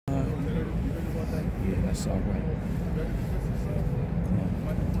That's all right.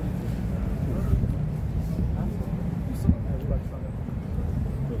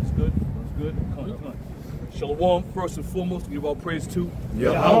 That's good. That's good. Come on. Shalom, first and foremost, we give all praise to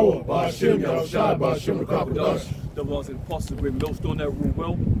Yahweh, Ba'ashem, Yahushua, Ba'ashem, Rakabadash. Double and Apostle, great millstone that rule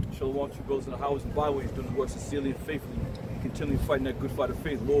well. Shalom to those in the highways and byways, doing the work sincerely and faithfully, continually fighting that good fight of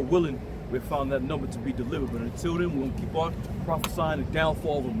faith. Lord willing, we have found that number to be delivered. But until then, we're going to keep on prophesying the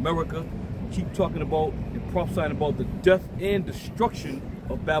downfall of America, keep talking about and prophesying about the death and destruction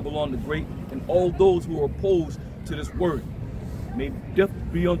of Babylon the Great and all those who are opposed to this word. May death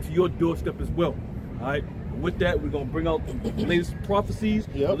be unto your doorstep as well. All right. With that, we're going to bring out the latest prophecies,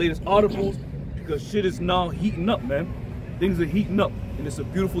 the latest articles, because shit is now heating up, man. Things are heating up, and it's a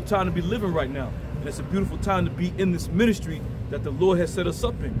beautiful time to be living right now. And it's a beautiful time to be in this ministry that the Lord has set us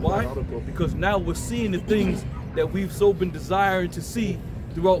up in. Why? Because now we're seeing the things that we've so been desiring to see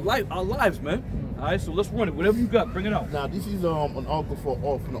throughout our lives, man. All right, so let's run it. Whatever you got, bring it out. Now, this is an article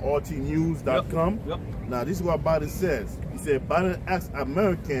from the RTnews.com. Yep. Now, this is what Biden says. He said, Biden asks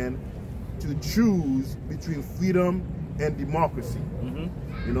Americans to choose between freedom and democracy.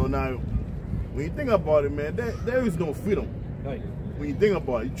 You know, now, when you think about it, man, there is no freedom. Right. When you think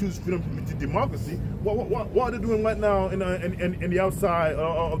about it, you choose freedom to democracy. What are they doing right now in the outside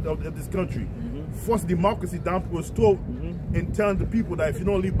of this country? Force democracy down people's throat and telling the people that if you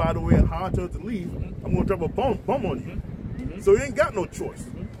don't leave by the way and how I tell you to leave, I'm going to drop a bomb on you. So you ain't got no choice.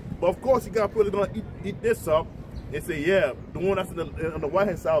 But of course, you got people that are going to eat this up and say, yeah, the one that's on the white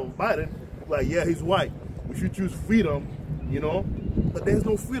hand side of Biden, like, yeah, he's white. We should choose freedom, you know, but there's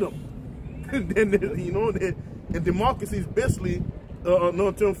no freedom. Then, you know, and democracy is basically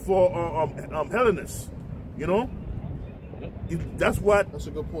another term for Hellenist, you know. That's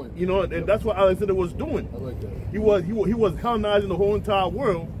a good point. You know, and that's what Alexander was doing. I like that. He was Hellenizing the whole entire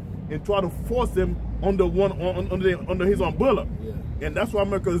world and trying to force them under his umbrella. Yeah. And that's what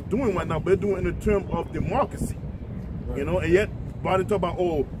America is doing right now. But they're doing it in the term of democracy. Right. You know, and yet Biden talk about,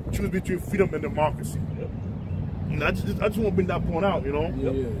 oh, choose between freedom and democracy. Yep. And I just want to bring that point out, you know.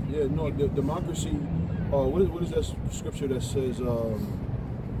 Yeah. No, democracy. What is that scripture that says,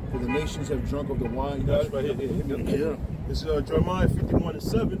 "For the nations have drunk of the wine"? That's right. Yeah. It's Jeremiah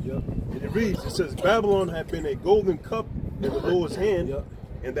 51:7. Yep. And it reads, it says, Babylon had been a golden cup in the Lord's hand,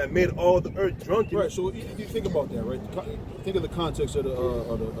 and that made all the earth drunken. Right. So you think about that, right? Think of the context of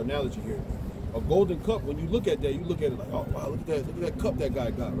the analogy here. A golden cup, when you look at that, you look at it like, oh wow, look at that cup that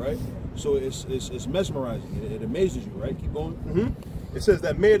guy got, right? So it's mesmerizing. It amazes you, right? Keep going. It says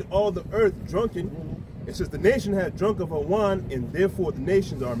that made all the earth drunken. It says the nation had drunk of her wine, and therefore the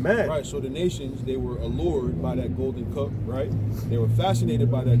nations are mad. Right. So the nations, they were allured by that golden cup, right? They were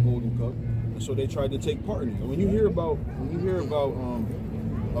fascinated by that golden cup, and so they tried to take part in it. And when you hear about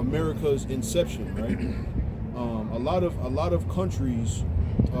America's inception, right? A lot of countries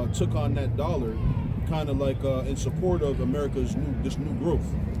took on that dollar, kind of like in support of America's new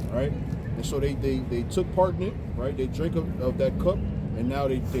growth, right? And so they took part in it, right? They drank of that cup, and now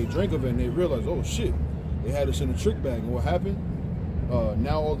they drank of it, and they realized, oh shit, they had us in a trick bag. And what happened?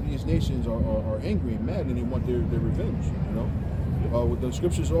 Now all of these nations are angry and mad, and they want their revenge. You know, what the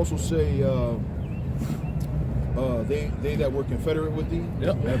scriptures also say. They that were confederate with thee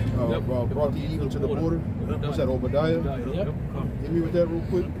have brought thee even to the border. What's that, Obadiah? Hit me with that real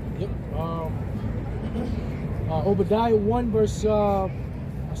quick. Obadiah 1 verse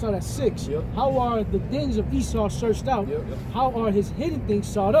I saw that 6. How are the things of Esau searched out? How are his hidden things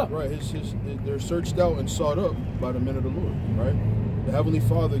sought up? Right, they're searched out and sought up by the men of the Lord. Right, the Heavenly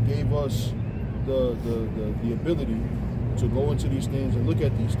Father gave us the ability to go into these things and look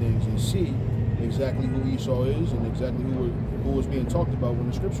at these things and see exactly who Esau is and exactly who was being talked about when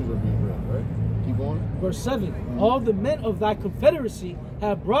the scriptures are being read, right? Keep going. Verse 7. All the men of thy confederacy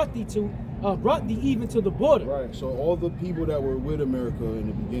have brought thee even to the border. Right. So all the people that were with America in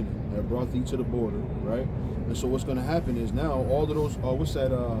the beginning have brought thee to the border, right? And so what's going to happen is now all of those, what's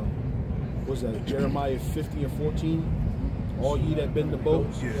that, Jeremiah 50 and 14? All ye that bend the boat.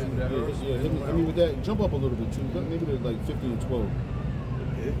 Hit me with that. Jump up a little bit too. Maybe to like 15 and 12.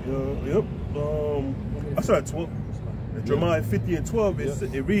 I started 12. Jeremiah 50 and 12,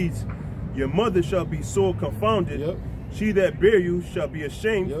 it reads, your mother shall be sore confounded. She that bare you shall be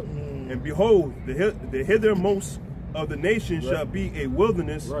ashamed. And behold, the hithermost of the nations shall be a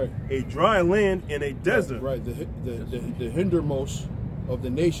wilderness, a dry land, and a desert. Right. The hindermost of the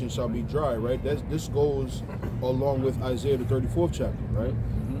nations shall be dry. Right. This goes along with Isaiah the 34th chapter. Right.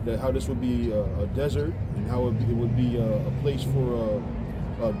 That how this would be a desert and how it would be a place for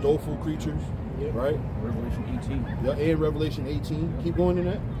doleful creatures. Right. Revelation 18. Yeah, and Revelation 18. Keep going in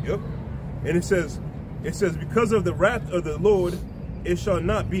that. And it says, It says, because of the wrath of the Lord, it shall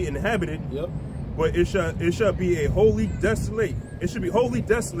not be inhabited, but it shall be a wholly desolate. It should be wholly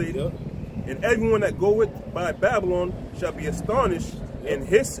desolate, and everyone that goeth by Babylon shall be astonished and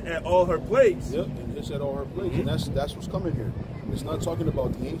hiss at all her plagues. And hiss at all her plagues. And that's what's coming here. It's not talking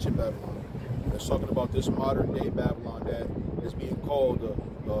about the ancient Babylon. It's talking about this modern day Babylon that is being called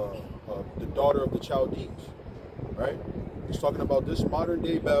the daughter of the Chaldees, right? It's talking about this modern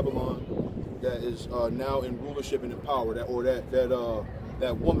day Babylon that is now in rulership and in power, that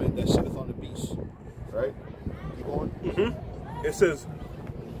woman that sitteth on the beast, right? Keep going. It says,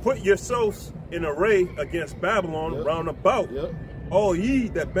 put yourselves in array against Babylon round about, all ye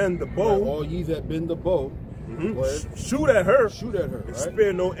that bend the bow. Right, all ye that bend the bow. Shoot at her. Shoot at her. Right?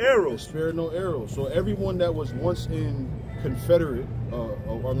 Spare no arrows. Spare no arrows. So everyone that was once in Confederate,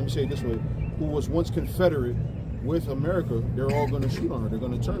 or let me say it this way, who was once Confederate with America, they're all going to shoot on her. They're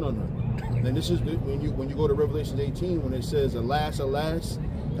going to turn on her. And this is when you go to Revelation 18, when it says, "Alas, alas,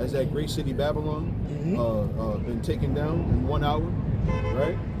 has that great city Babylon been taken down in 1 hour,"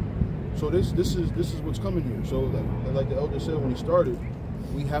 right? So this is what's coming here. So like the elder said when he started,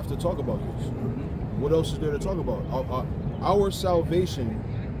 we have to talk about this. What else is there to talk about? Our salvation.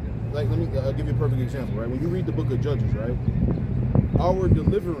 Like I'll give you a perfect example, right? When you read the book of Judges, right? Our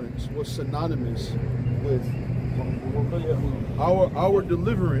deliverance was synonymous with our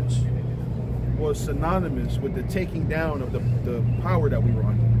deliverance was synonymous with the taking down of the power that we were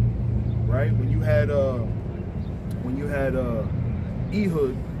under, right? When you had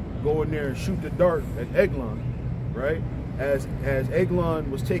Ehud go in there and shoot the dart at Eglon, right? As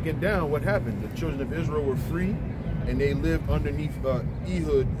Eglon was taken down, what happened? The children of Israel were free, and they lived underneath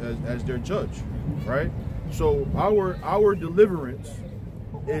Ehud as their judge, right? So our deliverance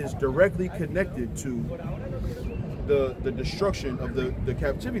is directly connected to the destruction of the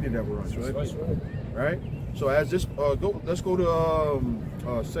captivity that we're on, right? So as this let's go to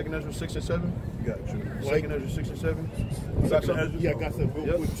 2nd Ezra 6 and 7. You got it. 2nd Ezra 6 and 7. You got something? Yeah, I got something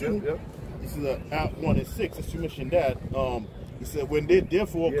real quick too. This is Act 1 and 6. As you mentioned that, he said, when they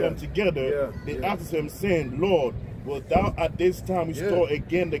therefore come together, they asked him, saying, Lord, will thou at this time restore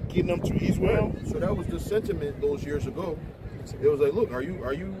again the kingdom to Israel? So that was the sentiment those years ago. It was like, look,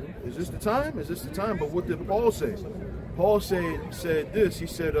 is this the time? Is this the time? But what did Paul say? Paul said this. He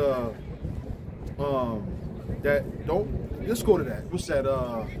said, that don't, let's go to that. What's that?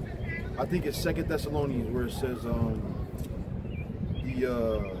 I think it's 2 Thessalonians where it says,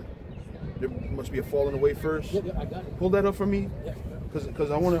 there must be a falling away first. Yeah, I got it. Pull that up for me. Yeah.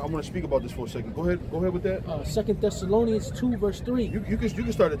 Because I want to speak about this for a second. Go ahead with that. 2 Thessalonians 2 verse 3. You can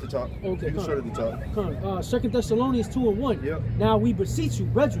start at the top. Okay, you can start at the top. 2 Thessalonians 2 and 1. Yep. Now we beseech you,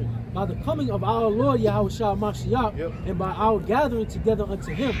 brethren, by the coming of our Lord Yahushua Mashiach, and by our gathering together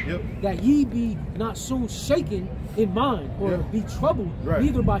unto him, that ye be not soon shaken in mind, or be troubled,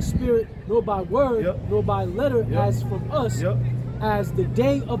 neither by spirit, nor by word, nor by letter, as from us, as the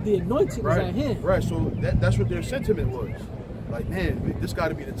day of the anointing is at hand. Right. So that's what their sentiment was. Like, man, this got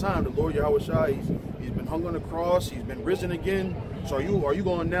to be the time. The Lord Yahushua, he's been hung on the cross. He's been risen again. So are you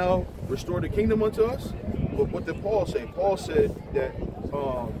going to now restore the kingdom unto us? But what did Paul say? Paul said that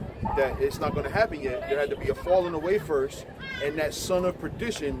it's not going to happen yet. There had to be a falling away first, and that son of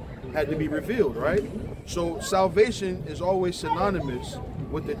perdition had to be revealed, right? So salvation is always synonymous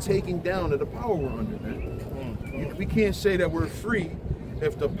with the taking down of the power we're under, man. We can't say that we're free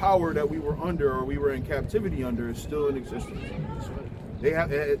if the power that we were under or we were in captivity under is still in existence.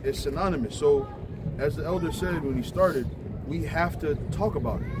 It's synonymous. So as the elder said when he started, we have to talk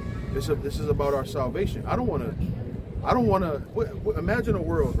about it. This is about our salvation. I don't want to imagine a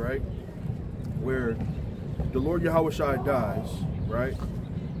world, right, where the Lord Yahushua dies, right,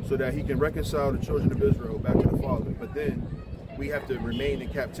 so that he can reconcile the children of Israel back to the Father, but then we have to remain in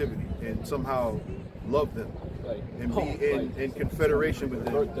captivity and somehow love them and be in confederation with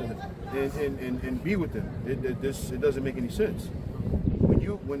them and be with them. It doesn't make any sense.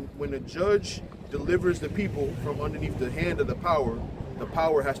 When a judge delivers the people from underneath the hand of the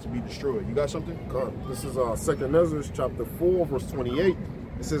power has to be destroyed. You got something? This is 2nd Ezra chapter 4 verse 28.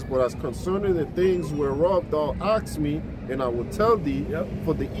 It says, but as concerning the things whereof thou asked me, and I will tell thee,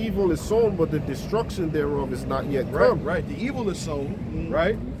 for the evil is sown, but the destruction thereof is not yet come. Right. The evil is sown,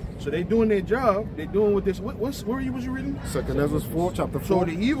 right? So they doing their job. They're doing what this. Where was you reading? 2nd Ezra 4 chapter 4. So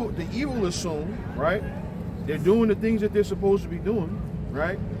the evil is sown, right? They're doing the things that they're supposed to be doing,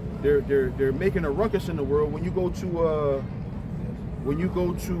 right? They're making a ruckus in the world. When you go to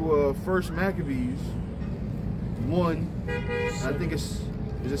 1 Maccabees 1, I think it's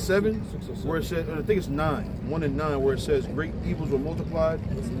Is it 7? Where it says, I think it's 9. 1 and 9, where it says great evils were multiplied.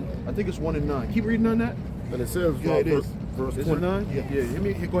 I think it's 1 and 9. Keep reading on that. And it says, Yeah, it is. verse Is 20, it 9?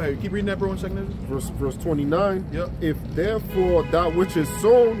 Yeah. Go ahead. Keep reading that, bro, 1 second. verse 29. Yep. If therefore that which is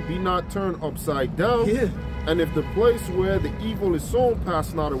sown be not turned upside down, and if the place where the evil is sown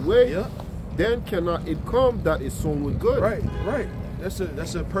pass not away, then cannot it come that is sown with good. Right. That's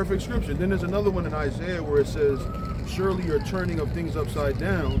a perfect scripture. Then there's another one in Isaiah where it says, surely your turning of things upside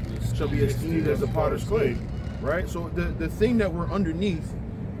down shall be esteemed as the potter's clay. Right? So the thing that we're underneath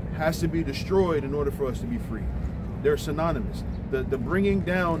has to be destroyed in order for us to be free. They're synonymous. The bringing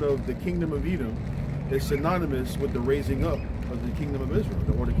down of the kingdom of Edom is synonymous with the raising up of the kingdom of Israel,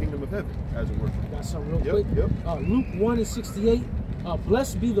 or the kingdom of heaven, as it were. Got something real quick. Luke 1 and 68.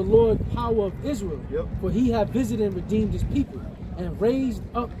 Blessed be the Lord, power of Israel, for he hath visited and redeemed his people, and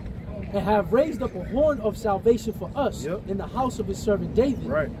have raised up a horn of salvation for us in the house of his servant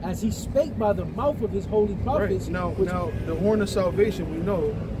David, as he spake by the mouth of his holy prophets. Now the horn of salvation, we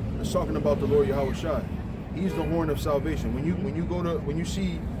know, is talking about the Lord Yahweh Shai. He's the horn of salvation. When you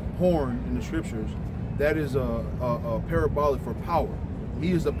see horn in the scriptures, that is a parabolic for power.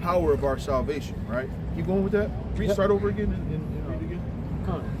 He is the power of our salvation, right? Keep going with that. Start over again and read again.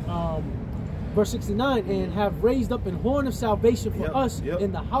 Verse 69, and have raised up an horn of salvation for us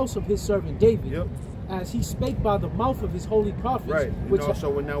in the house of his servant David, as he spake by the mouth of his holy prophets. Right. So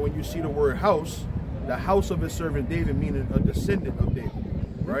when you see the word house, the house of his servant David, meaning a descendant of David,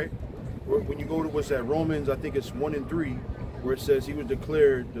 right? When you go to what's that, Romans, I think it's 1 and 3, where it says he was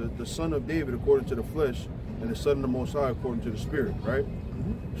declared the son of David according to the flesh, and the son of the Most High according to the Spirit, right?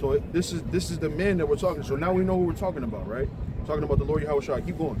 So this is the man that we're talking. So now we know who we're talking about, right? We're talking about the Lord Yahweh Shai.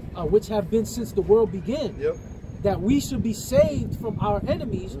 Keep going. Which have been since the world began. That we should be saved from our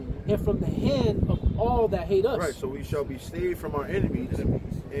enemies and from the hand of all that hate us. Right. So we shall be saved from our enemies and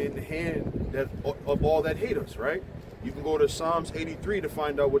the hand of all that hate us, right? You can go to Psalms 83 to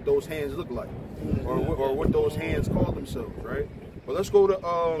find out what those hands look like, or what those hands call themselves, right? But let's go to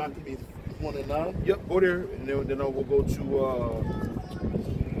 1 and 9. Yep, go there, and then we'll go to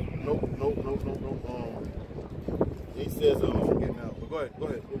no. He says, forget now. But go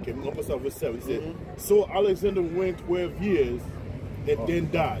ahead. Okay, we're gonna put verse 7. He said, so Alexander reigned 12 years and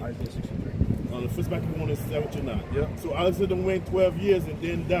then died. The first back in 1 and 7 to 9. So Alexander reigned 12 years and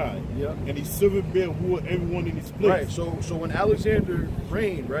then died. And his servant bear ruled everyone in his place. Right. So when Alexander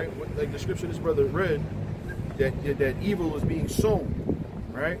reigned, right, like the scripture this brother read, that evil was being sown,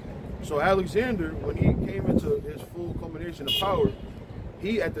 right? So Alexander, when he came into his full culmination of power,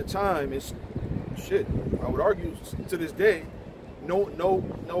 he at the time is I would argue to this day, no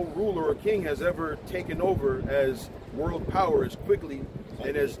ruler or king has ever taken over as world power as quickly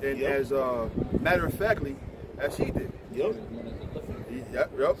and as matter of factly as he did.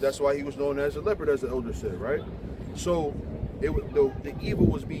 That's why he was known as a leopard, as the elder said, right? So the evil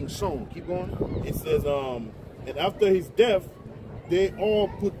was being sown. Keep going. It says, and after his death, they all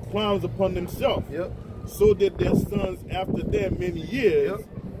put crowns upon themselves. So that their sons after them many years,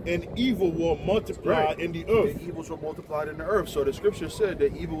 and evil will multiply in the earth. The evils were multiplied in the earth. So the scripture said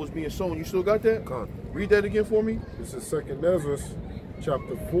that evil was being sown. You still got that? Read that again for me. This is 2nd Ezra,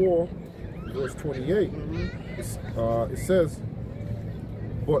 chapter 4, verse 28. It says,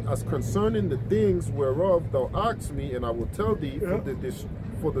 but as concerning the things whereof thou asked me, and I will tell thee,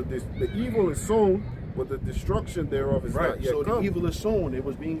 the evil is sown, but the destruction thereof is not yet come. So the evil is sown. It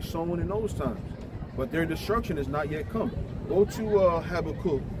was being sown in those times, but their destruction is not yet come. Go to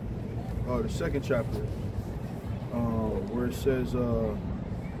Habakkuk, the 2nd chapter, where it says,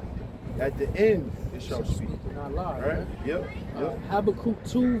 at the end it shall speak. Not lie, right? Yep. Habakkuk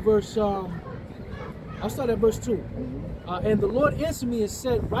 2, verse, I'll start at verse 2. And the Lord answered me and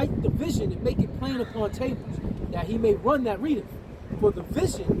said, write the vision and make it plain upon tables, that he may run that readeth. For the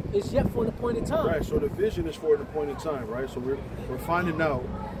vision is yet for an appointed time. Right, so the vision is for an appointed time, right? So we're finding out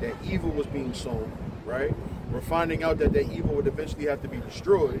that evil was being sown, right? We're finding out that evil would eventually have to be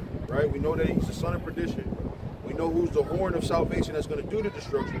destroyed, right? We know that he's the son of perdition. We know who's the horn of salvation that's going to do the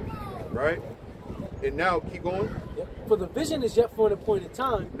destruction, right? And now, keep going. For the vision is yet for an appointed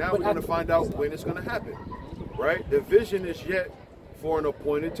time. Now we're going to find out when it's going to happen, right? The vision is yet for an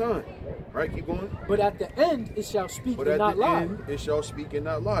appointed time, right? Keep going. But at the end, it shall speak and not lie. But at the end, it shall speak and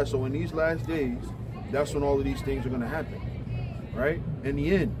not lie. So in these last days, that's when all of these things are going to happen, right? In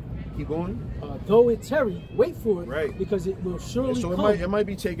the end. Keep going. Though it tarry, wait for it, right? Because it will surely come. So it might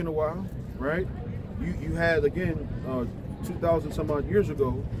be taking a while, right? You had, again, 2,000 some odd years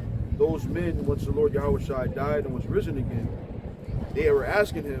ago, those men, once the Lord Yahweh Shai died and was risen again, they were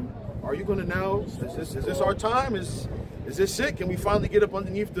asking him, are you going to now, is this our time? Is this it? Can we finally get up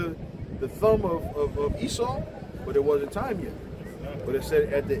underneath the thumb of Esau? But it wasn't time yet. But it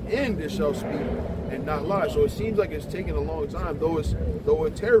said, at the end it shall speak and not lie. So it seems like it's taking a long time, though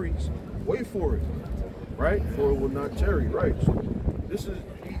it tarries. Wait for it, right? For it will not tarry, right? So this is,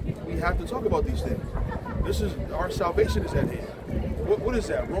 we have to talk about these things. This is, our salvation is at hand. What is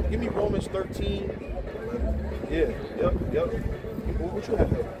that? Give me Romans 13. Yeah, yep. What you have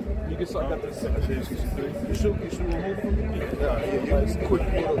there? You can start that. You should hold it from me? Yeah. Quick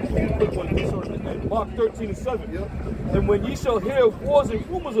one. Mark 13:7. Yep. And when ye shall hear of wars and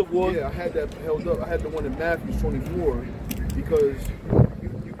rumors of wars. Yeah, I had that held up. I had the one in Matthew 24 because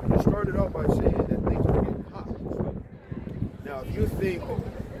you started out by saying that things are getting hot. Now, if you think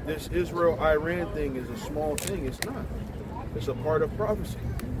this Israel-Iran thing is a small thing, it's not. It's a part of prophecy.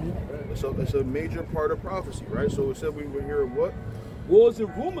 It's a major part of prophecy, right? So it said we will hear what? Wars and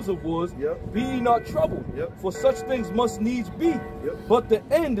rumors of wars, be ye not troubled, for such things must needs be, but the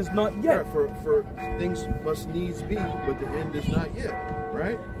end is not yet. Right, for things must needs be, but the end is not yet,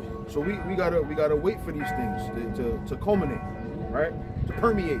 right? So we gotta wait for these things to culminate, right? To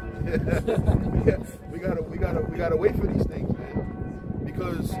permeate. we gotta wait for these things, man,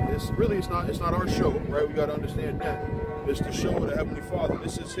 because it's not our show, right? We gotta understand that it's the show of the Heavenly Father.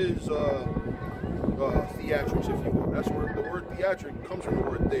 This is His theatrics, if you will. That's where the word theatric comes from, the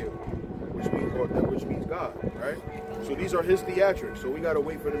word theo, which means God, right? So these are His theatrics. So we gotta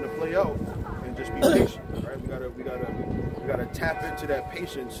wait for them to play out and just be patient, right? We gotta tap into that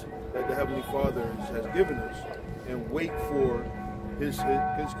patience that the Heavenly Father has given us and wait for His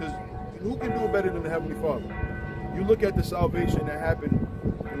because who can do it better than the Heavenly Father? You look at the salvation that happened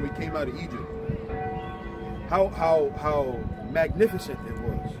when we came out of Egypt. How magnificent it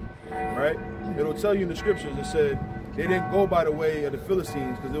was, right? It'll tell you in the scriptures. It said they didn't go by the way of the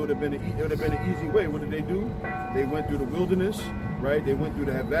Philistines because it would have been an easy way. What did they do? They went through the wilderness, right? They went through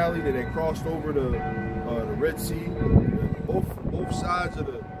that valley. They crossed over the Red Sea. Both sides of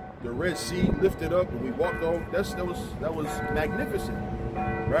the Red Sea lifted up, and we walked over. That was magnificent,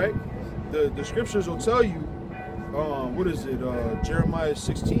 right? The scriptures will tell you. What is it? Jeremiah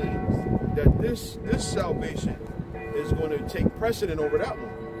 16. That this salvation is going to take precedent over that one.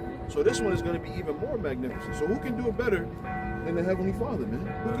 So this one is going to be even more magnificent. So who can do it better than the Heavenly Father, man?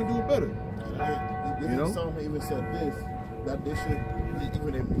 Who can do it better? You know? Some even said this, that they should be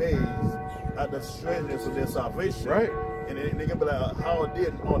even amazed at the strangeness of their salvation. Right. And they can be like, how it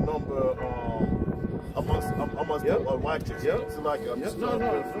did on number amongst the righteous. Yep. It's like that's all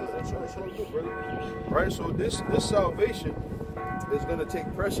good, brother. Right. So this salvation is going to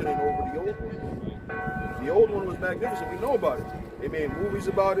take precedent over the old one. The old one was magnificent. We know about it. They made movies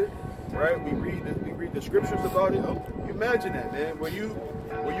about it, right? We read the scriptures about it. You imagine that, man. When you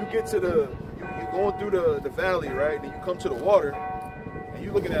get to you're going through the valley, right? And you come to the water, and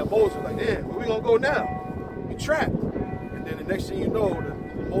you're looking at Moses like, damn, where we gonna go now? We trapped. And then the next thing you know,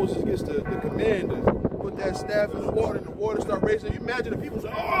 Moses gets the command to put that staff in the water start raising. You imagine the people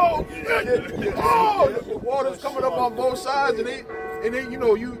say, oh, the water's coming up on both sides, and then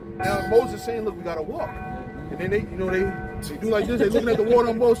now Moses saying, look, we gotta walk. And then they do like this. They're looking at the water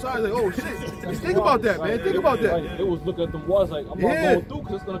on both sides, like, oh shit. Think about that, man. Think about that. It was looking at the waters like, I'm not going through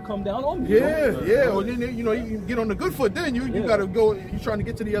because it's gonna come down on me. Yeah. Or then you can get on the good foot. Then you gotta go. You're trying to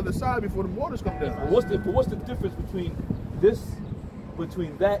get to the other side before the waters come down. What's the difference between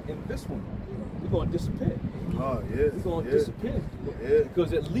that and this one? We're gonna disappear. Oh yeah. We're gonna disappear. Yeah.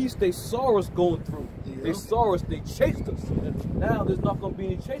 Because at least they saw us going through. Yeah. They saw us. They chased us. And now there's not gonna be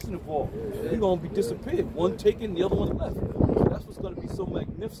any chasing involved. We're gonna be disappeared. One taken, the other one left. That's what's gonna be so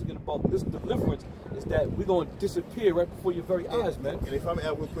magnificent about this deliverance is that we're gonna disappear right before your very eyes, man. And if I may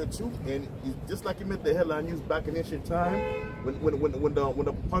add real quick too, and just like you meant the headline news back in ancient time, when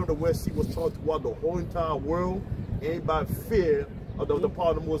the part of the West Sea was taught throughout the whole entire world, everybody feared of the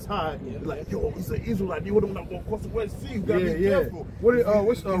part of the Most High, like, yo, he's an Israelite. You wouldn't want to go across the West Sea. You gotta be careful.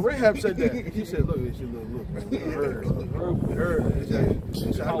 Rahab said that. He said, look, man.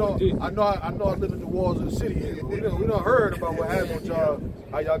 I know I live in the walls of the city. We done heard about what happened with y'all,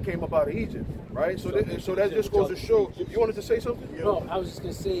 how y'all came up out of Egypt, right? So that just goes to show. You wanted to say something? No, I was just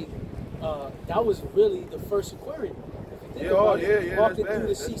gonna say that was really the first aquarium. Walking through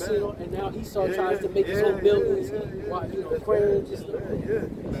the sea seal, and now Esau tries to make his own buildings, aquariums.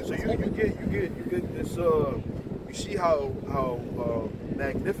 So you get this. You see how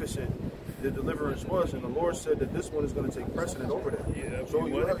magnificent the deliverance was, and the Lord said that this one is going to take precedent over that. Yeah. So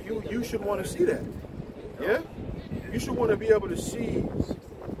you should want to see that. Yeah. You should want to be able to see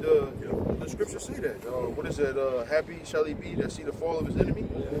the scripture say that. What is it? Happy shall he be that see the fall of his enemy.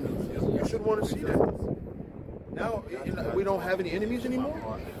 You should want to see that. Now we don't have any enemies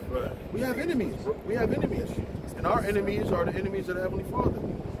anymore. We have enemies. We have enemies, and our enemies are the enemies of the Heavenly Father.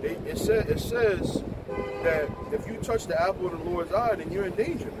 It says that if you touch the apple of the Lord's eye, then you're in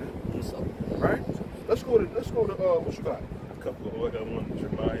danger, man. Right? Let's go to what you got? A couple of, I got one,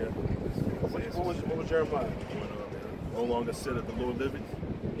 Jeremiah. What was Jeremiah? No longer said that the Lord liveth.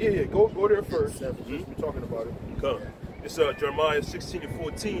 Yeah, go there first. We're talking about it. Come. It's Jeremiah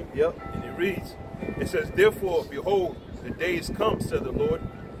 16:14. Yep. And it reads, it says, therefore, behold, the days come, said the Lord,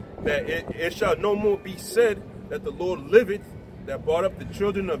 that it shall no more be said that the Lord liveth, that brought up the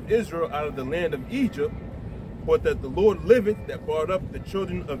children of Israel out of the land of Egypt, but that the Lord liveth, that brought up the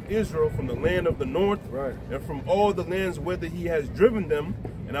children of Israel from the land of the north, and from all the lands whither he has driven them,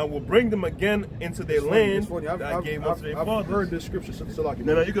 and I will bring them again into their land that I gave unto their fathers. I've heard this scripture,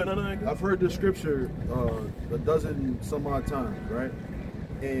 No, you got no. I've heard this scripture a dozen some odd times, right?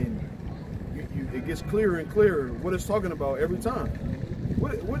 And it gets clearer and clearer what it's talking about every time.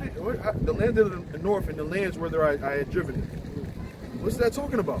 The land of the north and the lands where I had driven them. What's that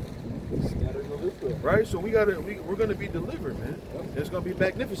talking about? Right, so we're gonna be delivered, man. It's gonna be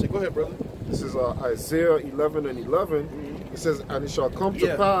magnificent. Go ahead, brother. This is Isaiah 11:11. It says, and it shall come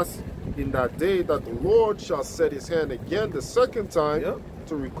to pass in that day that the Lord shall set his hand again the second time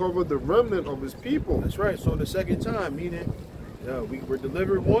to recover the remnant of his people. That's right. So the second time, meaning we were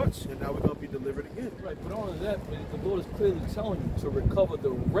delivered once, and now we're gonna be delivered again. Right, but all of that, the Lord is clearly telling you to recover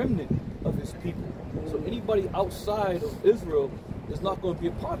the remnant of his people. So anybody outside of Israel is not going to be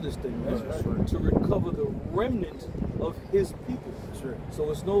a part of this thing, right? Right. To recover the remnant of his people. Sure. So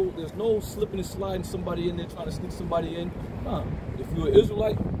there's no slipping and sliding somebody in there, trying to sneak somebody in. Nah. If you're an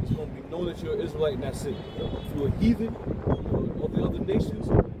Israelite, it's going to be known that you're an Israelite, and that's it. If you're a heathen, of the other nations,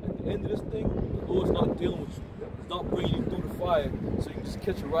 at the end of this thing, the Lord's not dealing with you. He's not bringing you through the fire so you can just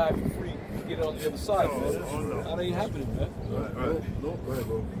catch a ride for free and get it on the other side, man. That ain't happening, man. Right. No, go ahead,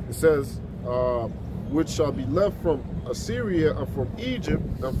 bro. It says, which shall be left from Assyria, and from Egypt,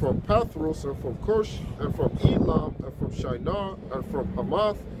 and from Pathros, and from Cush, and from Elam, and from Shinar, and from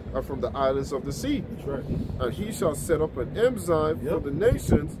Hamath, and from the islands of the sea. That's right. And he shall set up an ensign for the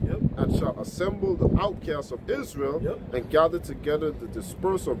nations, and shall assemble the outcasts of Israel, and gather together the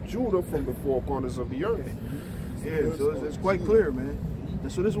dispersed of Judah from the four corners of the earth. Yeah, so it's quite clear, man.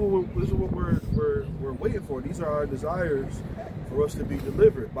 And so this is what we're waiting for. These are our desires for us to be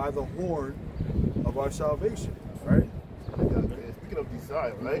delivered by the horn of our salvation, right? Speaking of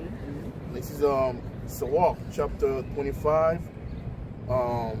desire, right? This is Sirach chapter 25,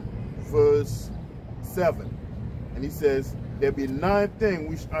 verse 7, and he says, "There be 9 things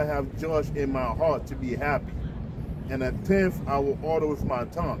which I have judged in my heart to be happy, and a 10th I will order with my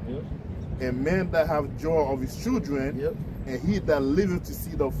tongue. A man that have joy of his children, and he that liveth to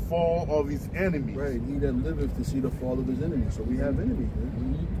see the fall of his enemy." Right, he that liveth to see the fall of his enemy. So we have enemies,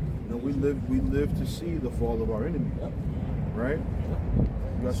 man. And we live to see the fall of our enemies. Right?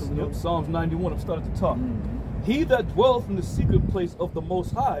 You got something else? Psalms 91, I'm starting at the top. He that dwelleth in the secret place of the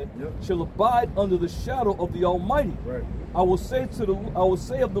Most High shall abide under the shadow of the Almighty. Right. I will say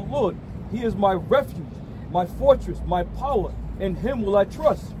of the Lord, He is my refuge, my fortress, my power. In Him will I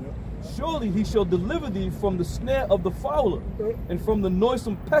trust. Surely He shall deliver thee from the snare of the fowler, and from the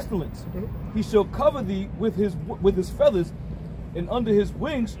noisome pestilence. He shall cover thee with his feathers, and under His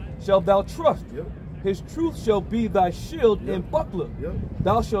wings shalt thou trust. His truth shall be thy shield and buckler.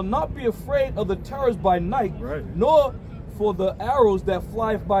 Thou shalt not be afraid of the terrors by night, nor for the arrows that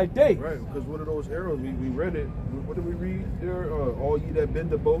fly by day. Right, because what are those arrows? We read it. What did we read there? All ye that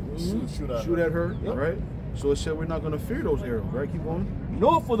bend the bow, shoot at her. Right? So it said we're not going to fear those arrows, right? Keep going.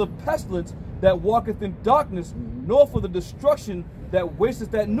 Nor for the pestilence that walketh in darkness, nor for the destruction that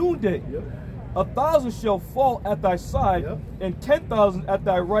wasteth at noonday. 1,000 shall fall at thy side, and 10,000 at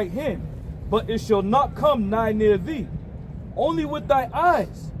thy right hand, but it shall not come nigh near thee. Only with thy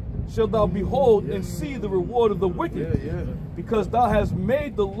eyes shalt thou behold and see the reward of the wicked, because thou hast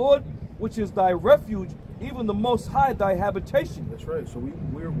made the Lord, which is thy refuge, even the Most High, thy habitation. That's right. So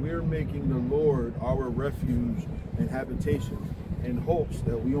we're making the Lord our refuge and habitation, in hopes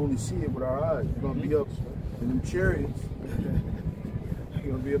that we only see it with our eyes. We're gonna be up in them chariots.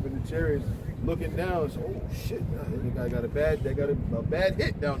 We're gonna be up in the chariots, looking down. And say, oh shit! They got a bad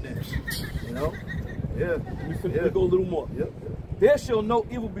hit down there. You know? Let me go a little more. There shall no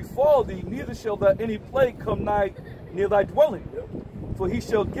evil befall thee, neither shall there any plague come nigh near thy dwelling. For He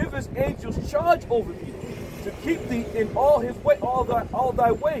shall give His angels charge over thee, to keep thee in all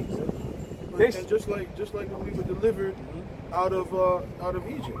thy ways. And just like when we were delivered out of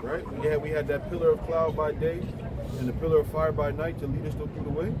Egypt, right? We had that pillar of cloud by day and the pillar of fire by night to lead us through the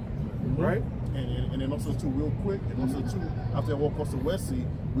way, right? and then also too, real quick, and also too, after they walk across the Red Sea,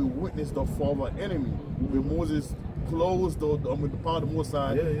 we witnessed the fall of our enemy. When Moses closed with the power of the Most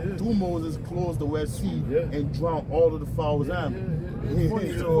High, through Moses closed the Red Sea and drowned all of the Pharaoh's army. It's funny.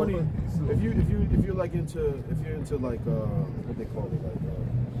 It's funny. If you're like into like what they call it, like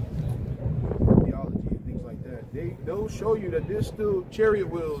archaeology and things like that, they'll show you that there's still chariot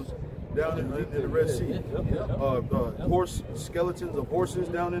wheels down in the Red Sea. Horse skeletons of horses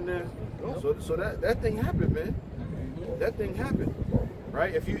down in there. So that thing happened, man. That thing happened,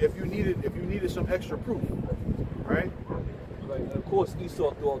 right? If you needed some extra proof, right? And of course,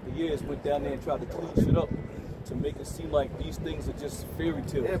 Esau throughout the years went down there and tried to clean shit up to make it seem like these things are just fairy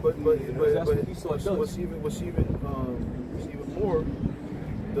tales. Yeah, but that's what Esau does. What's even more,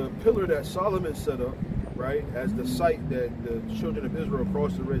 the pillar that Solomon set up, right, as the site that the children of Israel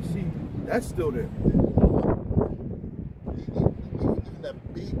crossed the Red Sea, that's still there. Even that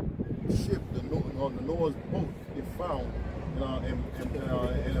big ship, on the Noah's boat, they found in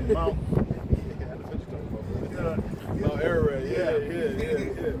a mountain. Ararat, yeah.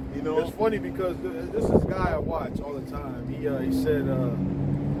 You know, it's funny because this is a guy I watch all the time. He said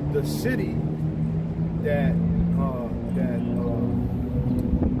the city that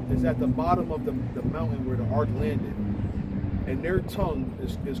is at the bottom of the mountain where the ark landed, and their tongue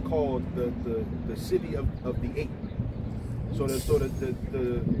is called the city of the eight. So let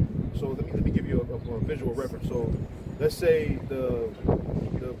me give you a visual reference. So let's say the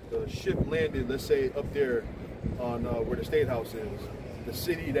ship landed, let's say up there on where the State House is. The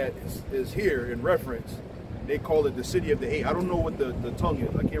city that is here in reference, they call it the city of the eight. I don't know what the tongue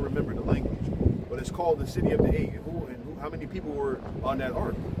is. I can't remember the language, but it's called the city of the eight. How many people were on that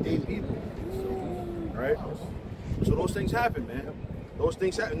ark? 8 people. Right? So those things happen, man. Those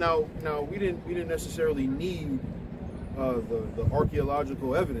things happen. Now we didn't necessarily need the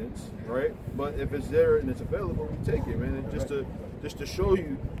archaeological evidence, right? But if it's there and it's available, we take it, man. And just to show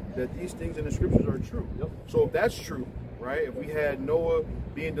you that these things in the scriptures are true. So if that's true, right? If we had Noah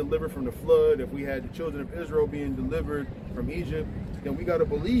being delivered from the flood, if we had the children of Israel being delivered from Egypt, then we got to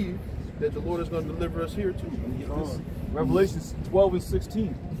believe that the Lord is going to deliver us here too. Revelations 12 and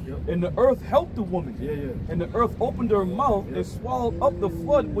 16. And the earth helped the woman. And the earth opened her mouth and swallowed up the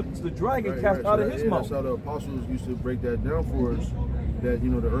flood which the dragon cast out of his mouth. That's how the apostles used to break that down for us. That, you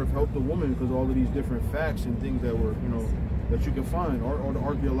know, the earth helped the woman because all of these different facts and things that were, you know, that you can find, or the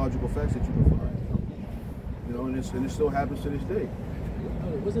archaeological facts that you can find. You know, and it still happens to this day.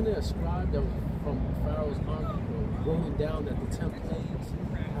 Wasn't there a scribe that was from Pharaoh's army rolling down that the 10 plagues?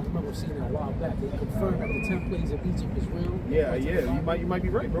 I remember seeing that a while back. They confirmed that the 10 plagues of Egypt is real. Yeah. You might be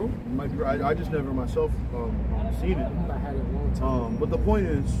right, bro. You might be right. I just never myself seen it. I had it a long time. But the point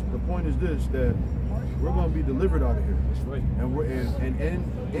is this: that we're going to be delivered out of here. That's right.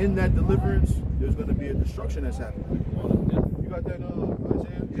 And in that deliverance, there's going to be a destruction that's happening. You got that,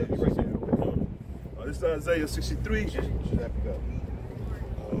 Isaiah? Yeah, you right there. This is Isaiah 63. This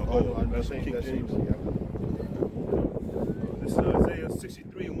is Isaiah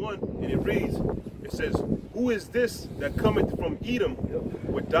 63:1, and it reads, it says, "Who is this that cometh from Edom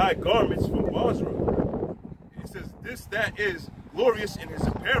with dyed garments from Bozrah?" It says, "This that is glorious in his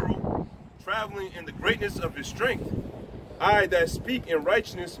apparel, traveling in the greatness of his strength. I that speak in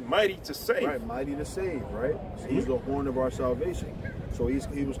righteousness, mighty to save." Right, mighty to save, right? So he's the horn of our salvation. So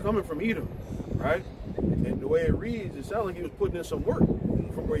he was coming from Edom, right? And the way it reads, it sounds like he was putting in some work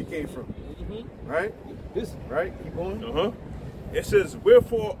from where he came from, right? This, right? Keep going. It says,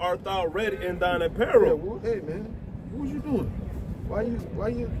 "Wherefore art thou red in thine apparel?" Yeah, well, hey man, what was you doing? Why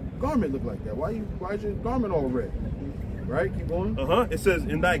your garment look like that? Why is your garment all red? Right? Keep going. It says,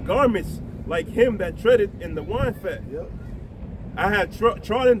 "In thy garments like him that treadeth in the wine fat." I had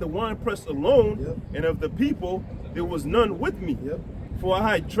trodden the winepress alone, and of the people there was none with me. For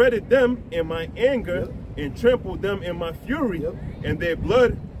I had treaded them in my anger, and trampled them in my fury, and their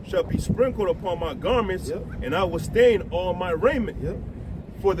blood shall be sprinkled upon my garments, and I will stain all my raiment.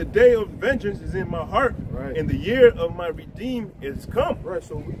 For the day of vengeance is in my heart, and the year of my redeem is come. Right.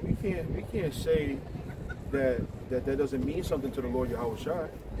 So we can't say that doesn't mean something to the Lord Yahushua,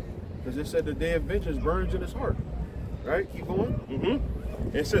 because it said the day of vengeance burns in his heart. Right. Keep going.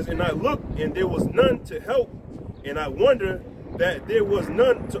 It says, "And I looked, and there was none to help, and I wondered that there was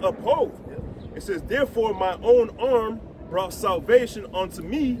none to uphold." It says, "Therefore my own arm brought salvation unto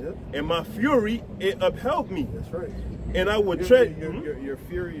me, and my fury it upheld me." That's right. And I would tread. Your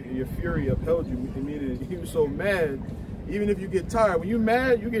fury upheld you. Meaning you were so mad. Even if you get tired, when you're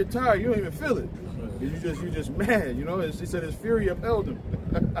mad, you get tired. You don't even feel it. You just mad. You know. He said his fury upheld him.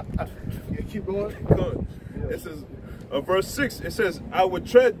 Keep going. It says, verse 6, it says, I would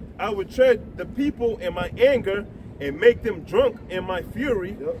tread the people in my anger and make them drunk in my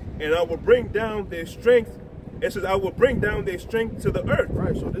fury, and I will bring down their strength. It says, I will bring down their strength to the earth.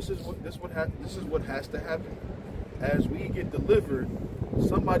 Right. So this is what has to happen. As we get delivered,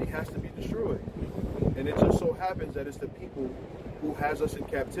 somebody has to be destroyed, and it just so happens that it's the people who has us in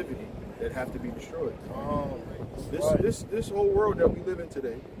captivity that have to be destroyed. This whole world that we live in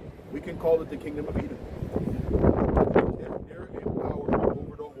today, we can call it the kingdom of Edom. They're in power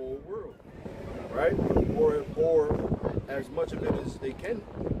over the whole world, right? Or as much of it as they can,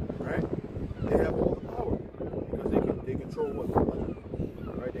 right? They have all the power because they control what,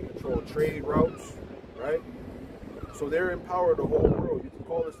 right? They control trade routes, right? So they're in power of the whole world. You can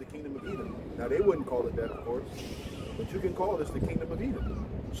call this the kingdom of Edom. Now they wouldn't call it that, of course, but you can call this the kingdom of Edom.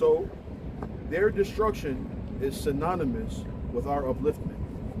 So their destruction is synonymous with our upliftment,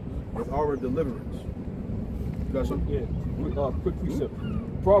 with our deliverance. You got something? Yeah. Quick precept.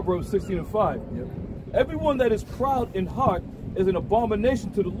 Proverbs 16:5. Yep. Everyone that is proud in heart is an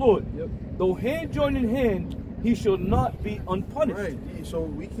abomination to the Lord. Yep. Though hand join in hand, he shall not be unpunished. Right. So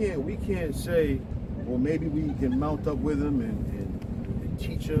we can't say, well, maybe we can mount up with them and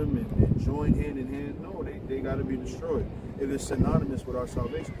teach them and join hand in hand. No, they got to be destroyed. It is synonymous with our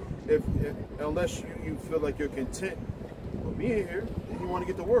salvation. Unless you feel like you're content with being here and you want to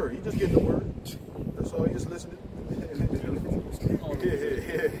get the word, you just get the word. That's all. You just listening.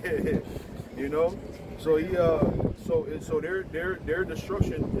 You know. So their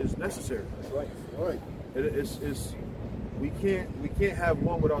destruction is necessary. Right. Right. It's we can't have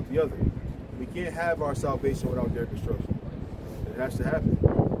one without the other. We can't have our salvation without their destruction. It has to happen.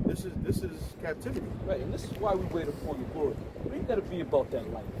 This is captivity. Right, and this is why we wait upon the Lord. We ain't gotta be about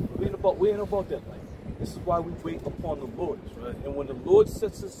that life. We ain't about that life. This is why we wait upon the Lord. Right? And when the Lord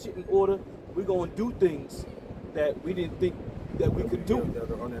sets this shit in order, we're gonna do things that we didn't think that we could do. That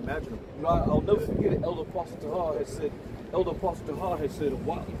are unimaginable. You know, I'll never forget it. Elder Apostle Tahar had said a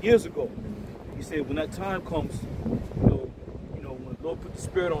while years ago. He said, when that time comes, you know, when the Lord put the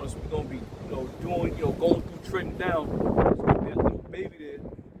Spirit on us, we're gonna be, doing, going through, treading down. There's gonna be a little baby there,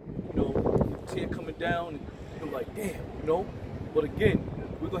 tear coming down, and you're like, damn, But again,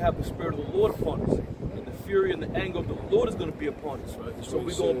 we're gonna have the Spirit of the Lord upon us, and the fury and the anger of the Lord is gonna be upon us. Right? So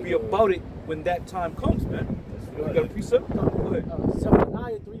we're gonna be about it when that time comes, man. You got a precept? Go ahead.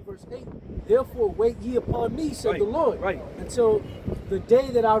 Zephaniah 3 verse 8. Therefore wait ye upon me, said the Lord. Right. Until the day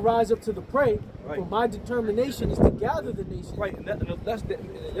that I rise up to the prey. Right. For my determination is to gather the nations. Right, and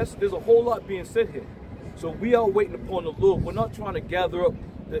there's a whole lot being said here. So we are waiting upon the Lord. We're not trying to gather up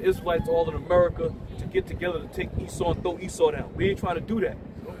the Israelites all in America to get together to take Esau and throw Esau down. We ain't trying to do that.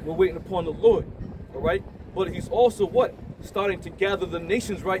 We're waiting upon the Lord. All right? But he's also what? Starting to gather the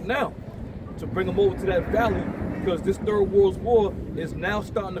nations right now to bring them over to that valley, because this third world war is now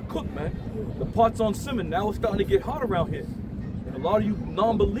starting to cook, man. The pot's on simmering. Now it's starting to get hot around here. And a lot of you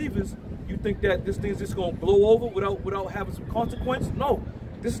non-believers, you think that this thing's just going to blow over without having some consequence? No.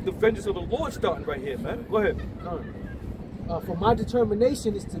 This is the vengeance of the Lord starting right here, man. Go ahead. For my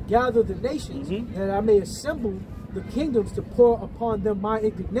determination is to gather the nations, that I may assemble the kingdoms to pour upon them my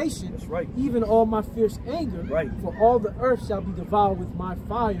indignation, That's right. even all my fierce anger. Right. For all the earth shall be devoured with my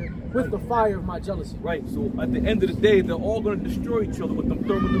fire, with the fire of my jealousy. Right. So at the end of the day, they're all going to destroy each other with them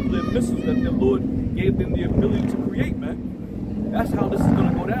thermonuclear missiles that the Lord gave them the ability to create, man. That's how this is going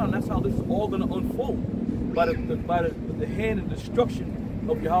to go down. That's how this is all going to unfold by the hand and destruction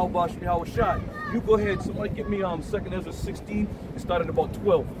of Yahweh Shai. You go ahead. Somebody get me 2nd Ezra 16. It started about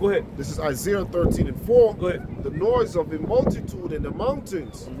 12. Go ahead. This is Isaiah 13:4. Go ahead. The noise of a multitude in the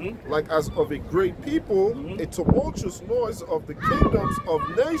mountains, like as of a great people, a tumultuous noise of the kingdoms of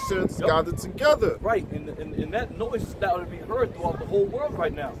nations gathered together. Right, and that noise is now to be heard throughout the whole world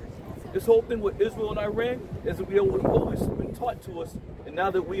right now. This whole thing with Israel and Iran is that we have always been taught to us, and now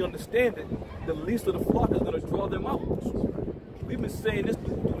that we understand it, the least of the flock is going to draw them out. We've been saying this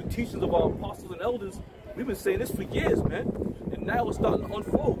through the teachings of our apostles and elders. We've been saying this for years, man, and now it's starting to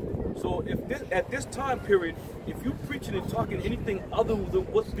unfold. So if at this time period, if you're preaching and talking anything other than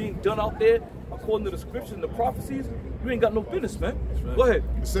what's being done out there, according to the scriptures and the prophecies, you ain't got no business, man. Right. Go ahead.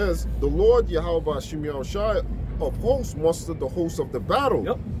 It says, the Lord Yahweh Shimei Shai of hosts mustered the hosts of the battle.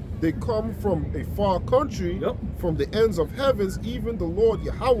 Yep. They come from a far country, from the ends of heavens, even the Lord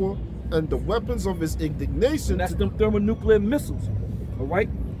Yahweh, and the weapons of his indignation. And that's them thermonuclear missiles, all right?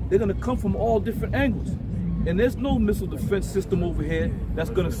 They're going to come from all different angles. And there's no missile defense system over here that's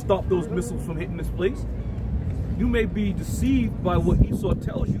going to stop those missiles from hitting this place. You may be deceived by what Esau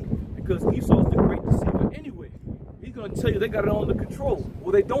tells you, because Esau is the great deceiver anyway. He's going to tell you they got it under control.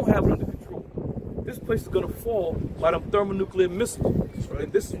 Well, they don't have it under control. this place is going to fall by them thermonuclear missiles. Right.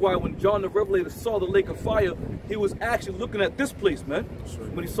 And this is why when John the Revelator saw the lake of fire, he was actually looking at this place, man.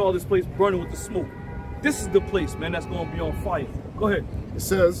 Right. When he saw this place burning with the smoke. This is the place, man, that's going to be on fire. Go ahead. It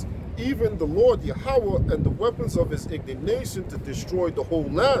says, even the Lord Yahweh and the weapons of his indignation to destroy the whole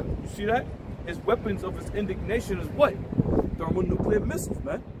land. You see that? His weapons of his indignation is what? Thermonuclear missiles,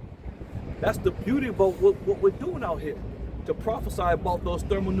 man. That's the beauty about what we're doing out here. To prophesy about those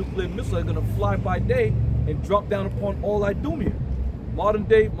thermonuclear missiles that are going to fly by day and drop down upon all Idumea. Modern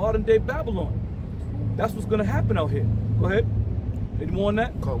day Babylon. That's what's going to happen out here. Go ahead. Any more on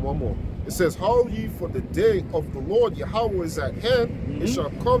that? Come, one more. It says, "Howl ye, for the day of the Lord Yahweh is at hand. It shall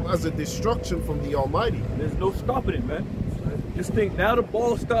come as a destruction from the Almighty." There's no stopping it, man. This thing, now the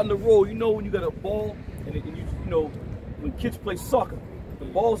ball's starting to roll. You know when you got a ball and you know when kids play soccer, the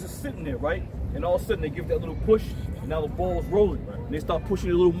ball's just sitting there, right? And all of a sudden they give that little push, and now the ball's rolling. And they start pushing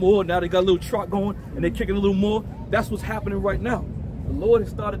it a little more. Now they got a little trot going, and they're kicking a little more. That's what's happening right now. The Lord has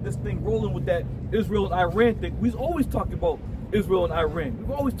started this thing rolling with that Israel and Iran thing. We've always talked about Israel and Iran.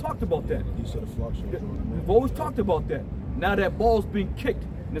 We've always talked about that. We've always talked about that. Now that ball's being kicked,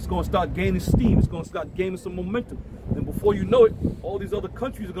 and it's going to start gaining steam. It's going to start gaining some momentum. And before you know it, all these other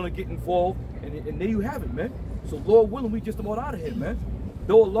countries are going to get involved, and there you have it, man. So Lord willing, we just about out of here, man.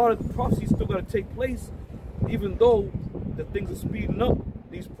 Though a lot of the prophecies still got to take place, even though the things are speeding up,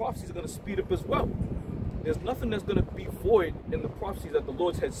 these prophecies are going to speed up as well. There's nothing that's going to be void in the prophecies that the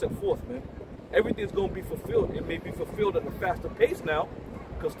Lord had set forth, man. Everything's going to be fulfilled. It may be fulfilled at a faster pace now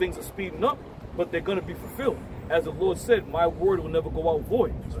because things are speeding up, but they're going to be fulfilled. As the Lord said, my word will never go out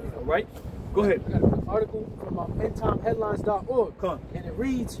void. All right? Go ahead. I got an article from endtimeheadlines.org, and it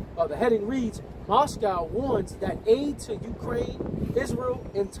reads, the heading reads, Moscow warns that aid to Ukraine, Israel,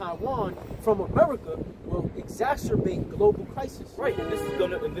 and Taiwan from America will exacerbate global crisis. Right, and this is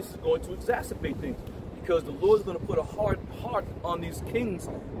going to exacerbate things. Because the Lord is going to put a hard heart on these kings,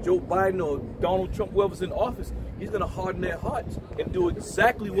 Joe Biden or Donald Trump, whoever's in office. He's going to harden their hearts and do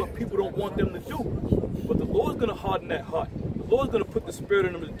exactly what people don't want them to do. But the Lord's going to harden that heart. The Lord's going to put the spirit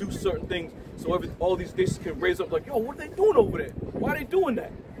in them to do certain things so all these nations can raise up like, yo, what are they doing over there? Why are they doing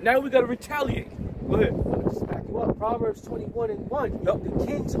that? Now we got to retaliate. Go ahead. Back you up. Proverbs 21:1. Yep. The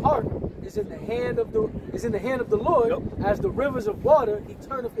king's heart is in the hand of the Lord. Yep. As the rivers of water, he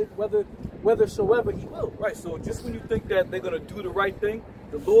turneth it whithersoever he will. Right. So just when you think that they're going to do the right thing,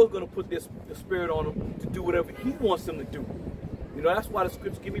 the Lord's going to put the spirit on them to do whatever he wants them to do. You know, that's why the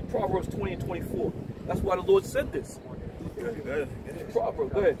scriptures give me Proverbs 20 and 24. That's why the Lord said this.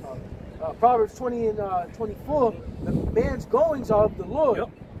 Proverbs, go ahead. Proverbs 20 and 24. The man's goings are of the Lord. Yep.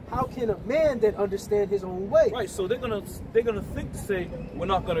 How can a man then understand his own way? Right, so they're gonna think to say, we're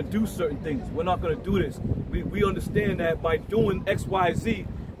not gonna do certain things. We're not gonna do this. We understand that by doing X, Y, Z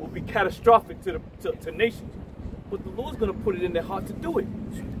will be catastrophic to nations. But the Lord's gonna put it in their heart to do it.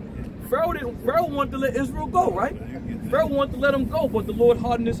 Pharaoh wanted to let Israel go, right? Pharaoh wanted to let them go, but the Lord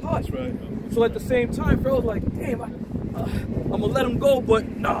hardened his heart. That's right. So at the same time, Pharaoh's like, damn, I'm gonna let him go, but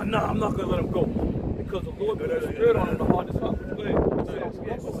nah, I'm not gonna let him go. Because the Lord put his spirit on him to harden his heart. Go ahead.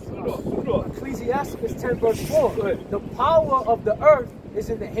 Ecclesiastes 10 verse 4. The power of the earth is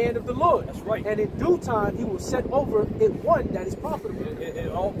in the hand of the Lord. That's right. And in due time he will set over it one that is profitable.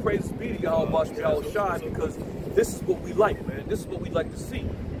 And all praise be to Yahweh Shai, because this is what we like, man. This is what we like to see.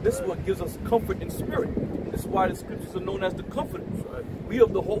 This is what gives us comfort in spirit. This is why the scriptures are known as the comforters. We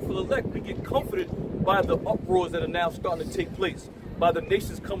of the hopeful elect, we get comforted by the uproars that are now starting to take place, by the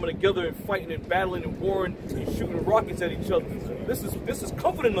nations coming together and fighting and battling and warring and shooting rockets at each other. This is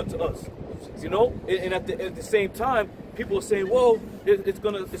comforting unto us, you know. And at the same time, people are saying, well, it's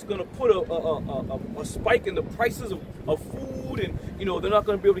gonna put a spike in the prices of food, and you know they're not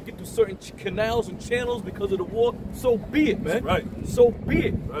gonna be able to get through certain canals and channels because of the war. So be it, man. Right. So be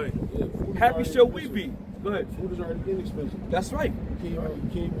it. Right. Yeah, happy shall we be. Go ahead. Food is already inexpensive. That's right. You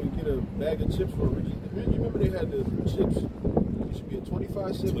can't even get a bag of chips for a Richie. You remember they had the chips? It used to be a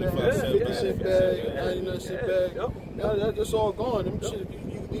 25-cent bag, 50-cent bag, 99-cent bag. Yep. Now that's all gone. Them shit,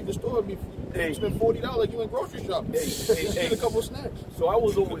 you leave the store, you spend $40 like you in grocery shopping. Get a couple of snacks. So I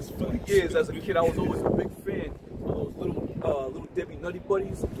was always, for years as a kid, I was always a big fan of those little Debbie Nutty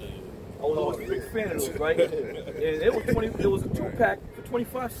Buddies. I was always a big fan of those, right? And it was a 2-pack for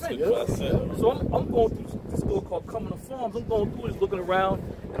 25 cents. So I'm going through this store called Coming to Farms. I'm going through this, looking around,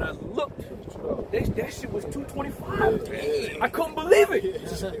 and I looked. That shit was $2.25. I couldn't believe it.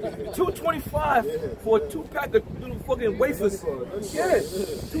 $2.25 for a 2-pack of little fucking wafers. Yeah,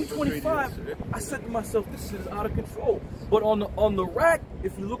 $2.25. I said to myself, this is out of control. But on the rack,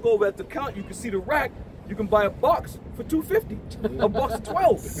 if you look over at the count, you can see the rack. You can buy a box for $2.50, a box of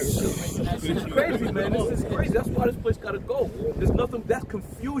 12. This is crazy, man. This is crazy. That's why this place gotta go. There's nothing. That's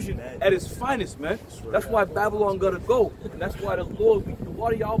confusion at its finest, man. That's why Babylon gotta go, and that's why the Lord, the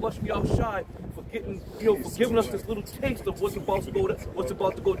water y'all must be outside for getting, for giving us this little taste of what's about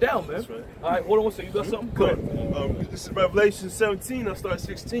to go down, man. All right, hold on one second. You got something? Good. This is Revelation 17. I'll start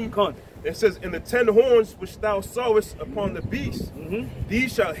 16. It says, "And the 10 horns which thou sawest upon the beast,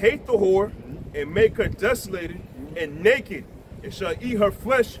 these shall hate the whore, and make her desolated and naked, and shall eat her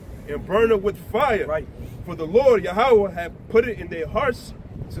flesh and burn her with fire. Right. For the Lord Yahweh hath put it in their hearts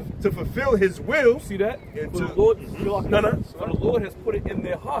to fulfill his will." See that? And For to, the Lord, no. For the Lord has put it in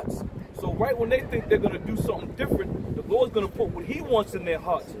their hearts. So right when they think they're going to do something different, the Lord's going to put what he wants in their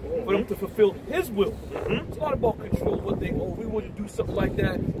hearts for them to fulfill his will. It's not about control, what they, we wouldn't do something like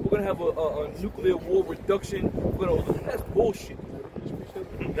that. We're going to have a nuclear war reduction. That's bullshit.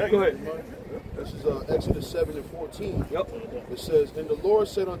 Go ahead. This is Exodus 7 and 14. Yep. It says, "And the Lord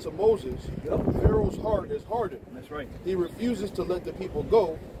said unto Moses, Pharaoh's heart is hardened. That's right. He refuses to let the people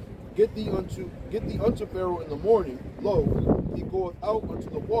go. Get thee unto Pharaoh in the morning. Lo, he goeth out unto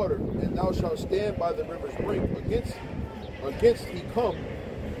the water, and thou shalt stand by the river's brink. Against he come,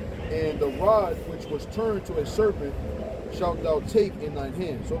 and the rod which was turned to a serpent shalt thou take in thine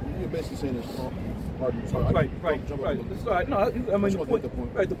hand." So you're basically saying it's hardened. Right. That's right. No, I mean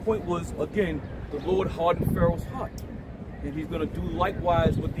the point was, again, the Lord hardened Pharaoh's heart, and he's going to do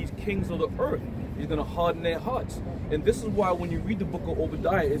likewise with these kings of the earth. He's going to harden their hearts. And this is why when you read the book of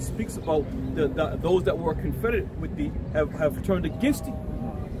Obadiah, it speaks about those that were confederate with thee have turned against thee.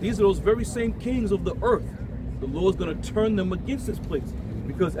 These are those very same kings of the earth. The Lord's going to turn them against this place,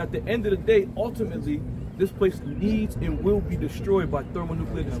 because at the end of the day, ultimately, this place needs and will be destroyed by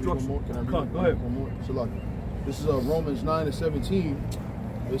thermonuclear destruction. Go ahead. This is Romans 9 and 17.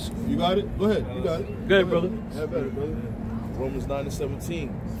 You got it? Go ahead. You got it. Go ahead, brother. Have at it, brother. Romans 9 and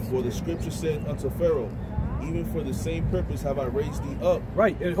 17. "For the scripture said unto Pharaoh, even for the same purpose have I raised thee up."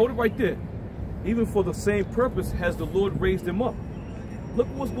 Right, and hold it right there. Even for the same purpose has the Lord raised him up. Look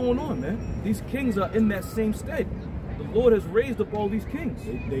what's going on, man. These kings are in that same state. The Lord has raised up all these kings.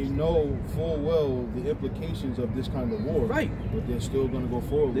 They know full well the implications of this kind of war. Right. But they're still going to go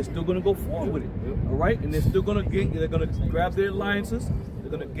forward. They're still going to go forward with it. All right, and they're still going to they're going to grab their alliances.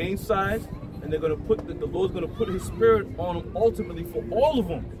 They're going to gain size, and they're going to put the Lord's going to put his spirit on them ultimately for all of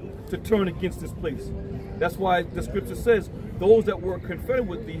them to turn against this place. That's why the scripture says, "Those that were confederate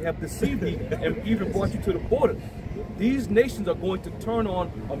with thee have deceived thee and even brought you to the border." These nations are going to turn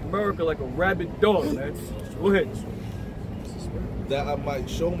on America like a rabid dog, man. Go ahead. "That I might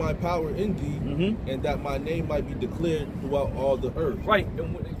show my power in thee, and that my name might be declared throughout all the earth." Right,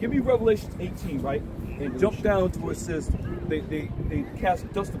 and give me Revelation 18, right? And jump down to where it says they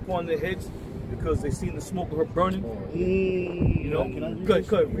cast dust upon their heads because they seen the smoke of her burning. You know? Go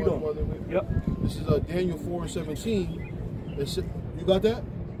ahead, read on. Yep. This is Daniel 4 and 17. You got that?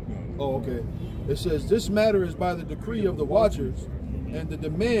 Oh, okay. It says, "This matter is by the decree of the watchers, and the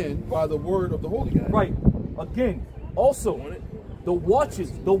demand by the word of the Holy God." Right. Again, also, the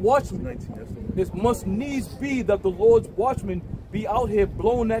watchmen, it must needs be that the Lord's watchmen be out here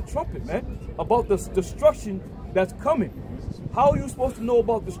blowing that trumpet, man, about the destruction that's coming. How are you supposed to know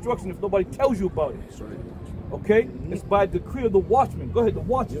about destruction if nobody tells you about it? Okay? It's by decree of the watchmen. Go ahead, the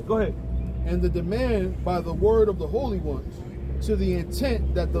watchers, go ahead. "And the demand by the word of the holy ones, to the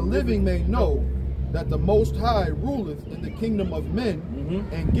intent that the living may know that the Most High ruleth in the kingdom of men,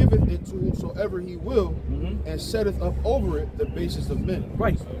 and giveth it to whomsoever he will, and setteth up over it the basis of men."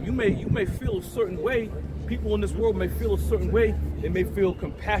 Right. You may feel a certain way. People in this world may feel a certain way. They may feel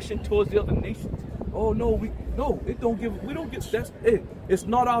compassion towards the other nations. Oh no, we don't get that's it. It's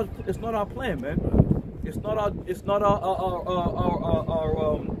not our plan, man. It's not our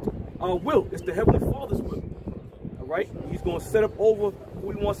will. It's the Heavenly Father's will. All right? He's going to set up over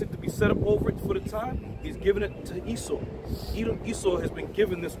who he wants it to be set up over it for the time. He's giving it to Esau. Esau has been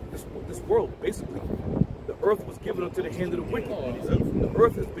given this world, basically. The earth was given unto the hand of the wicked. The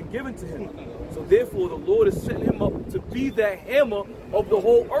earth has been given to him. So therefore, the Lord is setting him up to be that hammer of the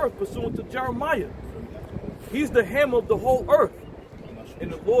whole earth, pursuant to Jeremiah. He's the hammer of the whole earth.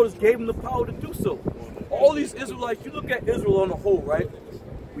 And the Lord has gave him the power to do so. All these Israelites, you look at Israel on the whole, right?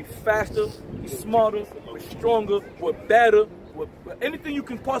 We faster, we smarter, we're stronger, we're better, we're anything you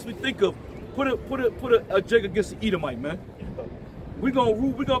can possibly think of. Put a jig against the Edomite, man. We're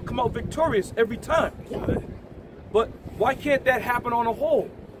gonna come out victorious every time. But why can't that happen on a whole,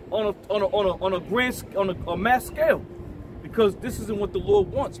 on a mass scale? Because this isn't what the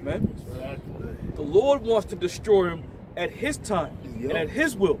Lord wants, man. The Lord wants to destroy him at his time and at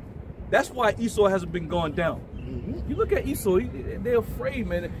his will. That's why Esau hasn't been gone down. You look at Esau, they're afraid,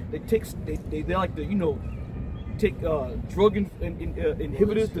 man. They like to, you know, take drug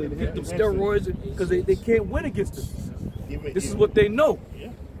inhibitors to hit them steroids because they can't win against us. This is what they know.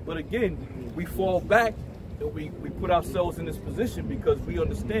 But again, we fall back and we put ourselves in this position because we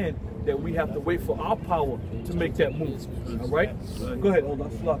understand that we have to wait for our power to make that move. All right? Go ahead, hold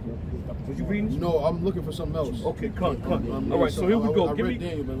on. Was you reading? No, I'm looking for something else. Okay, come. All right, so here we go. I read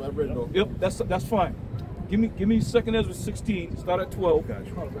Daniel, but I read it all. Yep, that's fine. Give me 2nd Ezra 16. Start at 12.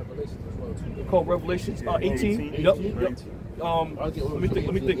 Called Revelations 18. Yep.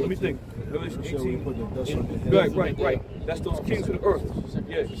 Let me think. Revelation 18. Right. That's those kings of the earth.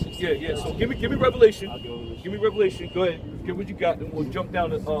 Yeah. So give me Revelation. Give me Revelation. Go ahead. Give what you got, and we'll jump down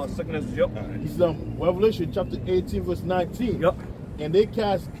to 2nd Ezra. Yep. This is Revelation chapter 18, verse 19. Yep. And they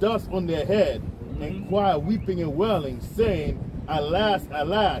cast dust on their head and cried, weeping and wailing, saying, Alas,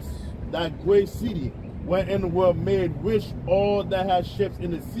 alas, that great city, wherein were made rich all that had ships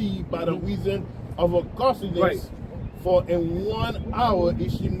in the sea by the reason of her costliness. Right. For in 1 hour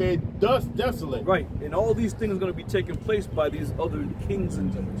is she made dust desolate. Right, and all these things are going to be taking place by these other kings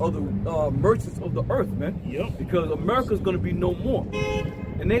and other merchants of the earth, man. Yep. Because America's going to be no more,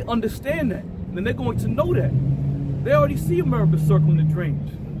 and they understand that, and they're going to know that. They already see America circling the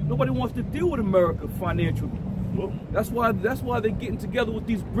drains. Nobody wants to deal with America financially. That's why they're getting together with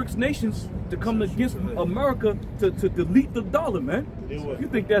these BRICS nations to come against America to delete the dollar, man. You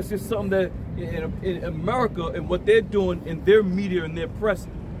think that's just something that in America and what they're doing in their media and their press,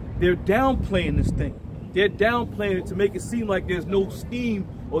 they're downplaying this thing. They're downplaying it to make it seem like there's no steam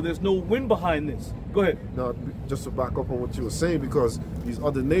or there's no wind behind this. Go ahead. Now, just to back up on what you were saying, because these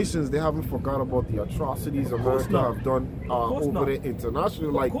other nations, they haven't forgot about the atrocities America have done over there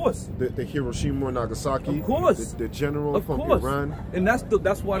internationally, like the Hiroshima and Nagasaki, of course, the general from Iran. And that's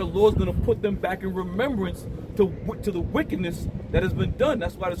why the Lord's going to put them back in remembrance to the wickedness that has been done.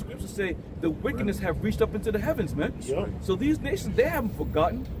 That's why the scriptures say the wickedness have reached up into the heavens, man. So these nations, they haven't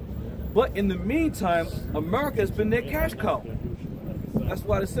forgotten. But in the meantime, America has been their cash cow. That's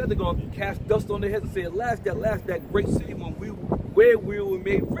why they said they're going to cast dust on their heads and say, alas, that great city where we were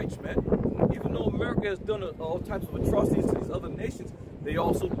made rich, man. Even though America has done all types of atrocities to these other nations, they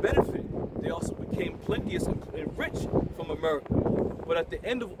also benefit. They also became plenteous and rich from America. But at the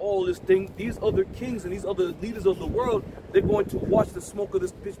end of all this thing, these other kings and these other leaders of the world, they're going to watch the smoke of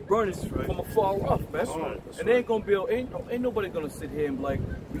this bitch burning from afar off, man. And they ain't gonna be, ain't nobody gonna sit here and be like,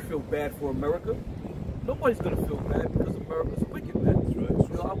 we feel bad for America. Nobody's gonna feel bad because America's wicked, man.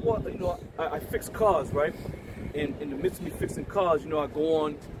 I fix cars, right? And in the midst of me fixing cars, I go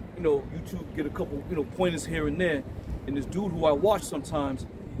on, YouTube, get a couple, pointers here and there. And this dude who I watch sometimes,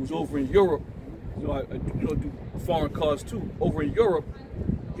 who's over in Europe, I do foreign cars too. Over in Europe,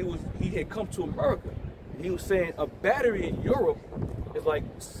 he had come to America. And he was saying a battery in Europe is like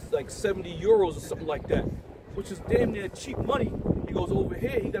 70 euros or something like that, which is damn near cheap money. He goes over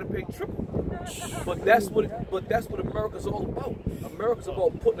here, he gotta pay triple. But that's what America's all about. America's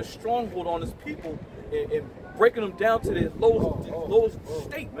about putting a stronghold on its people and breaking them down to their lowest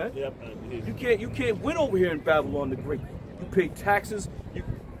state, man. You can't win over here in Babylon the Great. You pay taxes. You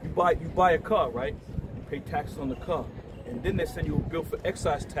buy a car, right? You pay taxes on the car, and then they send you a bill for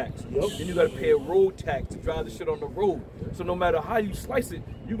excise tax. Then you got to pay a road tax to drive the shit on the road. So no matter how you slice it,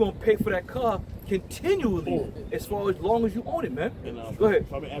 you're gonna pay for that car continually as long as you own it, man. And, go ahead.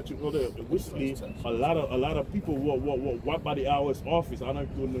 I mean, actually, recently, a lot of people were wiped by the IRS office. I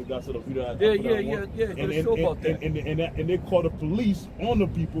don't know if you guys saw the video. And they called the police on the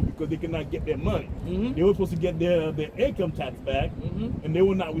people because they could not get their money. They were supposed to get their income tax back, and they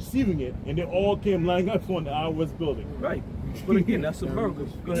were not receiving it, and they all came lining up on the IRS building. Right. But again, that's America.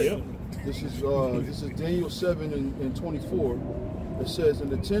 Go ahead. This is Daniel 7 and 24. It says, and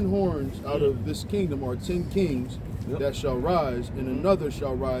the 10 horns out of this kingdom are 10 kings that shall rise, and another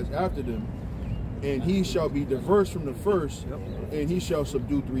shall rise after them, and he shall be diverse from the first, and he shall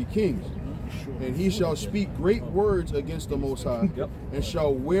subdue 3 kings. And he shall speak great words against the Most High, and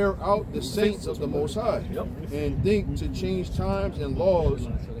shall wear out the saints of the Most High, and think to change times and laws,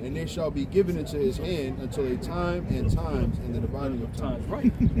 and they shall be given into his hand until a time and times in the dividing of times.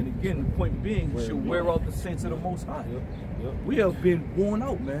 Right. And again, the point being, he shall wear out the saints of the Most High. We have been worn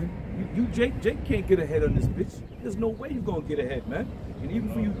out, man. You Jake can't get ahead on this bitch. There's no way you're gonna get ahead, man. And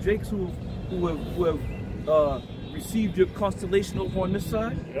even for you Jakes who have received your constellation over on this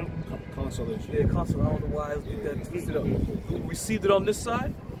side. Consolation. Yeah, constellation. I don't know why I get that twisted up. Who received it on this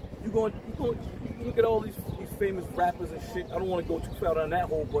side? You look at all these famous rappers and shit. I don't want to go too far down that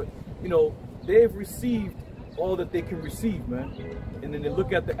hole, but they've received all that they can receive, man. And then they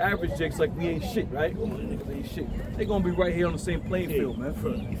look at the average Jakes like we ain't shit, right? Oh, niggas ain't shit. They gonna be right here on the same playing field, man.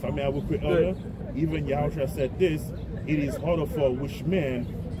 If I may have a quick order, even Yahushua said this, it is harder for a wish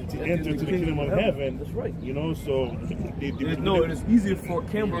man to enter into the kingdom of heaven. That's right. You know, so no, it is easier for a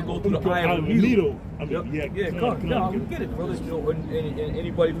camel to go through the eye of a needle. I mean, I get it, brother. You know, and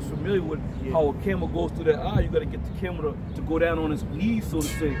anybody who's familiar with how a camel goes through that eye, you got to get the camel to go down on his knees, so to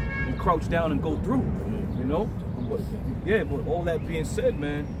say, and crouch down and go through. You know, but all that being said,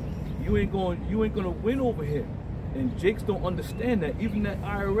 man, you ain't gonna win over here. And Jakes don't understand that. Even that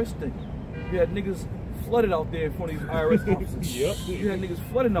IRS thing, you had niggas flooded out there in front of these IRS officers. You had niggas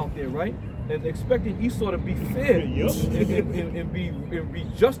flooding out there, right? And expecting Esau to be fair and be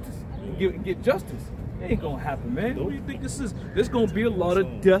justice, and get justice. It ain't gonna happen, man. What do you think this is? There's gonna be a lot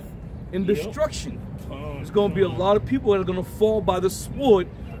of death and destruction. There's gonna be a lot of people that are gonna fall by the sword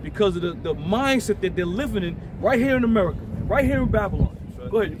because of the mindset that they're living in right here in America, right here in Babylon.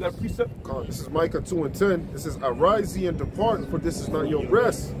 Go ahead, you got a precept? This is Micah 2:10. It says, "Arise ye and depart, for this is not your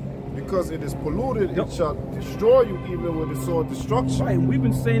rest. Because it is polluted, it shall destroy you even with the sword destruction." Right, we've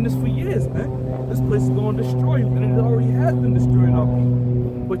been saying this for years, man. This place is going to destroy you, and it already has been destroying our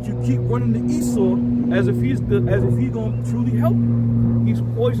people. But you keep running to Esau as if he's going to truly help you. He's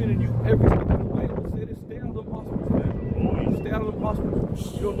poisoning you every step of the way. Say this, stay out of the hospitals, man. Stay out of the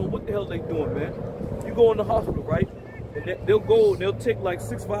hospitals. You don't know what the hell they doing, man. You go in the hospital, right? And they'll go and they'll take like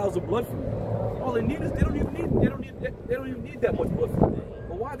 6 vials of blood from you. All they need is they don't even need that much blood from you.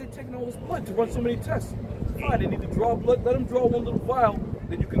 But why are they taking all this blood to run so many tests? Fine, they need to draw blood. Let them draw one little vial.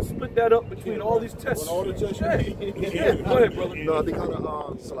 Then you can split that up between all these tests. All the tests you need. Yeah, go ahead, brother. No, they got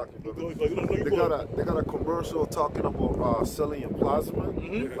a commercial talking about selling plasma,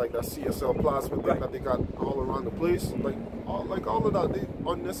 like that CSL plasma thing that they got all around the place, like all of that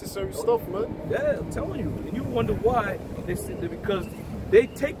unnecessary stuff, man. Yeah, I'm telling you. And you wonder why they sit there, because they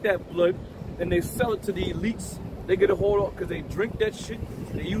take that blood and they sell it to the elites. They get a hold of because they drink that shit.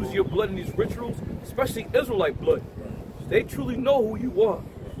 They use your blood in these rituals, especially Israelite blood. They truly know who you are,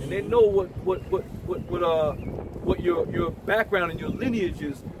 and they know what your background and your lineage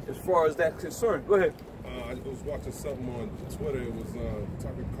is as far as that's concerned. Go ahead. I was watching something on Twitter. It was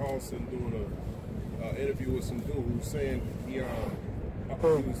Tucker Carlson doing an interview with some dude who was saying he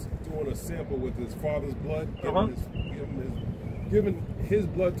was doing a sample with his father's blood, giving his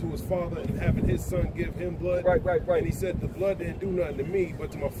blood to his father and having his son give him blood. Right. And he said the blood didn't do nothing to me, but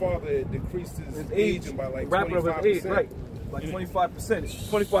to my father it decreased his age by like 25%. Right, like 25%. It's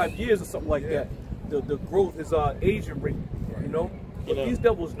 25 years or something like that. The growth is aging rate, you know? But these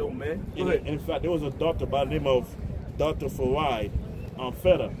devils know, man. Go ahead. In fact, there was a doctor by the name of Dr. Farai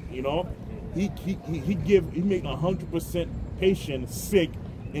Feta, you know? He make 100% patients sick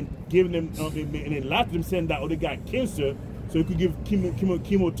and giving them, and a lot of them saying that they got cancer, so he could give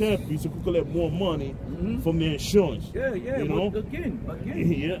chemotherapy, so he could collect more money from their insurance. Yeah. You know? Again,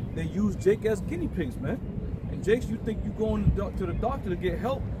 they use Jake as guinea pigs, man. And Jake, you think you going to the doctor to get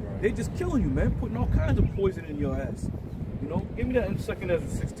help? They just killing you, man, putting all kinds of poison in your ass. You know, give me that in 2nd Ezra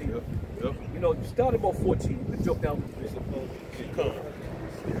 16. You know, you start about 14. You can jump down.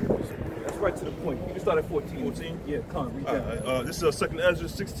 That's right to the point. You can start at 14. 14? Yeah, come read that. This is 2nd Ezra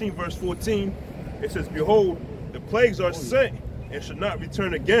 16, verse 14. It says, "Behold, the plagues are sent and should not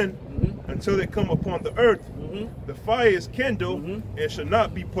return again until they come upon the earth. The fire is kindled and should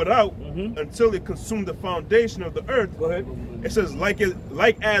not be put out until it consume the foundation of the earth." Go ahead. It says, like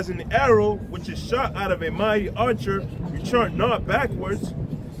as an arrow which is shot out of a mighty archer, return not backwards,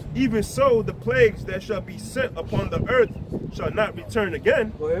 even so the plagues that shall be sent upon the earth shall not return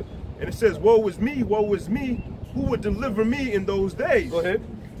again. Go ahead. And it says, woe is me, who would deliver me in those days? Go ahead.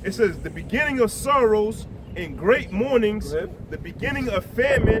 It says, the beginning of sorrows and great mournings, the beginning of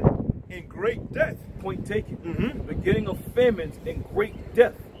famine and great death. Point taken. The beginning of famines and great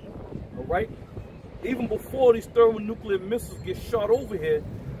death. All right? Even before these thermonuclear missiles get shot over here,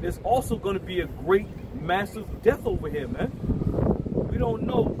 there's also going to be a great, massive death over here, man. We don't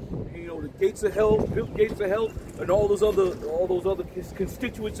know. You know, the gates of hell, Bill Gates of hell, and all those other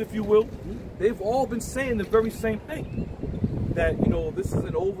constituents, if you will, they've all been saying the very same thing. That, you know, this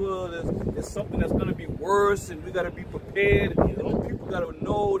isn't over, there's something that's going to be worse, and we got to be prepared, and people got to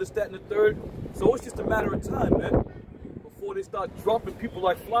know this, that, and the third. So it's just a matter of time, man, before they start dropping people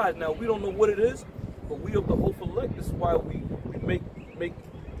like flies. Now, we don't know what it is, but we of the hopeful elect, this is why we make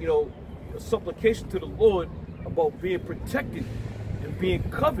you know, a supplication to the Lord about being protected and being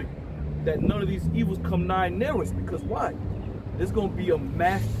covered, that none of these evils come nigh near us. Because why? There's going to be a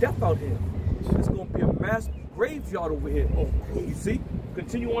mass death out here. There's going to be a mass graveyard over here. You see?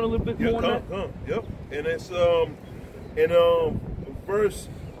 Continue on a little bit more on that. Yep. And it's verse,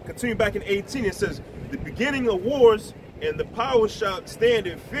 continue back in 18, it says, the beginning of wars and the power shall stand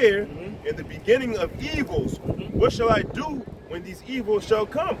in fear, and the beginning of evils. What shall I do when these evils shall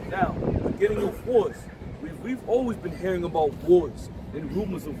come? Now, beginning of wars. We've always been hearing about wars and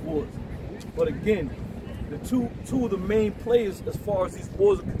rumors of wars. But again, the two of the main players as far as these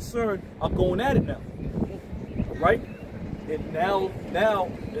wars are concerned are going at it now. Right? And now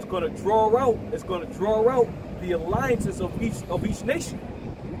it's gonna draw out the alliances of each nation.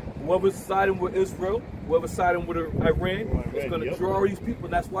 Whoever's siding with Israel, whoever's siding with Iran, it's going to draw these people.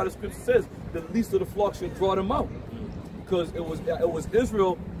 And that's why the scripture says the least of the flock should draw them out, because it was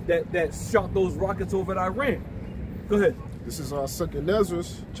Israel that shot those rockets over at Iran. Go ahead. This is our 2nd Ezra,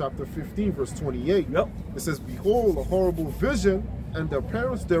 chapter 15, verse 28. Yep. It says, "Behold, a horrible vision, and the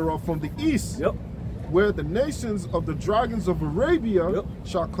appearance thereof from the east." Yep. Where the nations of the dragons of Arabia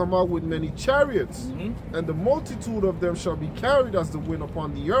shall come out with many chariots, and the multitude of them shall be carried as the wind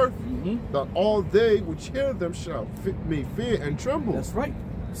upon the earth, that all they which hear them may fear and tremble. That's right.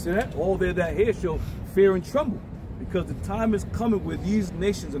 See that? All they that hear shall fear and tremble, because the time is coming where these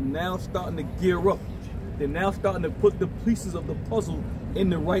nations are now starting to gear up. They're now starting to put the pieces of the puzzle in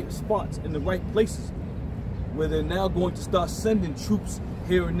the right spots, in the right places, where they're now going to start sending troops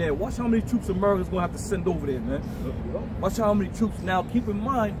here and there. Watch how many troops America's going to have to send over there, man. Watch how many troops. Now, keep in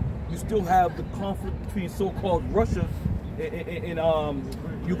mind, you still have the conflict between so-called Russia and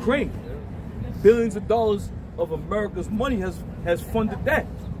Ukraine. Billions of dollars of America's money has funded that.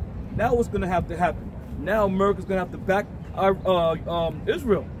 Now what's going to have to happen? Now America's going to have to back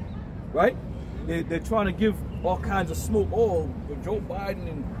Israel, right? They're trying to give all kinds of smoke. Oh, Joe Biden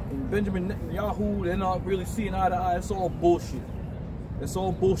and Benjamin Netanyahu, they're not really seeing eye to eye. It's all bullshit. It's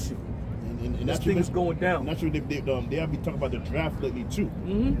all bullshit. And this thing is going down. Naturally, they have been talking about the draft lately too.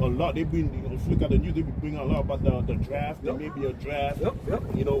 A lot. They've been, if you look at the news, they've been bringing a lot about the draft. There may be a draft.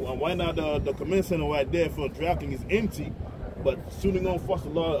 You know, and why not the command center right there for drafting is empty, but soon they're gonna force a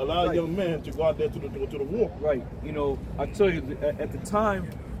lot of young men to go out there to the war. Right. You know, I tell you, at the time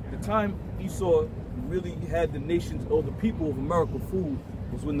Esau really had the nations or the people of America fooled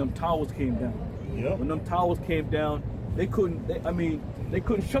was when them towers came down. When them towers came down, they couldn't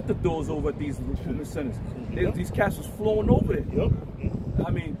shut the doors over at these recruitment centers. These cats was flowing over there.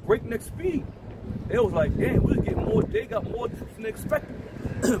 I mean, breakneck speed. They was like, damn, we're getting more. They got more troops than expected.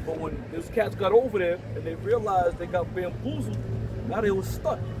 But when those cats got over there and they realized they got bamboozled, now they was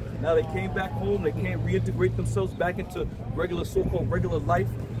stuck. Now they came back home. They can't reintegrate themselves back into regular, so-called regular life.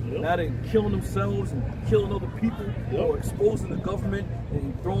 Now they're killing themselves and killing other people, or exposing the government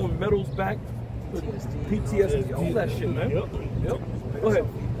and throwing medals back. PTSD, all that shit, man. Go ahead.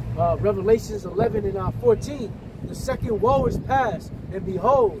 Revelations 11 and 14. The second woe is past, and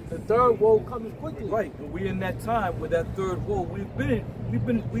behold, the third woe coming quickly. Right, and we're in that time where that third woe. We've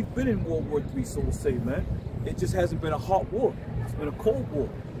been in World War III, so to say, man. It just hasn't been a hot war. It's been a cold war.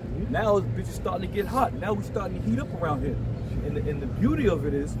 Now it's just starting to get hot. Now we're starting to heat up around here. And the beauty of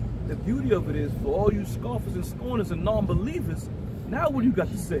it is, for all you scoffers and scorners and non-believers, now what do you got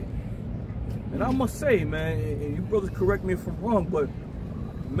to say? And I must say, man, and you brothers correct me if I'm wrong, but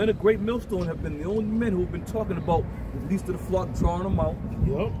men of Great Millstone have been the only men who have been talking about the least of the flock, drawing them out.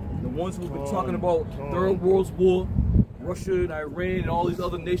 The ones who have been talking about Third World War, Russia and Iran and all these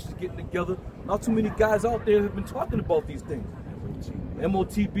other nations getting together. Not too many guys out there have been talking about these things.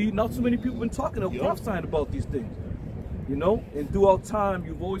 MOTB, not too many people have been talking or prophesying about these things. You know, and throughout time,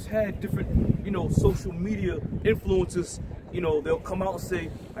 you've always had different, you know, social media influencers. You know, they'll come out and say,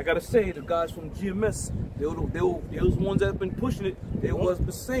 I gotta say, the guys from GMS, they were the ones that have been pushing it. They was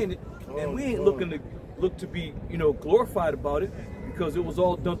been saying it, and we ain't look to be, you know, glorified about it, because it was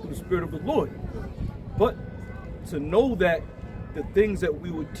all done through the Spirit of the Lord. But to know that the things that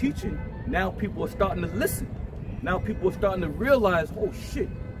we were teaching, now people are starting to listen. Now people are starting to realize, oh shit,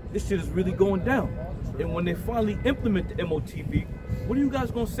 this shit is really going down. And when they finally implement the MOTB, what are you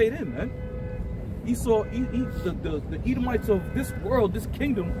guys gonna say then, man? Esau, the Edomites of this world, this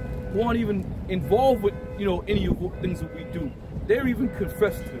kingdom, who aren't even involved with, you know, any of the things that we do. They even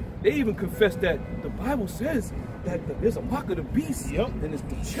confess that the Bible says that there's a mark of the beast, and it's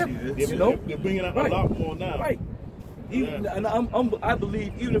the chip. You know, they're bringing out a lot more now. Right. Even, and I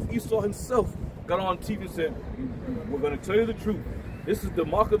believe even if Esau himself got on TV and said, "We're going to tell you the truth. This is the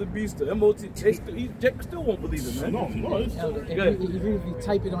mark of the beast, the MOT." Jack still won't believe it, man. Even if you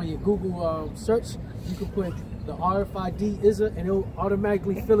type it on your Google search, you can put the RFID is and it'll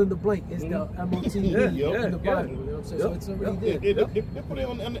automatically fill in the blank. It's the MOTE in the Bible. You know what I'm saying? So it's already there. They put it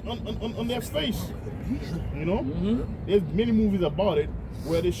on their face. You know? There's many movies about it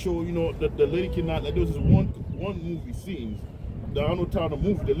where they show, you know, that the lady cannot, like there was this one movie scene, the Arnold Town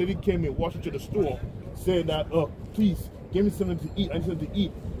movie, the lady came and walked into the store, said that, please, give me something to eat, I need something to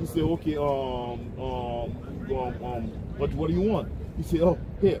eat. He said, okay, what do you want? He said, oh,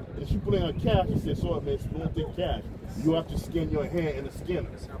 here. And she put in her cash. He said, sorry, man, don't take cash. You have to scan your hand in the scanner.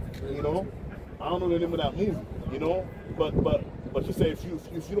 You know? I don't know the name of that movie, you know? But she said if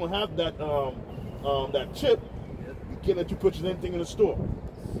you don't have that that chip, you can't let you purchase anything in the store.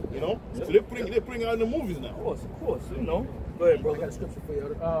 You know? So they're putting out in the movies now. Of course, you know. Go ahead, bro. I got a scripture for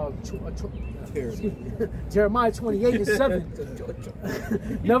you. Jeremiah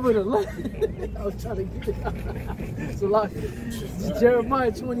 28:7. Nevertheless, I was trying to get it. So like,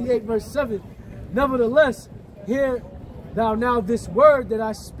 Jeremiah 28:7. Nevertheless, hear thou now this word that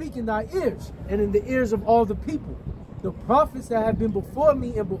I speak in thy ears, and in the ears of all the people. The prophets that have been before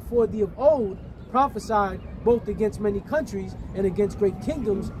me and before thee of old prophesied both against many countries and against great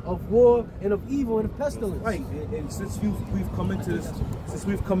kingdoms of war and of evil and of pestilence. Right, and since we've come into this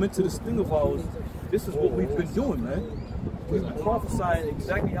thing of ours, this is what we've been doing, man. We've been prophesying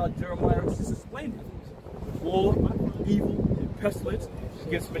exactly how Jeremiah just explained it. War, evil, and pestilence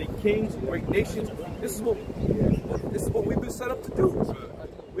against many kings and great nations. This is what we've been set up to do.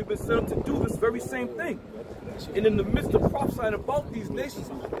 We've been set up to do this very same thing. And in the midst of prophesying about these nations,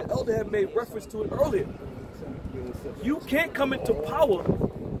 the elder had made reference to it earlier. You can't come into power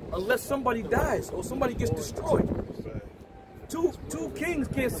unless somebody dies or somebody gets destroyed. Two kings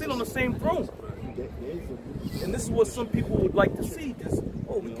can't sit on the same throne. And this is what some people would like to see. Is,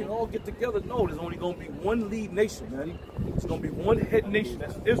 oh, we can all get together. No, there's only going to be one lead nation, man. It's going to be one head nation.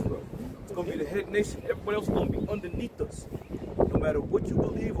 That's Israel. It's going to be the head nation. Everybody else is going to be underneath us. No matter what you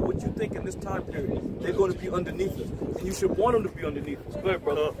believe or what you think in this time period, they're going to be underneath us. And you should want them to be underneath us. Go ahead,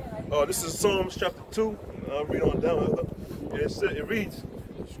 brother. This is Psalms chapter 2. I'll read on down. It reads,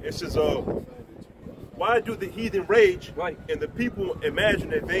 it says, why do the heathen rage, right, and the people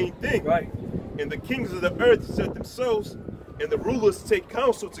imagine a vain thing? Right. And the kings of the earth set themselves, and the rulers take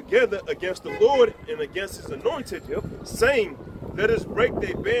counsel together against the Lord and against his anointed, saying, let us break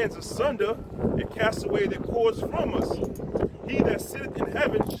their bands asunder and cast away their cords from us. He that sitteth in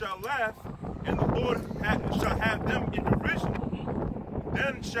heaven shall laugh, and the Lord shall have them in derision.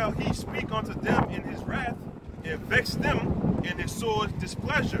 Then shall he speak unto them in his wrath, and vex them in his sore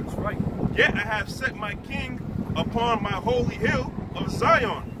displeasure. Right. Yet I have set my king upon my holy hill of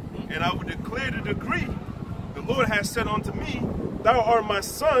Zion, and I will declare the decree. The Lord has said unto me, thou art my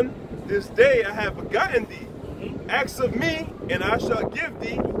son, this day I have begotten thee. Ask of me, and I shall give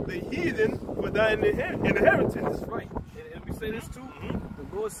thee the heathen for thy inheritance. That's right. And let me say this too.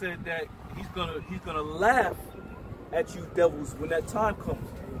 The Lord said that he's gonna laugh at you devils when that time comes.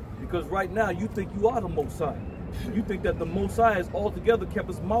 Because right now you think you are the Most High. You think that the Most High has altogether kept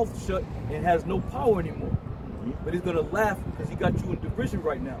his mouth shut and has no power anymore. But he's gonna laugh because he got you in derision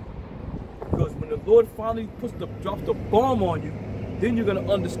right now. Because when the Lord finally drops the bomb on you, then you're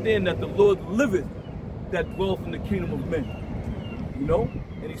gonna understand that the Lord liveth that dwelleth in the kingdom of men. You know?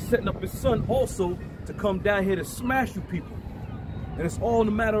 And he's setting up his son also to come down here to smash you people. And it's all in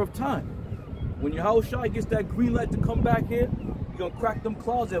a matter of time. When Yahushua gets that green light to come back here, he's gonna crack them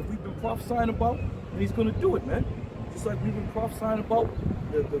clouds that we've been prophesying about, and he's gonna do it, man. Just like we've been prophesying about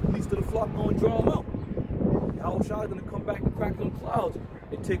the least of the flock gonna draw them out. Yahushua is gonna come back and crack them clouds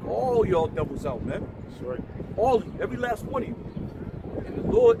and take all y'all devils out, man. That's right. All of you, every last one of you. And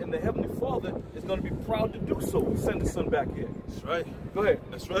the Lord and the Heavenly Father is going to be proud to do so. Send the son back here. That's right. Go ahead.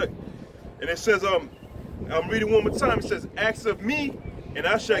 That's right. And it says, I'm reading one more time. It says, ask of me, and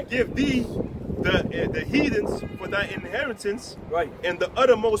I shall give thee the heathens for thy inheritance, right, and the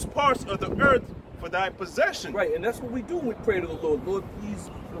uttermost parts of the earth for thy possession. Right, and that's what we do when we pray to the Lord. Lord,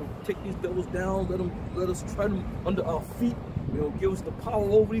 please, take these devils down. Let us tread them under our feet. Give us the power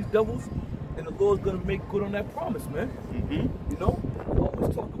over these devils. And the Lord's going to make good on that promise, man. You know, we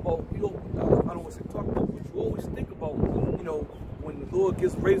always talk about, I don't want to say talk about, but you always think about, when the Lord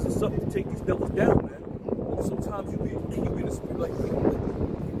raises us up to take these devils down, man. And sometimes you be in the spirit like,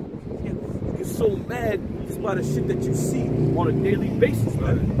 you get so mad just by the shit that you see on a daily basis,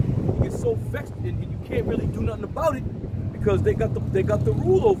 man. You get so vexed and you can't really do nothing about it because they got the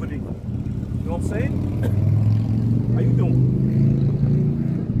rule over thee. You know what I'm saying? How you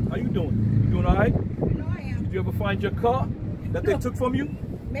doing? How you doing? Doing all right? No, I am. Did you ever find your car that they took from you?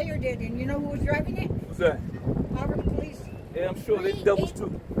 Mayor did, and you know who was driving it? Who's that? Auburn Police. Yeah, I'm sure they're devils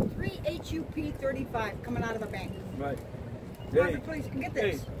too. 3 HUP 35 coming out of the bank. Right. Hey. Police, get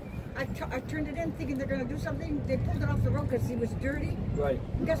this. I turned it in thinking they're going to do something. They pulled it off the road because he was dirty. Right.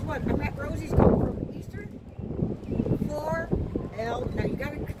 And guess what? I'm at Rosie's coming from Eastern. 4L. Now you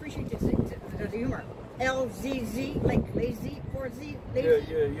got to appreciate the humor. LZZ, like lazy, 4Z, lazy.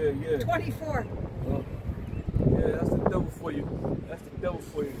 Yeah. 24. Yeah, that's the devil for you. That's the devil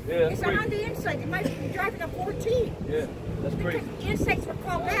for you. Yeah, that's it's on the inside. You might be driving a 14. Yeah, that's crazy. Because the insides were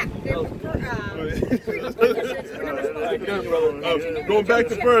called back. Going back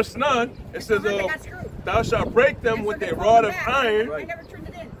to verse 9, it says, thou shalt break them with a rod of iron, I never turned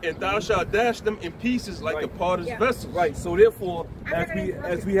it in. and thou shalt dash them in pieces like the potter's vessels. Right. So therefore,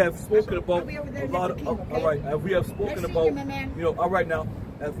 as we have spoken about a lot of, all right, as we have spoken about, you know, all right now,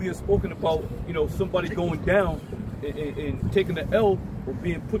 as we have spoken about, you know, somebody going down and taking the L or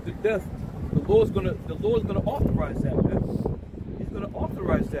being put to death, the Lord's gonna authorize that, man. He's gonna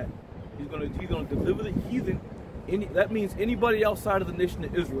authorize that. He's gonna deliver the heathen. That means anybody outside of the nation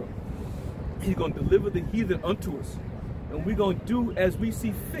of Israel. He's gonna deliver the heathen unto us, and we're gonna do as we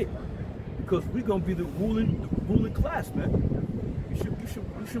see fit, because we're gonna be the ruling class, man.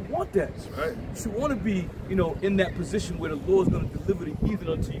 You should want that. That's right. You should want to be, you know, in that position where the Lord's gonna deliver the heathen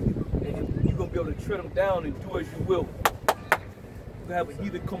unto you, and you're gonna be able to tread them down and do as you will. You have a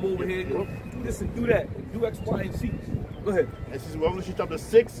heathen come over here, do this and do that, and do X, Y, and Z. Go ahead. This is Revelation chapter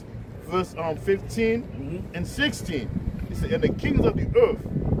 6, verse 15 and 16. It says, and the kings of the earth,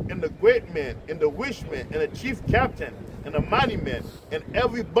 and the great men, and the rich men, and the chief captain, and the mighty men, and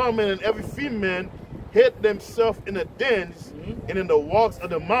every bondman and every free man hid themselves in the dens and in the walks of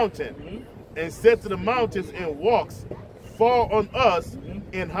the mountain, and said to the mountains and walks, fall on us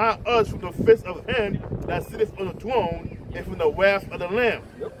and hide us from the face of him that sitteth on the throne and from the wrath of the Lamb.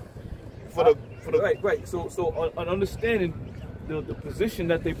 Right. So on understanding the position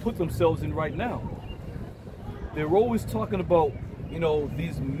that they put themselves in right now, they're always talking about, you know,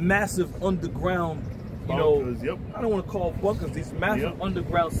 these massive underground, you bunkers, know, I don't want to call bunkers, these massive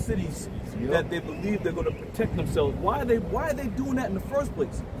underground cities that they believe they're going to protect themselves. Why are they doing that in the first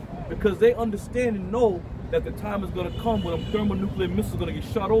place? Because they understand and know that the time is going to come when thermonuclear missiles are going to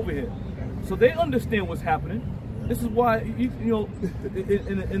get shot over here. So they understand what's happening. This is why, you know,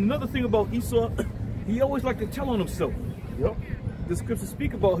 and another thing about Esau, he always liked to tell on himself. The scriptures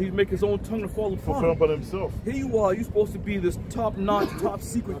speak about he'd make his own tongue to fall upon him. Himself. Here you are, you're supposed to be this top-notch,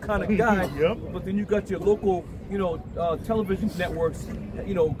 top-secret kind of guy, but then you got your local, you know, television networks,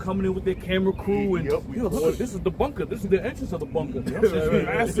 you know, coming in with their camera crew, and you know, look, this is the bunker, this is the entrance of the bunker. It's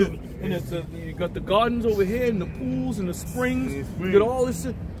massive, and it's you got the gardens over here, and the pools, and the springs, you got all this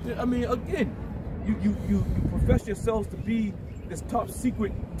shit. I mean, again, you profess yourselves to be this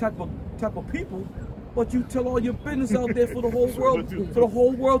top-secret type of people, but you tell all your business out there for the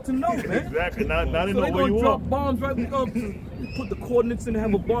whole world to know, man. Exactly. Not so know they where you drop are. bombs right. We gonna put the coordinates in and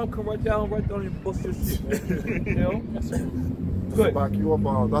have a bomb come right down and bust your shit, man. You know. To back you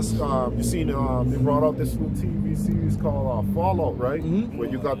up, that's you seen they brought out this new TV series called Fallout, right? Where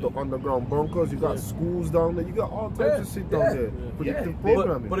you got the underground bunkers, you got schools down there, you got all types of shit down there. Predictive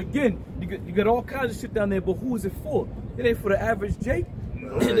programming. But again, you got all kinds of shit down there. But who is it for? It ain't for the average Jake.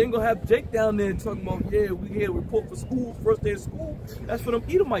 They ain't gonna have Jake down there talking about, yeah, we here report for school, first day of school. That's for them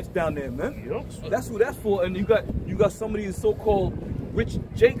Edomites down there, man. That's who that's for. And you got some of these so-called rich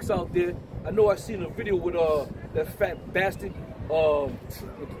Jakes out there. I know I seen a video with that fat bastard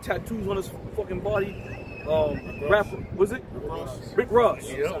with the tattoos on his fucking body. Rapper, was it? Rick Ross.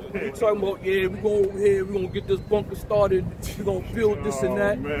 He talking about, yeah, we go over here, we gonna get this bunker started, we gonna build this and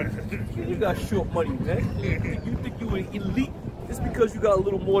that. Man. You got short money, man. You think you an elite? Just because you got a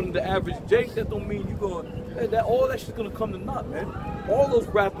little more than the average Jake, that don't mean you gonna all that shit's gonna come to naught, man. All those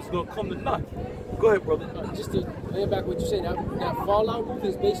rappers gonna come to naught. Go ahead, brother. Just to lay back what you said, that Fallout movie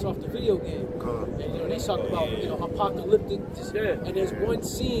is based off the video game. And you know, they talk about, you know, apocalyptic. And there's one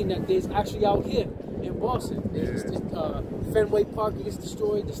scene that there's actually out here in Boston. There's this Fenway Park gets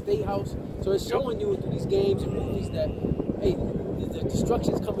destroyed, the State House. So it's showing you through these games and movies that, hey, the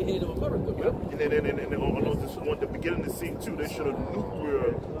destruction's coming here to America, right? And then on the beginning of the scene too, they showed the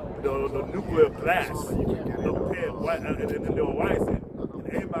nuclear blast. And they were rising,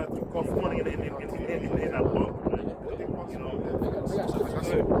 and everybody took off running in that bunker. You know,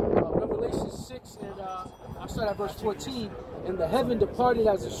 Revelation 6 and I'll start at verse 14. And the heaven departed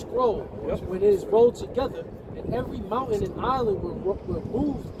as a scroll when it is rolled together, and every mountain and island were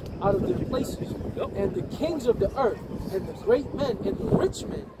moved out of their places. And the kings of the earth, and the great men, and the rich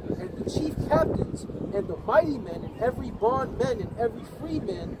men, and the chief captains, and the mighty men, and every bondman, and every free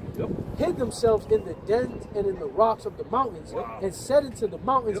man, hid themselves in the dens and in the rocks of the mountains, and said unto the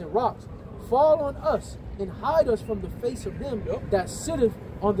mountains and rocks, fall on us, and hide us from the face of him that sitteth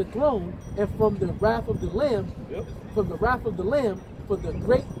on the throne, and from the wrath of the Lamb, from the wrath of the Lamb, for the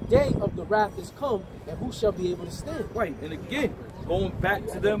great day of the wrath is come, and who shall be able to stand? Right, and again, going back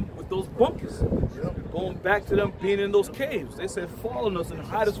to them with those bunkers, going back to them being in those caves. They said, fall on us and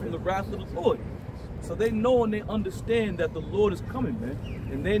hide us from the wrath of the Lord. So they know and they understand that the Lord is coming, man.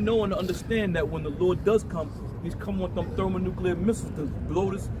 And they know and understand that when the Lord does come, he's coming with them thermonuclear missiles to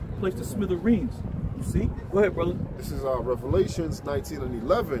blow this place to smithereens. You see? Go ahead, brother. This is Revelations 19 and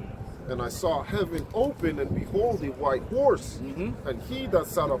 11. And I saw heaven open, and behold, a white horse. And he that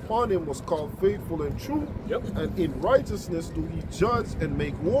sat upon him was called Faithful and True. And in righteousness do he judge and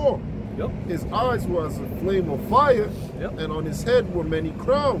make war. His eyes were as a flame of fire, and on his head were many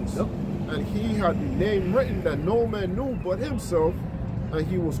crowns. And he had the name written that no man knew but himself. And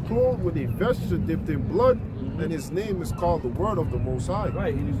he was clothed with a vesture dipped in blood, and his name is called the Word of the Most High.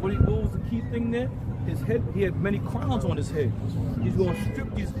 Right, and what was the key thing there? His head, he had many crowns on his head. He's going to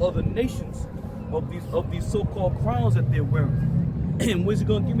strip these other nations of these so-called crowns that they're wearing. And where's he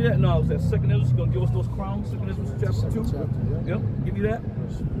going to give me that? No, it's that second Ezra. He's going to give us those crowns. Second Ezra chapter 2. Yep, give you that.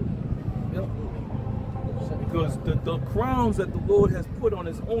 Yep. Because the crowns that the Lord has put on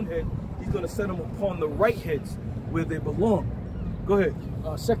his own head, he's going to set them upon the right heads where they belong. Go ahead.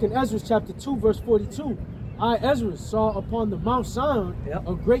 Second Ezra chapter 2 verse 42. I, Ezra, saw upon the Mount Zion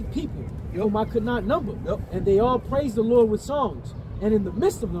a great people, whom I could not number. And they all praised the Lord with songs. And in the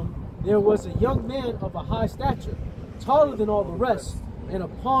midst of them there was a young man of a high stature, taller than all the rest. And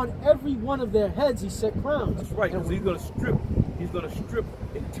upon every one of their heads he set crowns. That's right, because he's going to strip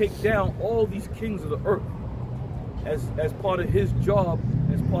and take down all these kings of the earth as part of his job,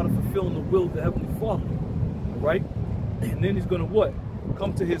 as part of fulfilling the will of the Heavenly Father. Right? And then he's going to what?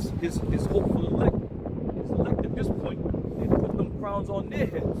 Come to his hopeful elect. His elect at this point, and put them crowns on their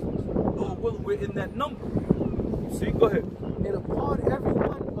heads. Lord willing, we're in that number. You see? Go ahead. And upon every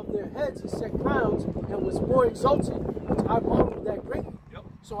one of their heads he set crowns, and was more exalted, which I marveled that greatly.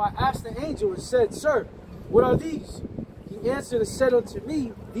 So I asked the angel and said, Sir, what are these? He answered and said unto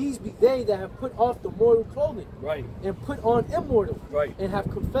me, These be they that have put off the mortal clothing, and put on immortal, and have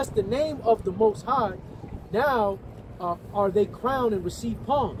confessed the name of the Most High. Now are they crowned and receive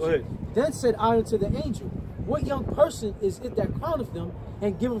palms. Then said I unto the angel, What young person is it that crowneth them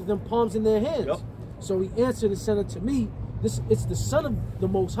and giveth them palms in their hands? So he answered and said unto me, It's the Son of the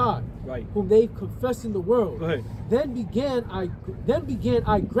Most High, whom they've confessed in the world. Then began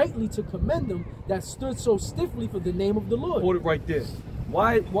I greatly to commend them that stood so stiffly for the name of the Lord. Hold it right there.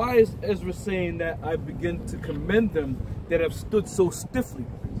 Why is Ezra saying that I begin to commend them that have stood so stiffly?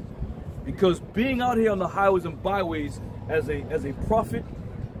 Because being out here on the highways and byways as a prophet,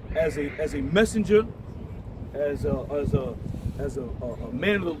 as a messenger, as a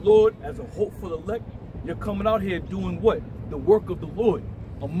man of the Lord, as a hopeful elect, you're coming out here doing what? The work of the Lord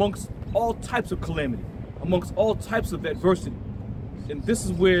amongst all types of calamity, amongst all types of adversity. And this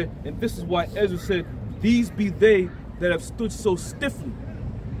is why Ezra said, These be they that have stood so stiffly.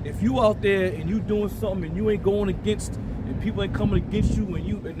 If you out there and you doing something and you ain't going against, and people ain't coming against you,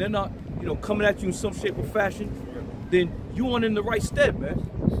 and they're not, coming at you in some shape or fashion, then you aren't in the right stead, man.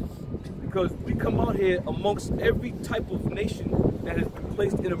 Because we come out here amongst every type of nation that has been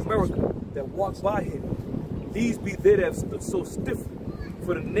placed in America that walks by here. These be they that have stood so stiffly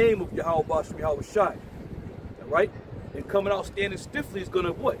for the name of Yahweh Basham Yahweh Shai. Right? And coming out standing stiffly is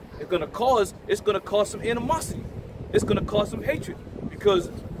gonna what? It's gonna cause some animosity. It's gonna cause some hatred. Because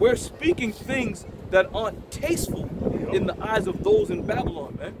we're speaking things that aren't tasteful in the eyes of those in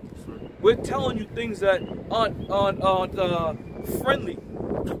Babylon, man. We're telling you things that aren't friendly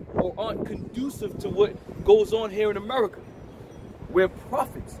or aren't conducive to what goes on here in America. We're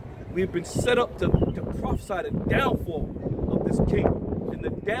prophets. We've been set up to prophesy the downfall of this kingdom and the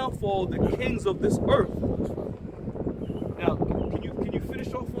downfall of the kings of this earth. Now, can you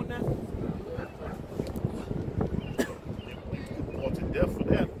finish off on that? Paul to death for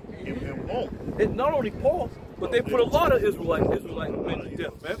that. Give him wrong. And not only Paul, but they put a lot of Israelite men to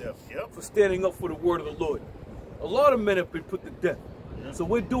death, man, for standing up for the word of the Lord. A lot of men have been put to death. So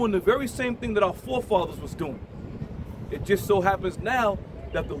we're doing the very same thing that our forefathers was doing. It just so happens now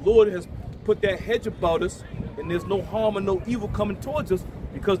that the Lord has put that hedge about us, and there's no harm and no evil coming towards us,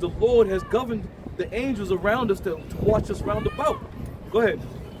 because the Lord has governed the angels around us to watch us round about. Go ahead.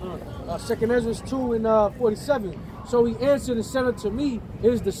 Second Ezra 2 and 47. So he answered and said unto me,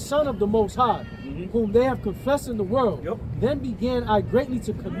 it is the Son of the Most High, whom they have confessed in the world. Then began I greatly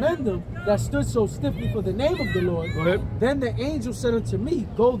to commend them that stood so stiffly for the name of the Lord. Then the angel said unto me,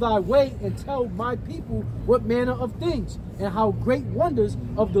 go thy way and tell my people what manner of things and how great wonders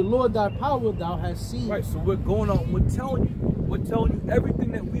of the Lord thy power thou hast seen. Right, so we're going on, we're telling you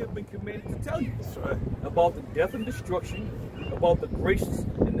everything that we have been commanded to tell you. That's right. About the death and destruction, about the gracious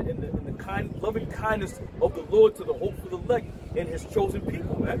and the loving kindness of the Lord to the hope for the elect and his chosen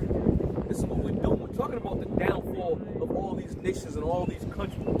people, man. This is what we're doing. We're talking about the downfall of all these nations and all these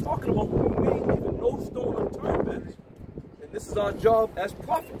countries. We're talking about we ain't even no stone unturned, man. And this is our job as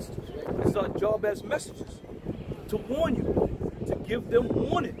prophets. This is our job as messengers. To warn you, to give them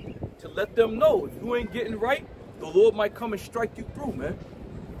warning, to let them know if you ain't getting right, the Lord might come and strike you through, man.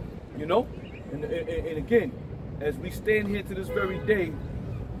 You know? And again, as we stand here to this very day,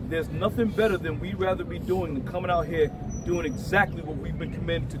 there's nothing better than we'd rather be doing than coming out here doing exactly what we've been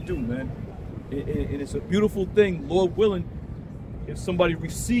commanded to do, man. And it's a beautiful thing, Lord willing, if somebody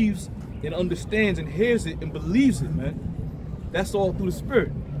receives and understands and hears it and believes it, man. That's all through the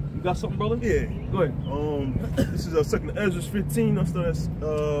Spirit. You got something, brother? Yeah. Go ahead. This is 2 Ezra 15. I'll start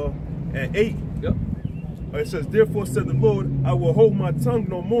at 8. Yep. It says, therefore said the Lord, I will hold my tongue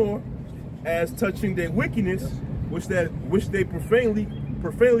no more as touching their wickedness, which they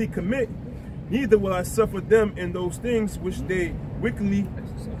profanely commit, neither will I suffer them in those things which they wickedly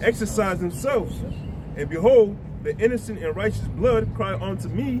exercise themselves. And behold, the innocent and righteous blood cry unto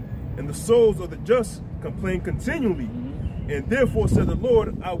me, and the souls of the just complain continually. And therefore said the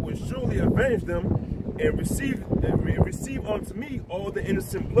Lord, I will surely avenge them, and receive unto me all the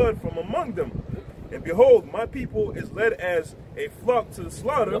innocent blood from among them. And behold, my people is led as a flock to the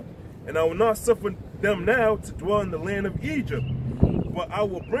slaughter, and I will not suffer them now to dwell in the land of Egypt. But I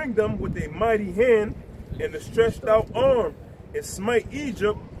will bring them with a mighty hand and a stretched out arm, and smite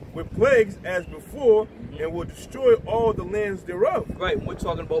Egypt with plagues as before, and will destroy all the lands thereof. Right, we're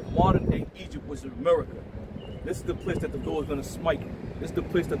talking about modern day Egypt, which is America. This is the place that the Lord is going to smite. This is the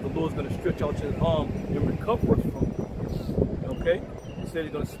place that the Lord is going to stretch out his arm and recover us from. Okay? He said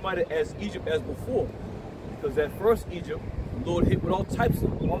he's going to smite it as Egypt as before. Because that first Egypt, the Lord hit with all types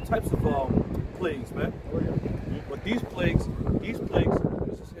of plagues, man. But these plagues, those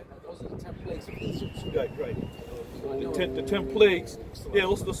are the 10 plagues of Egypt. Right. The 10 plagues. Yeah,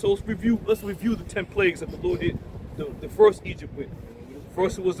 let's review the 10 plagues that the Lord hit the first Egypt with.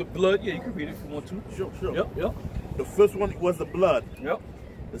 First it was the blood. Yeah, you can read it if you want to. Sure. Yep. The first one was the blood. Yep.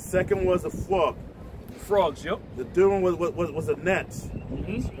 The second was the frog. Frogs, yep. The third one was the gnats.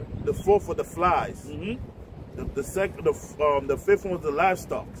 The fourth were the flies. The fifth one was the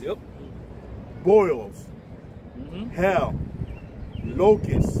livestock. Yep. Boils. Hell.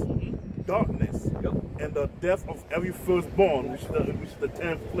 Locusts. Darkness. Yep. And the death of every firstborn, which is the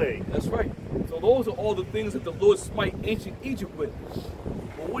 10th plague. That's right. So those are all the things that the Lord smite ancient Egypt with.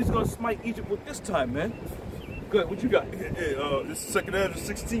 But what he's going to smite Egypt with this time, man? Good. What you got? This is 2 Ezra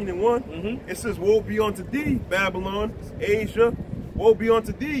 16 and 1. It says, woe be unto thee, Babylon, Asia. Woe be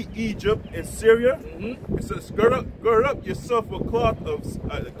unto thee, Egypt and Syria. It says, gird up yourself with cloth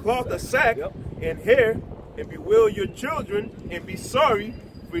of sack and hair, and bewail your children, and be sorry,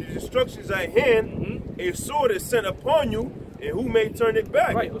 for the destruction is at hand. A sword is sent upon you, and who may turn it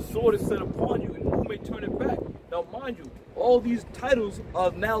back? Right, a sword is sent upon you, and who may turn it back? Now, mind you, all these titles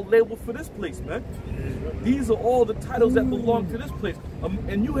are now labeled for this place, man. These are all the titles that belong to this place.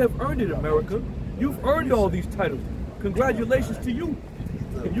 And you have earned it, America. You've earned all these titles. Congratulations to you.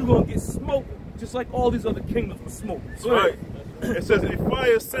 And you're going to get smoked just like all these other kingdoms were smoked. Right. It says, a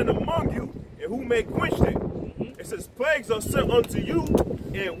fire is sent among you, and who may quench it? It says, plagues are sent unto you,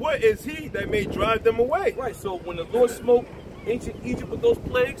 and what is he that may drive them away? Right, so when the Lord smoked ancient Egypt with those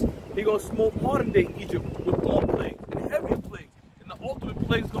plagues, he's going to smoke modern day Egypt with more plagues and heavier plagues. And the ultimate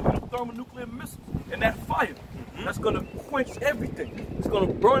plague is going to be the thermonuclear missiles and that fire. That's going to quench everything. It's going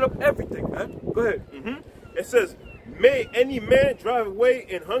to burn up everything, man. Go ahead. It says, may any man drive away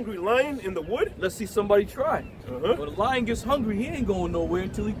an hungry lion in the wood? Let's see somebody try. When a lion gets hungry, he ain't going nowhere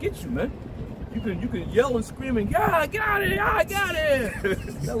until he gets you, man. You can yell and scream and, yeah, I got it, I got it.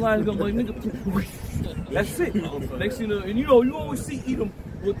 That lion's gonna be like, nigga, that's it. Next thing you know, and you always see Edom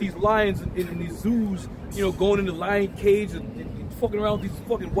with these lions in these zoos, going in the lion cage and fucking around with these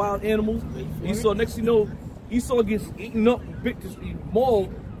fucking wild animals. Esau, next thing you know, Esau gets eaten up, just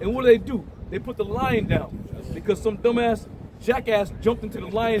mauled, and what do? They put the lion down because some dumbass jackass jumped into the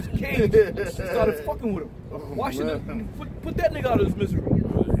lion's cage and started fucking with him, washing him. Put that nigga out of his misery.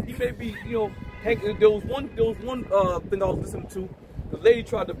 He may be, there was one thing I was listening to. the lady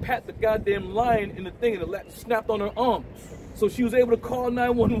tried to pat the goddamn lion in the thing and it snapped on her arm. So she was able to call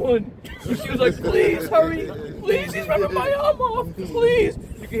 911. So she was like, please hurry. Please, he's ripping my arm off. Please.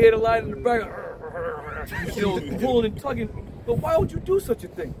 You can hear the lion in the back, you know, pulling and tugging. But why would you do such a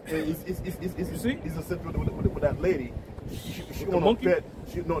thing? It's a simple with that lady. She on a pet.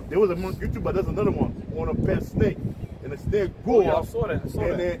 There was a YouTuber, but there's another one on a pet snake. And the snake grew I up, saw that.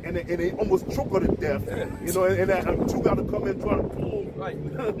 and they almost choked her to death. Yeah. You know, and two got to come in trying to pull. Right.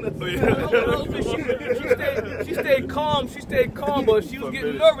 She stayed calm. She stayed calm, but she was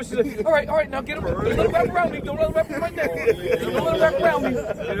getting nervous. She's like, all right, now get him. Don't let him wrap around me. Don't let him wrap around my neck. Don't let him wrap around me.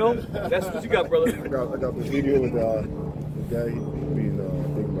 You know, that's what you got, brother. I got the video with the guy being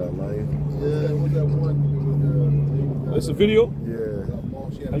big about lion. Yeah, with that one. It's a video? Yeah.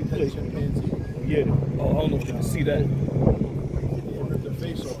 How you play? Yeah. Oh, I don't know if you can see that.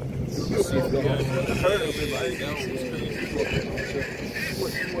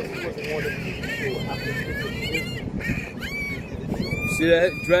 See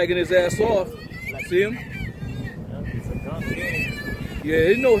that? Dragging his ass off. See him? Yeah,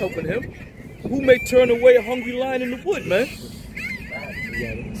 there's no helping him. Who may turn away a hungry lion in the wood, man?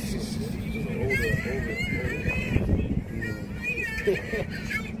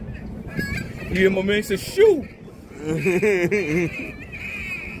 Yeah, my man said, shoo! You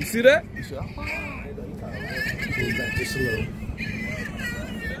see that? Just a little.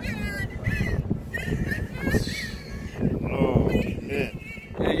 Oh, man.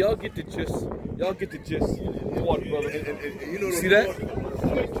 Yeah, y'all get the gist. Y'all get the gist. Water, brother. And you know, see that?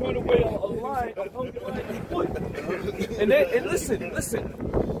 They turn away a lion, a hungry lion in the wood. And listen.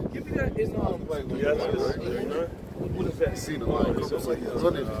 Give me that in what is that? See the lion. No, spirit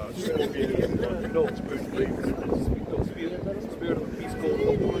of peace goes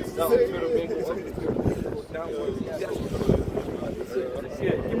upwards, down, spirit of man goes downwards.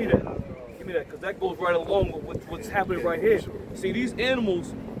 Yeah, give me that, because that goes right along with what's happening right here. See, these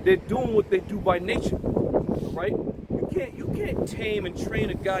animals, they're doing what they do by nature, right? You can't tame and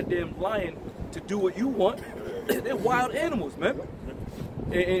train a goddamn lion to do what you want. They're wild animals, man.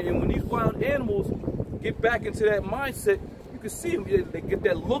 And when these wild animals get back into that mindset, you can see them. They get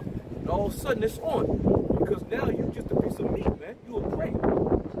that look, and all of a sudden it's on. Because now you're just a piece of meat, man. You're a prey.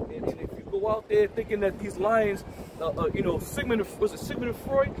 And if you go out there thinking that these lions, you know, Sigmund and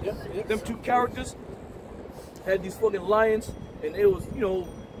Freud? Yeah. Them two characters had these fucking lions, and it was, you know,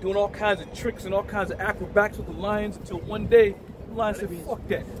 doing all kinds of tricks and all kinds of acrobatics with the lions until one day, the lion said, fuck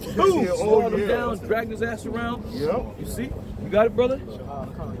that. Boom! Slowed him down, dragged his ass around. Yep. You see? You got it, brother?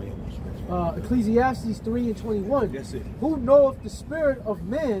 Ecclesiastes 3:21. That's it. Who knoweth the spirit of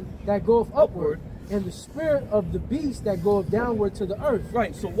man that goeth upward, and the spirit of the beast that goeth downward to the earth?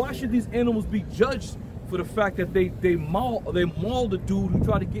 Right. So why should these animals be judged for the fact that they maul the dude who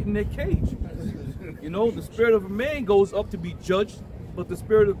tried to get in their cage? You know, the spirit of a man goes up to be judged, but the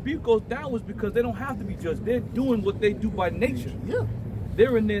spirit of the beast goes downwards because they don't have to be judged. They're doing what they do by nature. Yeah.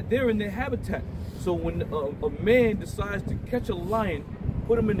 They're in their habitat. So when a man decides to catch a lion,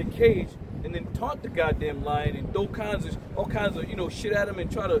 put him in the cage, and then taunt the goddamn lion and throw all kinds of, you know, shit at him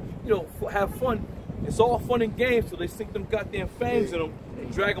and try to, you know, have fun. It's all fun and games, so they sink them goddamn fangs in them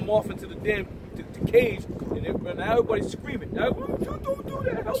and drag them off into the damn cage, and now everybody's screaming. Now, don't do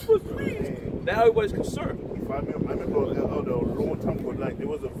that, help us, please. Now everybody's concerned. I remember a long time ago, like, there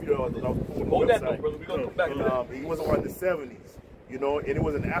was a video that I was putting on the Hold that website. though, brother, we're going to come back to that. It was around the 70s, you know, and it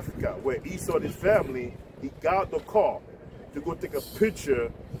was in Africa where Esau and his family, he got the car to go take a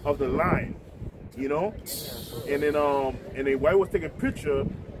picture of the lion, you know, and then while he was taking a picture,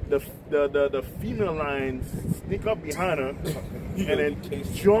 the female lion sneak up behind her and then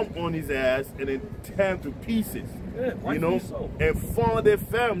jump on his ass and then tear him to pieces, you know, and follow their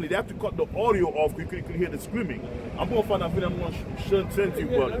family. They have to cut the audio off because you could hear the screaming. I'm gonna find out if I'm gonna send to you,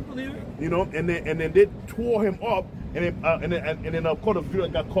 brother. You know, and then they tore him up, and then of course the video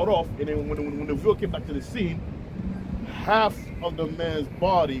got cut off, and then when the video came back to the scene, half of the man's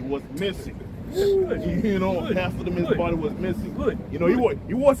body was missing. You know, half of the man's body was missing. You know,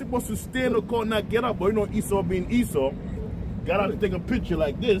 he was supposed to stay in the car and not get up, but you know, Esau being Esau, got out to take a picture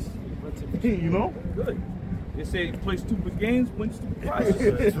like this. You know? Good. They say play stupid games, win stupid prizes.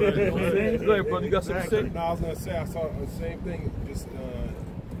 That's right. You know what I'm saying? Go ahead, brother. You got something to say? No, I was going to say, I saw the same thing, just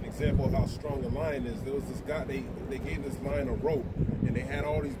an example of how strong a lion is. There was this guy, they gave this lion a rope, and they had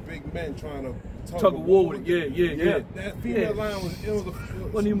all these big men trying to tug a war with it. Yeah. That female lion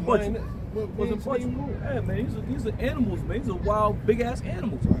wasn't even budging. Wasn't budging. Yeah, man, these are animals, man. These are wild, big-ass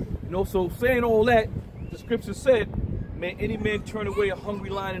animals. You know, so saying all that, the scripture said, man, any man turn away a hungry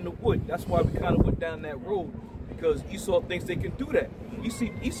lion in the wood. That's why we kind of went down that road. because Esau thinks they can do that. You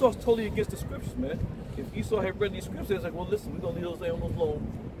see, Esau's totally against the scriptures, man. If Esau had read these scriptures, it's like, well, listen, we're going to leave those animals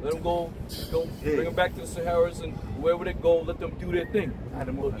alone. Let them go, bring them back to the Saharas, and wherever they go, let them do their thing.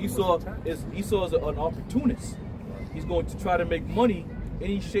 Well, Esau is an opportunist. He's going to try to make money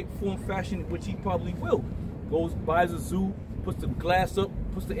any shape, form, fashion, which he probably will. Goes, buys a zoo, puts the glass up,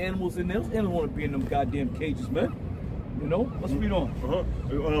 puts the animals in there. Those animals want to be in them goddamn cages, man. You know? Let's read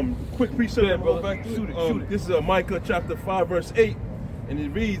on. Quick precept. Yeah, brother. Shoot it. This is Micah chapter 5, verse 8. And it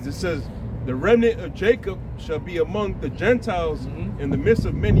reads, it says, the remnant of Jacob shall be among the Gentiles in the midst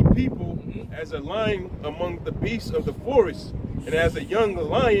of many people, as a lion among the beasts of the forest, and as a young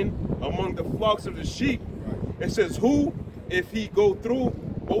lion among the flocks of the sheep. It says, who, if he go through,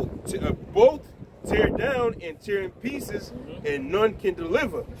 both tear down and tear in pieces, and none can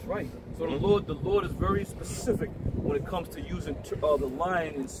deliver. That's right. So the Lord is very specific when it comes to using the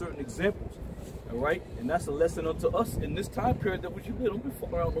lion in certain examples. All right, and that's a lesson unto us in this time period that we should do. Don't be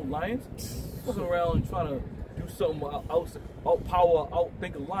fucking around with no lions. Fucking around and trying to do something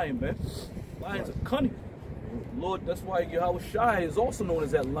outthink a lion, man. Lions are cunning. Lord, that's why Yahweh Shai is also known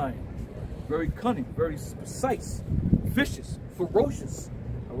as that lion. Very cunning, very precise, vicious, ferocious.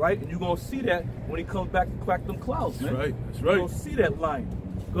 All right, and you're gonna see that when he comes back to crack them clouds, man. That's right. That's right. You're gonna see that lion.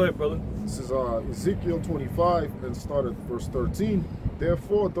 Go ahead, brother. This is Ezekiel 25 and start at verse 13.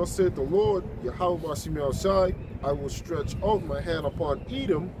 Therefore, thus saith the Lord, Yahweh Bashim Shai, I will stretch out my hand upon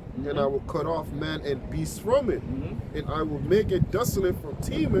Edom, and I will cut off man and beast from it, and I will make it desolate from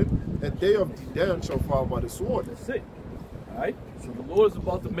Teman, and they of Dedan shall fall by the sword. That's it. All right. So the Lord is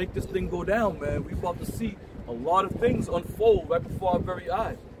about to make this thing go down, man. We're about to see a lot of things unfold right before our very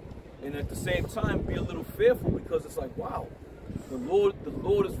eyes, and at the same time, be a little fearful because it's like, wow. The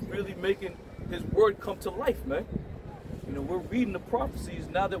Lord is really making His word come to life, man. You know, we're reading the prophecies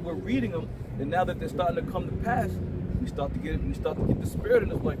now that we're reading them, and now that they're starting to come to pass, we start to get the spirit,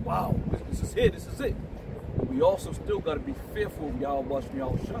 and it's like, wow, this is it. But we also still got to be fearful of Yahweh Bashim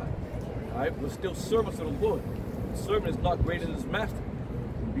Yahweh Shai. All right, we're still servants of the Lord. The servant is not greater than his master.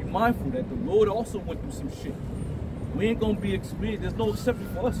 Be mindful that the Lord also went through some shit. We ain't gonna be experienced. There's no exception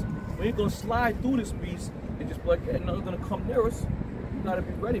for us. We ain't gonna slide through this beast and just be like, hey, nothing's gonna come near us. You gotta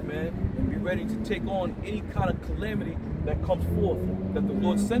be ready, man, and be ready to take on any kind of calamity that comes forth that the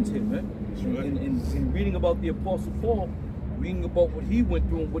Lord sends him, man. And reading about the Apostle Paul, reading about what he went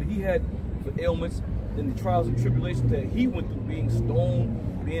through and what he had for ailments and the trials and tribulations that he went through, being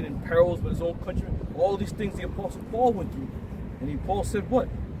stoned, being in perils with his own country, all these things the Apostle Paul went through. And Paul said what?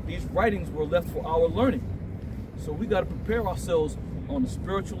 These writings were left for our learning. So we got to prepare ourselves on the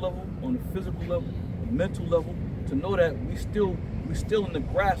spiritual level, on the physical level, the mental level, to know that we still in the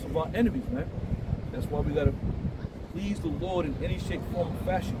grasp of our enemies, man. That's why we got to please the Lord in any shape, form, or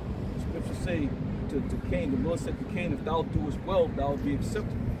fashion. The scriptures say to Cain, the Lord said to Cain, if thou doest well, thou will be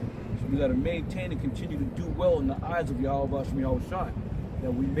accepted. So we got to maintain and continue to do well in the eyes of Yahweh Bashim Yahweh Shai,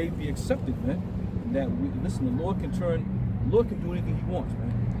 that we may be accepted, man. And that we listen, the Lord can do anything He wants,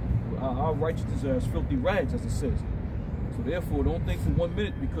 man. Our righteousness are as filthy rags, as it says. So therefore, don't think for 1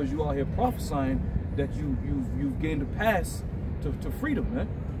 minute because you out here prophesying that you've gained a pass to freedom, man.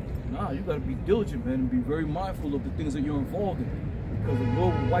 Nah, you got to be diligent, man, and be very mindful of the things that you're involved in, because the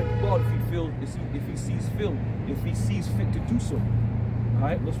Lord will wipe you out if He sees fit to do so. All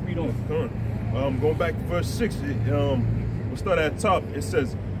right, let's read on. Going back to verse 6. We'll start at the top. It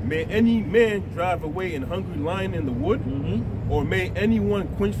says, may any man drive away an hungry lion in the wood? Or may anyone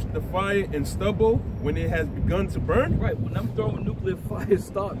quench the fire in stubble when it has begun to burn? Right, when them thermonuclear fires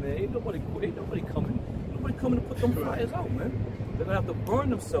start, man, ain't nobody coming to put them fires out, man. They're gonna have to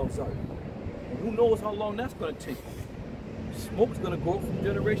burn themselves out. And who knows how long that's gonna take. Smoke's gonna go from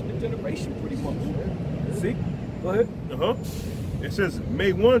generation to generation pretty much. See? Go ahead. It says,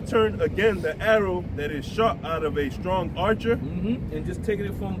 may one turn again the arrow that is shot out of a strong archer. And just taking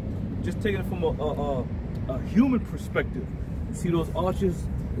it from a human perspective. You see those archers,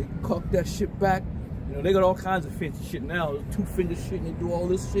 they cock that shit back. You know, they got all kinds of fancy shit now. 2-finger shit, and they do all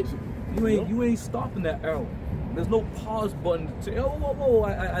this shit. You ain't stopping that arrow. There's no pause button to say, oh,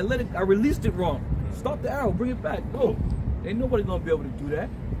 I released it wrong. Stop the arrow, bring it back. No, ain't nobody gonna be able to do that.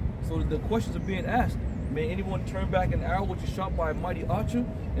 So the questions are being asked. May anyone turn back an arrow which is shot by a mighty archer?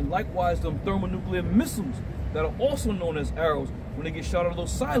 And likewise, them thermonuclear missiles that are also known as arrows when they get shot out of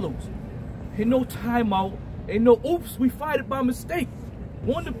those silos. Ain't no timeout. Ain't no oops, we fired it by mistake.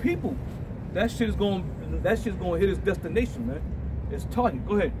 Warn the people. That shit's gonna hit its destination, man. It's target.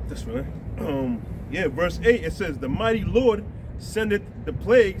 Go ahead. That's right. Yeah, verse 8, it says, the mighty Lord sendeth the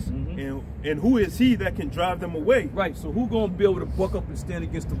plagues, and who is he that can drive them away? Right, so who gonna be able to buck up and stand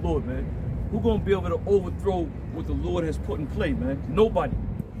against the Lord, man? Who's going to be able to overthrow what the Lord has put in play, man? Nobody.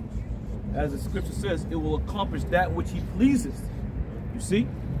 As the scripture says, it will accomplish that which he pleases. You see?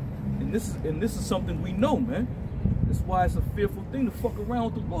 And this is something we know, man. That's why it's a fearful thing to fuck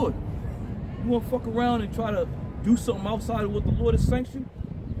around with the Lord. You want to fuck around and try to do something outside of what the Lord has sanctioned?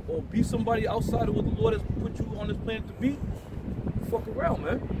 Or be somebody outside of what the Lord has put you on this planet to be? Fuck around,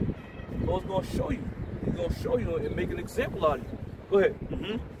 man. The Lord's going to show you. He's going to show you and make an example out of you. Go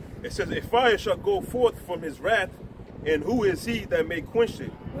ahead. It says, a fire shall go forth from his wrath, and who is he that may quench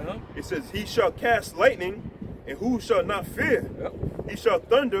it? It says, he shall cast lightning, and who shall not fear? He shall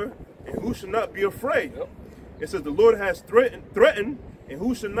thunder, and who shall not be afraid? It says, the Lord has threatened, and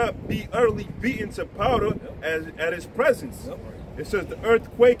who shall not be utterly beaten to powder at his presence? It says, the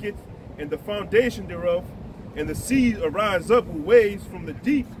earth quaketh, and the foundation thereof, and the seas arise up with waves from the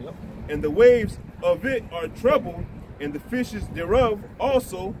deep, and the waves of it are troubled, and the fishes thereof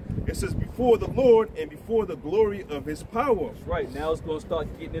also. It says, before the Lord and before the glory of his power. That's right. Now it's going to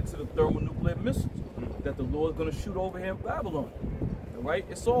start getting into the thermonuclear missiles that the Lord is going to shoot over here in Babylon. All right?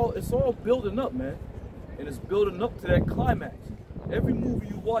 It's all building up, man. And it's building up to that climax. Every movie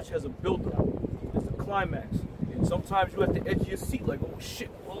you watch has a build-up. There's a climax. And sometimes you're at the edge of your seat like, oh shit,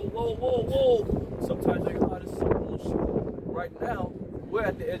 whoa, whoa, whoa, whoa. Sometimes you're like, oh, this is some bullshit. Right now, we're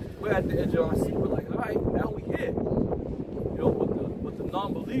at the edge of our seat. We're like, all right, now we here. You know, but the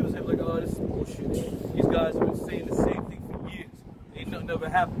non-believers are like, oh, this is bullshit. These guys have been saying the same thing for years. Ain't nothing ever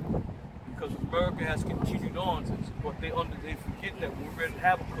happened. Because America has continued on, but they forget that when we're ready to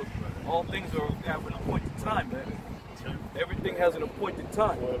have a cook, all things are at an appointed time, man. Everything has an appointed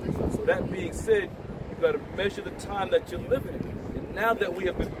time. So that being said, you got to measure the time that you're living in. And now that we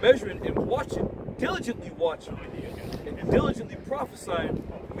have been measuring and watching, diligently watching, and diligently prophesying,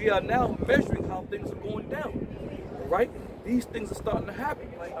 we are now measuring how things are going down. All right? These things are starting to happen.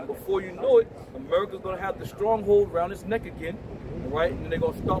 And before you know it, America's going to have the stronghold around its neck again. All right? And they're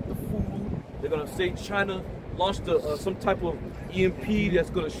going to stop the food. They're going to say China launched some type of EMP that's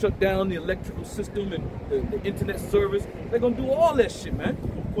going to shut down the electrical system and the internet service. They're going to do all that shit, man.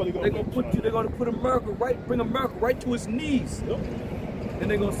 They're going to put America bring America right to its knees. Then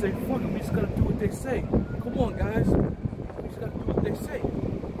they're going to say, fuck it, we just got to do what they say. Come on, guys. We just got to do what they say.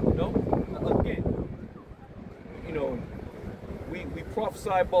 You know? Again, you know, we prophesy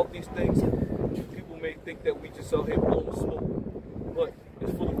about these things. People may think that we just out here blowing smoke. But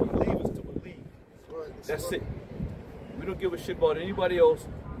it's for the believers to believe. That's it. We don't give a shit about anybody else.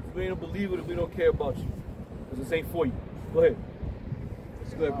 If we ain't a believer, then we don't care about you. Because this ain't for you. Go ahead.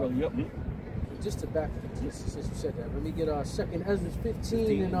 Go ahead, brother. Yep. Just to back since you said that, let me get 2nd Ezra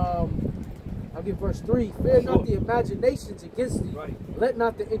 15 and I'll get verse 3. Fear not the imaginations against thee. Right. Let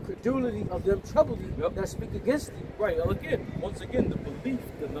not the incredulity of them trouble thee that speak against thee. Right. Now again, once again, the belief,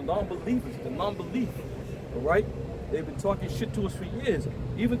 the non-believers, the non-belief. All right? They've been talking shit to us for years.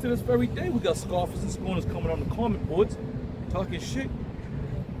 Even to this very day, we got scoffers and scorners coming on the comment boards, talking shit.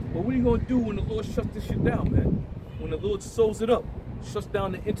 But what are you going to do when the Lord shuts this shit down, man? When the Lord sews it up, shuts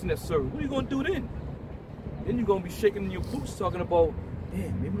down the internet service, what are you going to do then? Then you're going to be shaking in your boots talking about,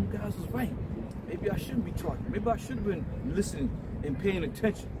 man, maybe them guys was right. Maybe I shouldn't be talking. Maybe I should have been listening and paying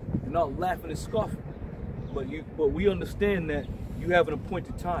attention and not laughing and scoffing. But we understand that you have an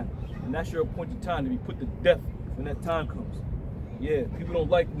appointed time. And that's your appointed time to be put to death when that time comes. Yeah, people don't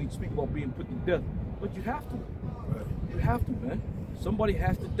like when we speak about being put to death, but you have to. You have to, man. Somebody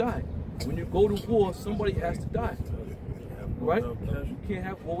has to die. When you go to war, somebody has to die. Right? You can't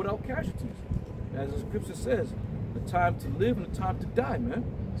have war without casualties. As the scripture says, the time to live and the time to die, man.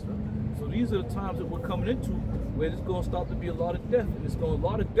 So these are the times that we're coming into where there's going to start to be a lot of death. And a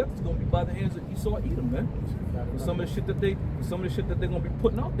lot of death is going to be by the hands of Esau Edom, man. For some of the shit that they're going to be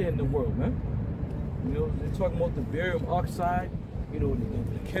putting out there in the world, man. You know, they're talking about the barium oxide, you know,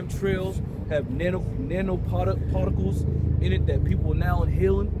 the chemtrails have nanoparticles in it that people are now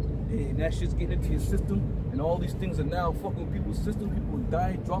inhaling, and that shit's getting into your system, and all these things are now fucking with people's system. People are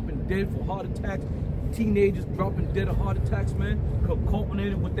dying, dropping dead for heart attacks, teenagers dropping dead of heart attacks, man,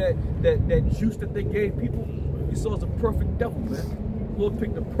 culminated with that juice that they gave people. You saw it's a perfect devil, man. Lord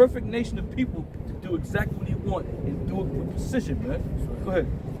picked the perfect nation of people to do exactly what he want and do it with precision, man. Go ahead.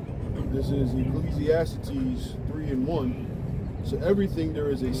 This is Ecclesiastes 3:1. So everything there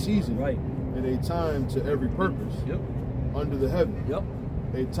is a season, right, and a time to every purpose, under the heaven. Yep.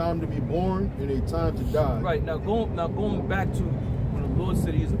 A time to be born and a time to die. Right. Now going back to when the Lord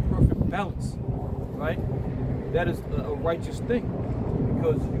said He is a perfect balance, right? That is a righteous thing,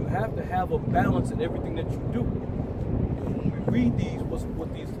 because you have to have a balance in everything that you do. When we read these,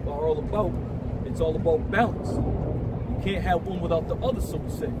 what these are all about, it's all about balance. You can't have one without the other, so to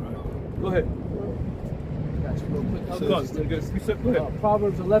say. Go ahead. Got you real quick.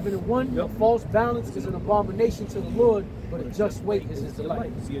 Proverbs 11:1. A false balance is an abomination to the Lord, but a just weight is his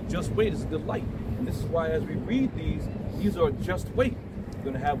delight. See, a just weight is a delight. And this is why as we read these are a just weight. You're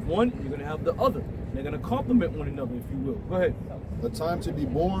going to have one, and you're going to have the other. And they're going to complement one another, if you will. Go ahead. A time to be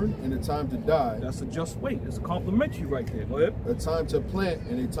born and a time to die. That's a just weight. It's complementary right there. Go ahead. A time to plant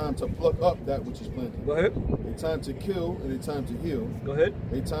and a time to pluck up that which is planted. Go ahead. A time to kill and a time to heal. Go ahead.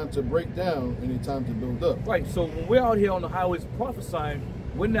 A time to break down and a time to build up. Right. So when we're out here on the highways prophesying,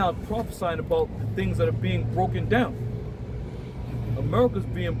 we're now prophesying about the things that are being broken down. America's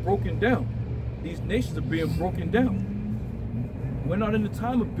being broken down. These nations are being broken down. We're not in the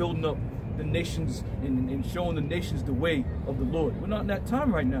time of building up the nations and showing the nations the way of the Lord. We're not in that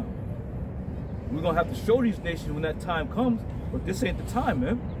time right now. We're going to have to show these nations when that time comes, but this ain't the time,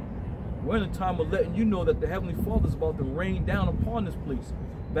 man. We're in the time of letting you know that the Heavenly Father is about to rain down upon this place,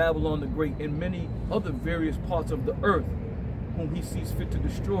 Babylon the Great, and many other various parts of the earth whom he sees fit to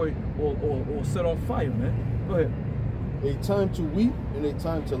destroy or set on fire, man. Go ahead. A time to weep and a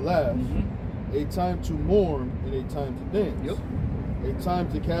time to laugh. A time to mourn and a time to dance. Yep. A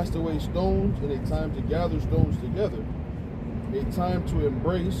time to cast away stones and a time to gather stones together. A time to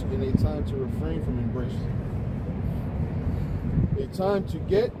embrace and a time to refrain from embracing. A time to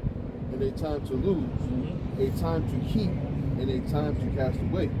get and a time to lose. A time to keep and a time to cast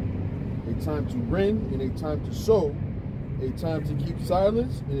away. A time to rend and a time to sow. A time to keep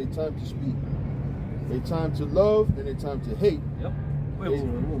silence and a time to speak. A time to love and a time to hate. Yep. Wait, hold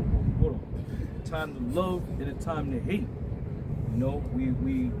on. A time to love and a time to hate. You know,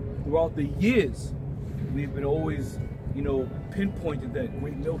 we throughout the years, we've been always, you know, pinpointed that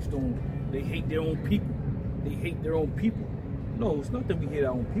Great Millstone, they hate their own people. They hate their own people. No, it's not that we hate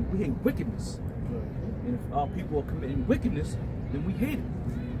our own people, we hate wickedness. And if our people are committing wickedness, then we hate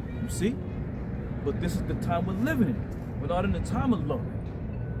it. You see? But this is the time we're living in. We're not in the time of love.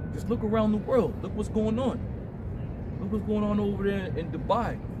 Just look around the world. Look what's going on. Look what's going on over there in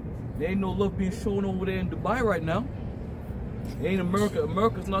Dubai. There ain't no love being shown over there in Dubai right now. It ain't America.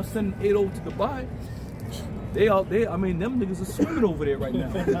 America's not sending aid over to Dubai. They out there. I mean, them niggas are swimming over there right now.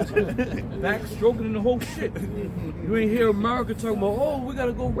 Back stroking and the whole shit. You ain't hear America talking about, oh, we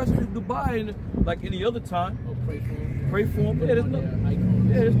gotta go rescue Dubai and like any other time. Pray for them. Yeah,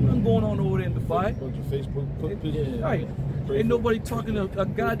 there's nothing going on over there in Dubai. Bunch of Facebook pictures. Right. Ain't nobody talking a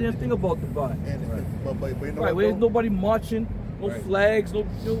goddamn thing about Dubai. Right. There's nobody marching. No flags, no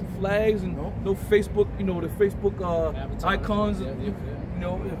flags, and no Facebook, you know, the Facebook icons, you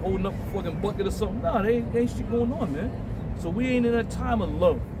know, holding up a fucking bucket or something. Nah, there ain't shit going on, man. So we ain't in that time of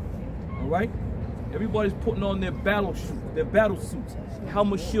love, all right? Everybody's putting on their battle suits,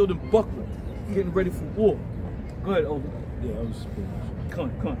 helmet, shield, and buckler, getting ready for war. Go ahead, Older. Yeah, I was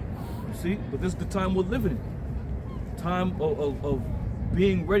Come. You see? But this is the time we're living in. Time of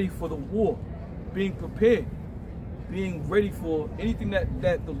being ready for the war, being prepared. Being ready for anything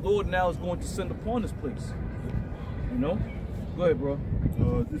that the Lord now is going to send upon this place. You know? Go ahead, bro.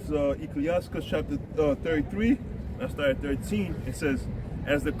 This is Ecclesiastes chapter 33. I start at 13. It says,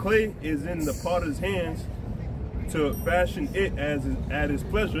 as the clay is in the potter's hands to fashion it as at his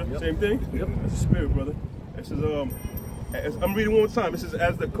pleasure. Yep. Same thing? Yep. That's the spirit, brother. It says, as I'm reading one more time. It says,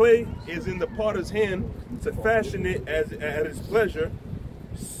 as the clay is in the potter's hand to fashion it as at his pleasure,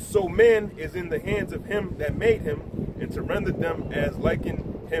 so man is in the hands of him that made him, and to render them as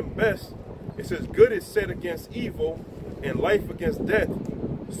liking him best. It says, good is set against evil, and life against death.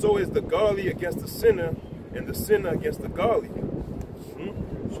 So is the godly against the sinner, and the sinner against the godly.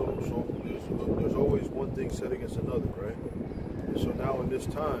 So there's always one thing set against another, right? And so now in this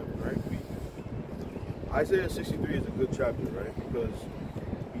time, right, Isaiah 63 is a good chapter, right? Because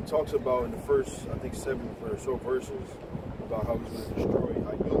he talks about in the first, I think 7 or so verses, about how he's going to destroy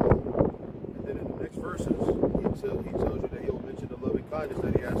Hayyuk. And then in the next verses, he tells you that he'll mention the loving kindness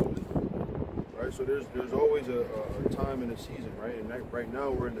that he has for Israel. Right? So there's always a time and a season, right? And right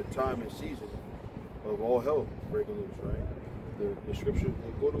now we're in the time and season of all hell breaking loose, right? The scripture,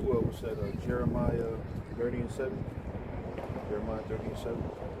 go to what's that, Jeremiah 30:7. Jeremiah 30:7.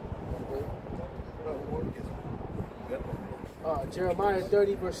 Jeremiah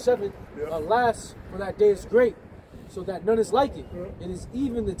 30:7. Alas, for that day is great, so that none is like it. It is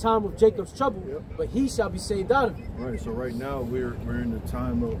even the time of Jacob's trouble, but he shall be saved out of it. Right. So right now we're in the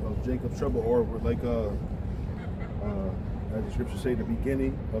time of Jacob's trouble, or we're like as the scriptures say, the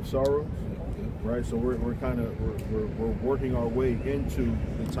beginning of sorrows. Right. So we're working our way into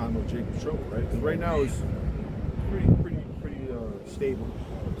the time of Jacob's trouble. Right. Because right now it's pretty stable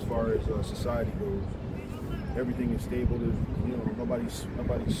as far as society goes. everything is stable. There's, you know, nobody's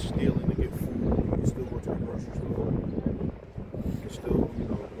stealing to get food. You can still go to the grocery store. You can still, you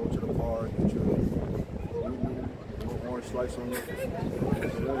know, go to the bar and get your orange slice on it.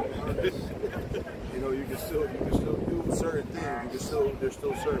 You know, you can still do certain things. There's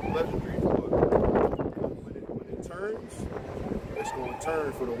still certain pleasantries, but when it turns, it's going to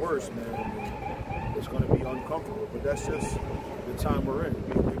turn for the worse, man. I mean, it's going to be uncomfortable, but that's just the time we're in.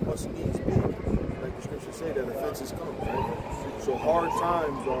 We must needs be, like the scriptures say, that offenses come, right? So hard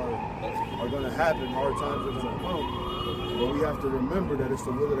times are going to happen. Hard times are going to come, but we have to remember that it's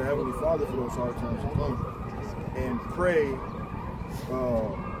the will of the Heavenly Father for those hard times to come, and pray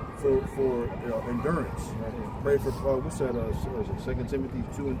for endurance. Right? Pray for what's that? What is it? 2 Timothy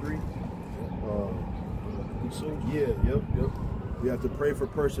 2 and 3. Yep. We have to pray for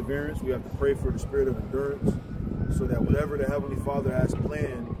perseverance. We have to pray for the spirit of endurance, so that whatever the Heavenly Father has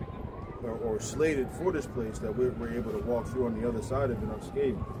planned or slated for this place, that we're able to walk through on the other side of it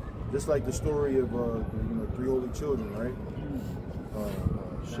unscathed. Just like the story of the three holy children, right?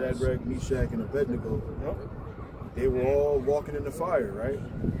 Shadrach, Meshach, and Abednego. They were all walking in the fire, right?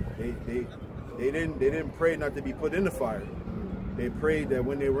 They didn't pray not to be put in the fire. They prayed that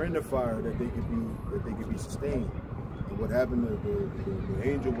when they were in the fire, that they could be sustained. And what happened? The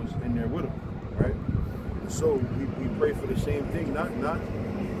angel was in there with them, right? And so we pray for the same thing. Not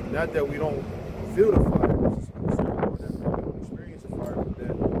that we don't feel the fire, necessarily, that we don't experience the fire, but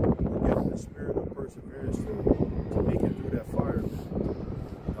that we're getting the spirit of perseverance to make it through that fire.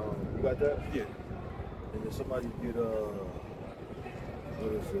 You got that? Yeah. And then somebody get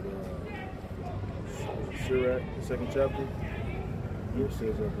what is it? Sirach, the 2nd chapter. It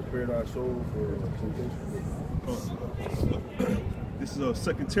says, "Prepare thy soul for temptation." This is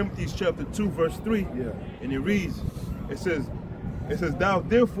 2 Timothy chapter 2, verse 3. Yeah. And it reads, it says, "Thou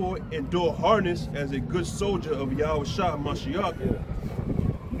therefore endure hardness as a good soldier of Yahushua Mashiach. Yeah.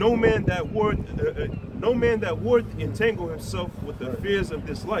 No man that warreth entangle himself with the affairs of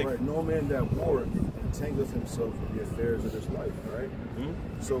this life." Right. No man that warreth entangles himself with the affairs of this life. Right.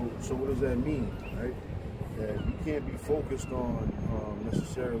 Mm-hmm. So what does that mean? Right. That you can't be focused on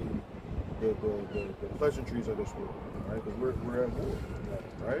necessarily the pleasantries of this world, right? Because we're at war,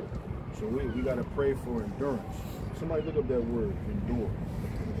 right? So we got to pray for endurance. Somebody look up that word, endure.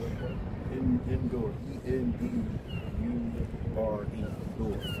 Endure. E-N-D-U-R-E.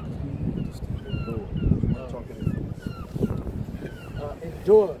 Endure. I'm talking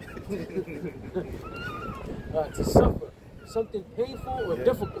endure. To suffer something painful or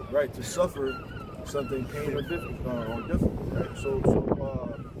difficult. Right. To suffer something painful or difficult, right? So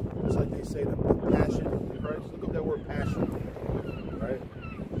it's like they say the passion of Christ. Look up that word passion, right?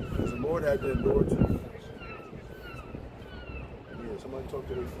 Because the Lord had to endure too. Yeah, somebody talk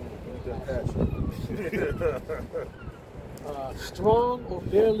to their phone. That passion. Strong or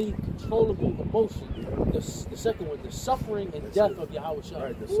barely controllable emotion. The second one, the suffering and death of Yahushua.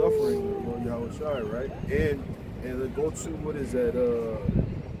 Right, the suffering of Yahushua, right? And go to, what is that?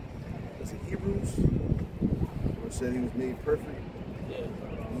 Is it Hebrews? Where it said he was made perfect. Yeah.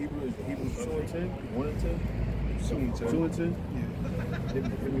 Hebrews 2 and 10, 1 and 10, 2 and 10. Yeah.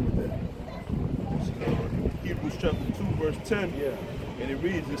 Hit me with that. Hebrews chapter 2, verse 10. Yeah. And it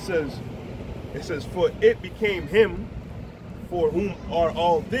reads, it says, "For it became him for whom are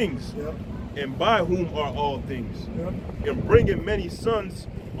all things, and by whom are all things, and bringing many sons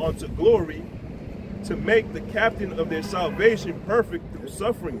unto glory, to make the captain of their salvation perfect through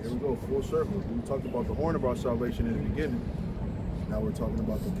sufferings." Here we go, full circle. We talked about the horn of our salvation in the beginning. Now we're talking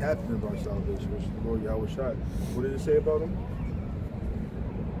about the captain of our salvation, which is the Lord Yahushua. What did it say about him?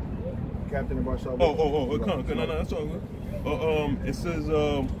 Captain of our salvation. No, that's all good.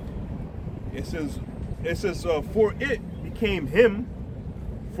 It says, "For it became him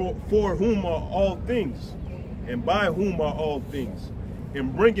for whom are all things, and by whom are all things,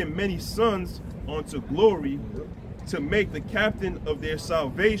 and bringing many sons unto glory, to make the captain of their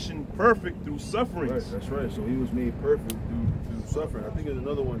salvation perfect through sufferings." Right, that's right. So he was made perfect through suffering. I think there's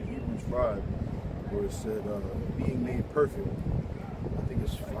another one in Hebrews 5 where it said being made perfect. I think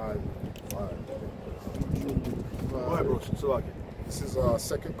it's 5. Go ahead, bro. This is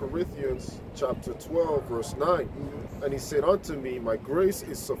 2 Corinthians chapter 12, verse 9. And he said unto me, "My grace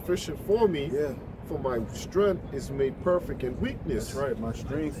is sufficient for me, for my strength is made perfect in weakness." That's right. My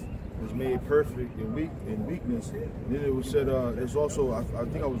strength is made perfect in weakness. And then it was said, there's also, I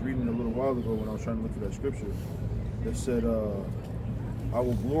think I was reading a little while ago when I was trying to look for that scripture, that said, "I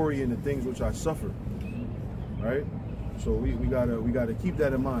will glory in the things which I suffer." Right? So we gotta keep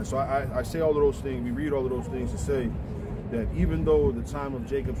that in mind. So I say all of those things, we read all of those things to say that even though the time of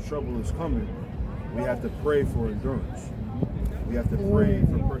Jacob's trouble is coming, we have to pray for endurance. We have to pray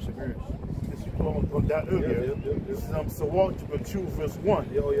for perseverance. As you go on that earlier, this is Sirach chapter 2, verse 1.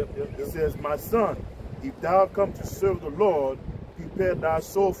 It says, my son, if thou come to serve the Lord, prepare thy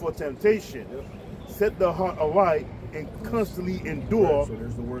soul for temptation. Set the heart aright and constantly endure. Right, so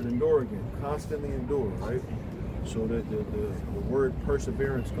there's the word endure again. Constantly endure, right? So that the word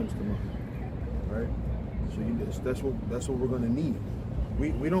perseverance comes to mind, right? So that's what we're gonna need.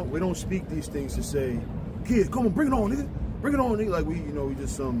 We don't speak these things to say, kids, come on, bring it on, nigga, bring it on, nigga. Like we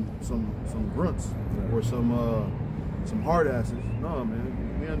just some grunts or some hard asses. No,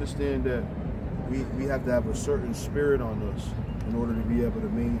 man, we understand that we have to have a certain spirit on us in order to be able to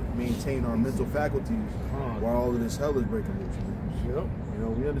maintain our mental faculties while all of this hell is breaking loose. You know,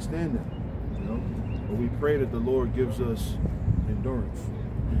 we understand that. You know, but we pray that the Lord gives us endurance.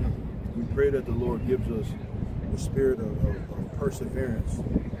 We pray that the Lord gives us the spirit of perseverance,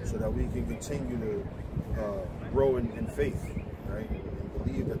 so that we can continue to grow in faith, right, and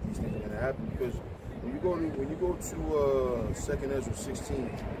believe that these things are going to happen. Because when you go to 2 Ezra 16,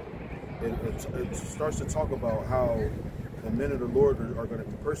 it starts to talk about how the men of the Lord are going to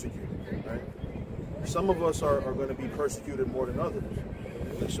be persecuted, right? Some of us are going to be persecuted more than others.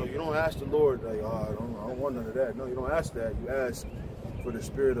 And so you don't ask the Lord, like, oh, I don't want none of that. No, you don't ask that. You ask for the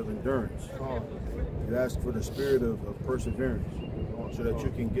spirit of endurance. You ask for the spirit of perseverance, so that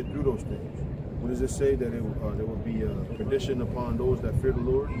you can get through those things. What does it say? That there will be a perdition upon those that fear the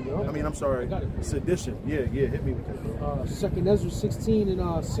Lord? I mean, I'm sorry, sedition. Yeah, hit me with that. 2 Ezra 16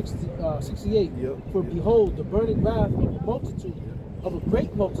 and 68. For behold, the burning wrath of a multitude, of a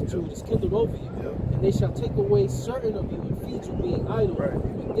great multitude, is kindled over you, and they shall take away certain of you and feed you, being idle,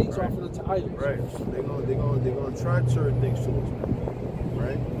 with things offered unto idols. Right. So they're gonna try certain things to us.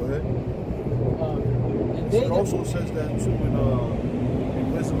 Right. Go ahead. And it also says that too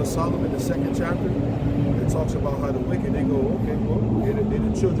in Wisdom of Solomon, the 2nd chapter. It talks about how the wicked, they go, okay, well, they're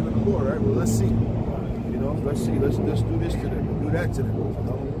the children of the Lord, right? Well, let's see. You know, let's see. Let's do this to them, do that to them. You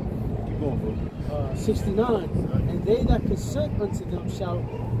know? Keep going, bro. 69. And they that consent unto them shall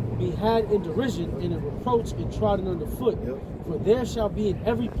be had in derision and in reproach and trodden underfoot. For there shall be in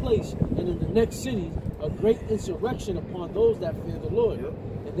every place and in the next city a great insurrection upon those that fear the Lord.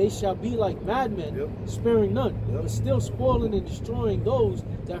 And they shall be like madmen, sparing none, but still spoiling and destroying those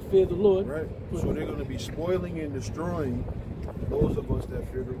that fear the Lord. Right. So they're going to be spoiling and destroying those of us that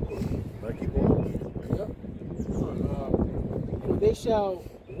fear the Lord. Right, keep on. For they shall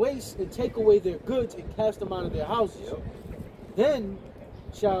waste and take away their goods and cast them out of their houses. Then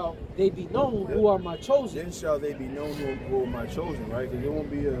shall they be known who are my chosen. Then shall they be known who are my chosen, right? Because there won't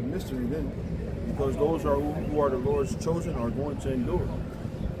be a mystery then. Because those are who are the Lord's chosen are going to endure.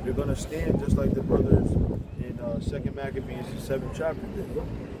 They're going to stand just like the brothers in 2 Maccabees, the 7th chapter did,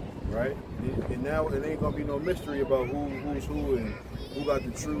 right? And now it ain't going to be no mystery about who's who and who got the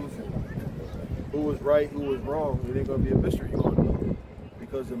truth and who was right, who was wrong. It ain't going to be a mystery. You're going to know.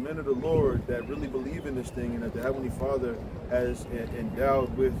 Because the men of the Lord that really believe in this thing and that the Heavenly Father has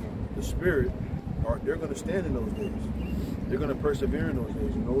endowed with the Spirit, they're going to stand in those days. They're going to persevere in those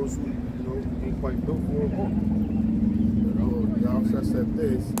days. And those who ain't quite built for it won't. The officer said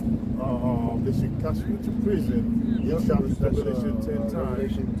this, they should cast you into prison. You shall Revelation 10 times.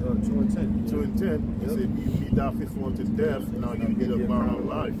 Revelation 2 and 10. 2 and 10. It said, be thou faithful unto death, now you get a borrowed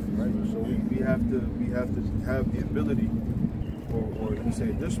life. Right. So we have to have the ability, or let me say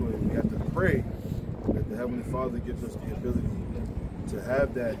it this way, we have to pray that the Heavenly Father gives us the ability to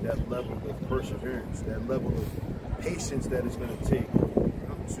have that level of perseverance, that level of patience that it's going to take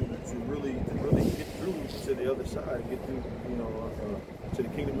to really get through to the other side, get through, to the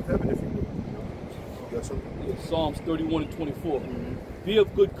kingdom of heaven, if you will. You got something? Yeah, Psalms 31 and 24. Be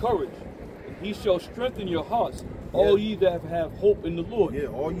of good courage, and he shall strengthen your hearts, all ye that have hope in the Lord. Yeah,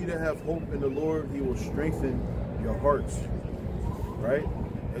 all ye that have hope in the Lord, he will strengthen your hearts. Right?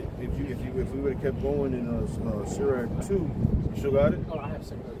 If we would have kept going in Sirach 2, you still got it? Oh, I have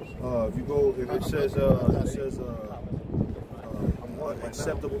 7 if it says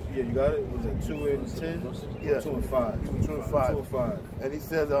acceptable, yeah, you got it? Was it 2 and 10? Yeah. 2 and 5. 2 and 5. 2 and 5. And he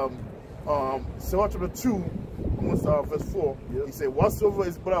said, Sirach chapter 2, verse 4, he said, whatsoever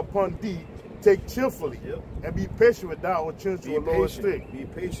is brought upon thee, take cheerfully, and be patient with thou or change to a lower state. Be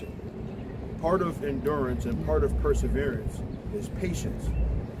patient. Part of endurance and part of perseverance is patience,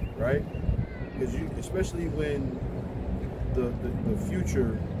 right? Because especially when the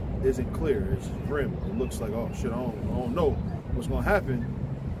future isn't clear, it's grim. It looks like, oh shit, I don't know what's going to happen.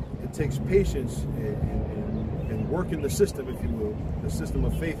 It takes patience and working the system, if you will, the system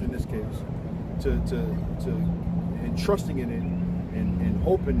of faith in this case, and trusting in it and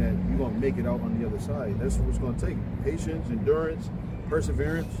hoping that you're going to make it out on the other side. That's what it's going to take. Patience, endurance,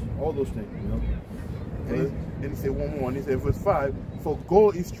 perseverance, all those things, you know. And he said one more, and he said verse 5, for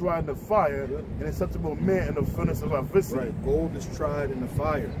gold is tried in the fire, and acceptable man in the furnace of adversity. Right, gold is tried in the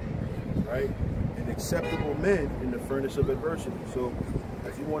fire, right? And acceptable men in the furnace of adversity. So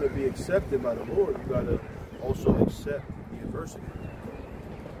if you want to be accepted by the Lord, you got to also accept the adversity.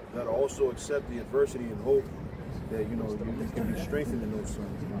 You got to also accept the adversity and hope that, you know, you can be strengthened in those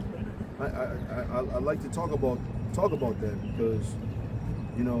times. I like to talk about that because,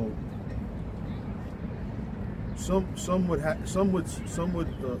 you know, some would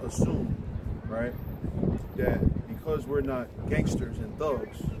assume, right, that because we're not gangsters and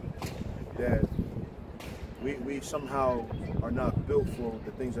thugs, that we somehow are not built for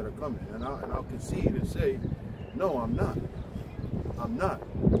the things that are coming. And I'll concede and say, no, I'm not. I'm not.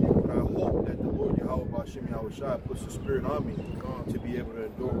 I hope that the Lord Yahweh B'Shem Yahweh Shai puts the spirit on me to be able to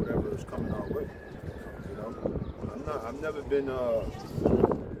endure whatever is coming our way. You know, I've never been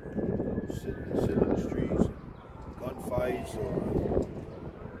sitting in the streets, gunfights, or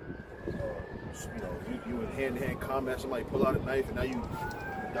you know, you in hand-to-hand combat. Somebody pull out a knife and now you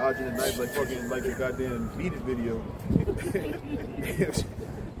dodging the knife like fucking like a goddamn Beat It video.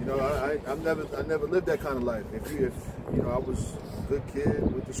 You know, I never lived that kind of life. If you know, I was a good kid,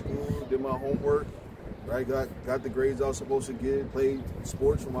 went to school, did my homework, right? Got the grades I was supposed to get, played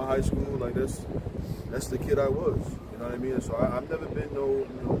sports for my high school. Like that's the kid I was. You know what I mean? So I've never been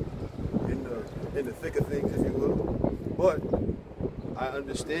in the thick of things, if you will. But I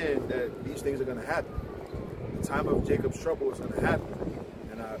understand that these things are going to happen. The time of Jacob's trouble is going to happen,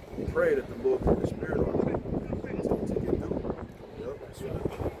 and I pray that the Lord put the spirit on me to get through.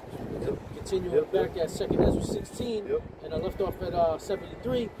 Continuing back at 2nd Ezra 16, and I left off at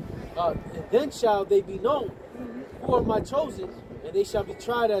 73. And then shall they be known who are my chosen, and they shall be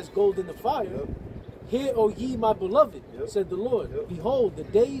tried as gold in the fire. Hear, O ye my beloved, said the Lord. Behold, the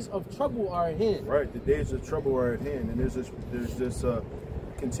days of trouble are at hand. Right, the days of trouble are at hand, and there's this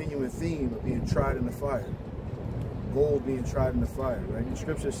continuing theme of being tried in the fire. Gold being tried in the fire, right? The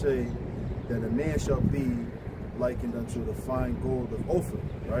scriptures say that a man shall be likened unto the fine gold of Ophir,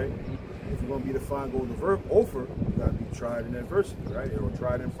 right? If you're going to be the fine gold of Ophir, you got to be tried in adversity, right? Or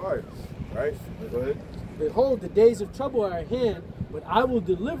tried in fire, right? Go ahead. Behold, the days of trouble are at hand, but I will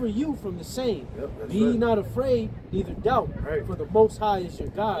deliver you from the same. Be ye not afraid, neither doubt, for the Most High is your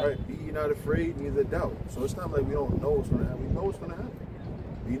God. Right, be ye not afraid, neither doubt. So it's not like we don't know what's going to happen. We know what's going to happen.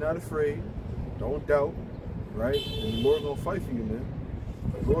 Be not afraid, don't doubt, right? And the Lord's going to fight for you, man.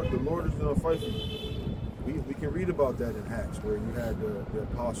 The Lord is going to fight for you. We can read about that in Acts, where you had the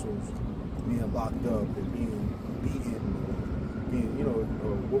apostles being locked up and being beaten, being, you know,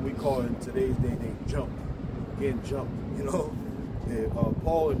 what we call in today's day, getting jumped, you know.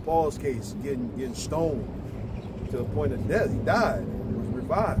 Paul, in Paul's case, getting stoned to the point of death. He died and was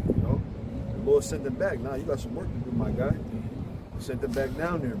revived, you know. The Lord sent him back. Now you got some work to do, my guy. He sent them back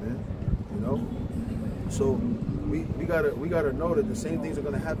down there, man, you know. So we gotta know that the same things are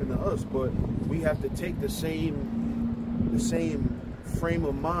gonna happen to us, but we have to take the same frame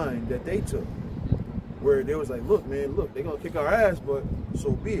of mind that they took, where they was like, look, man, look, they're gonna kick our ass, but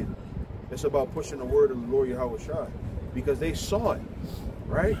so be it. It's about pushing the word of the Lord Yahweh Shai, because they saw it,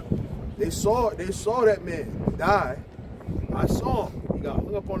 right? They saw that man die. I saw him. He got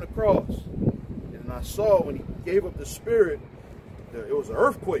hung up on the cross, and I saw when he gave up the spirit, it was an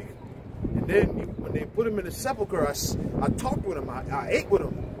earthquake. And then when they put him in the sepulcher, I talked with him. I ate with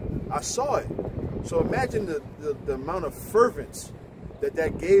him. I saw it. So imagine the amount of fervence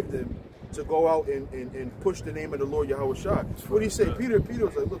that gave them to go out and push the name of the Lord Yahweh Shai. What did he say? Peter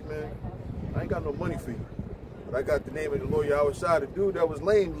was like, look, man, I ain't got no money for you, but I got the name of the Lord Yahweh Shai. The dude that was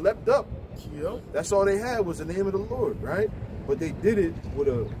lame leapt up. That's all they had was the name of the Lord, right? But they did it with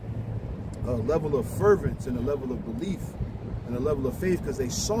a level of fervence and a level of belief and a level of faith, because they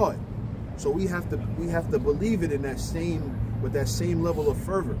saw it. So we have to believe it in that with that same level of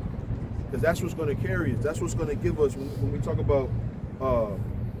fervor, because that's what's going to carry us. That's what's going to give us, when we talk about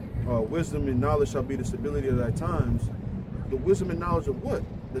wisdom and knowledge shall be the stability of thy times. The wisdom and knowledge of what?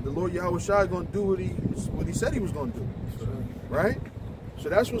 That the Lord Yahweh Shai is going to do what he said he was going to do, right? So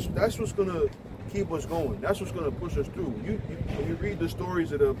that's what's going to keep us going. That's what's going to push us through. When you read the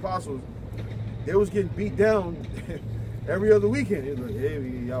stories of the apostles, they was getting beat down every other weekend. It was like, hey,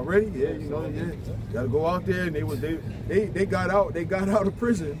 y'all ready? Yeah, you know, yeah. Gotta go out there. And they got out of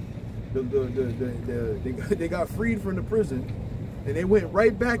prison. They got freed from the prison, and they went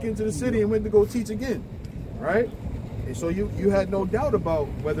right back into the city and went to go teach again, right? And so you had no doubt about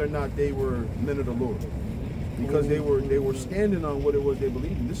whether or not they were men of the Lord. because they were standing on what it was they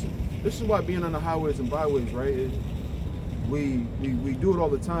believed in. This is why being on the highways and byways, right? We do it all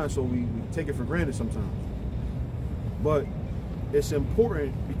the time, so we take it for granted sometimes. But it's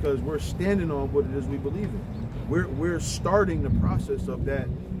important because we're standing on what it is we believe in. We're starting the process of that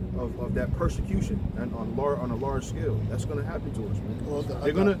persecution and on a large scale. That's going to happen to us, man. Well,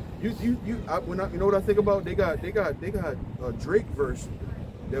 they're gonna you know what I think about? They got a Drake verse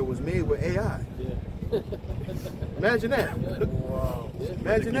that was made with AI. Yeah. Imagine that. Wow.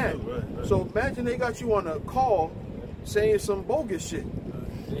 Imagine that. So imagine they got you on a call saying some bogus shit.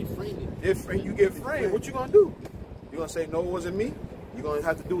 They frame it. If you get framed, what you gonna do? You gonna say no, it wasn't me? You're gonna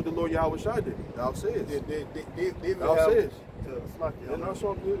have to do what the Lord Yahweh Shai did. Thou says. Thou says.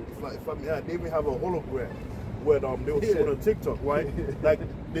 They even have a hologram where they were showing on TikTok, right? Like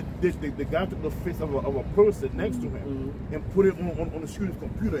the guy took the face of a person next to him and put it on the student's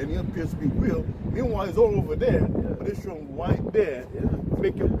computer, and he appears to be real. Meanwhile, he's all over there, but they show him right there,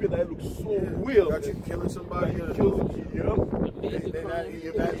 make it appear that it looks so real. Got you killing somebody,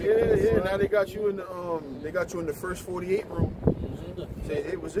 Now they got you in the first 48 room. Say,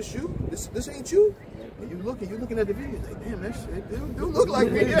 hey, was this you? This ain't you? And you're looking at the video, like, damn, that shit do look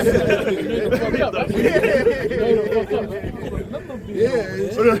like me.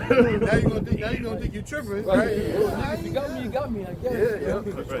 Now you're gonna think you're tripping, right? You got me, I guess. Yeah.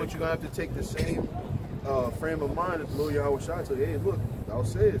 But you're gonna have to take the same frame of mind as the Lord Yahweh Shai. So, hey, look, thou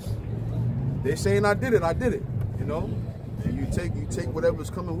says. They saying I did it, you know? And you take whatever's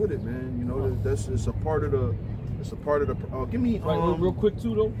coming with it, man. You know, that's just a part of the. It's a part of the. Give me real quick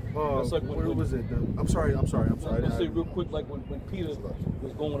too though. That's like where was it? I'm sorry. I'm gonna say real quick, like when Peter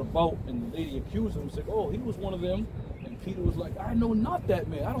was going about and the lady accused him, said, "Oh, he was one of them," and Peter was like, "I know not that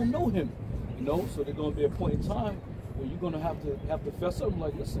man. I don't know him." You know, so there's gonna be a point in time where you're gonna have to fess up.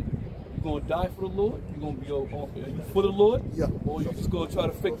 Like, listen, you're gonna die for the Lord. You're gonna be for the Lord, or you're just gonna try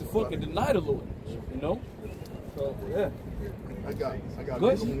to fake the fuck and deny the Lord. You know. So yeah. I got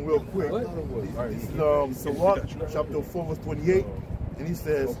this one real quick. All right, Sirach chapter 4 verse 28, and he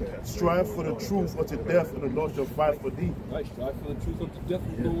says, "Strive for the truth unto death, and the Lord shall fight for thee." Right, strive for the truth unto death,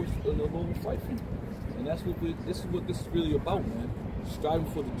 and the Lord will fight for you. And that's what this is really about, man. Striving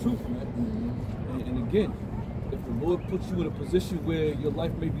for the truth, man. And again, if the Lord puts you in a position where your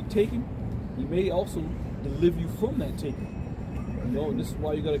life may be taken, He may also deliver you from that taking. You know, and this is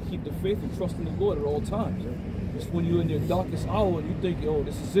why you got to keep the faith and trust in the Lord at all times. It's when you're in your darkest hour and you think, oh,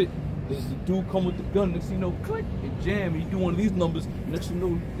 this is it. This is the dude come with the gun. Next thing you know, click, it jam. You do one of these numbers. Next thing you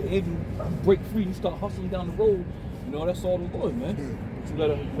know, the angel break free. You start hustling down the road. You know, that's all the Lord, man. But you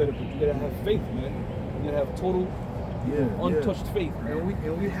gotta have faith, man. You gotta have total, untouched faith. And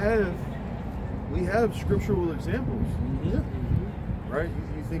we have scriptural examples. Right?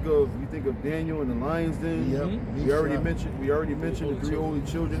 You think of Daniel and the lion's den. We already mentioned the 3 holy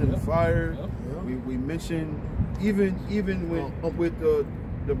children in the fire. We mentioned even with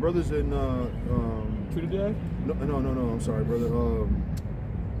the brothers in Trinidad. No, I'm sorry, brother.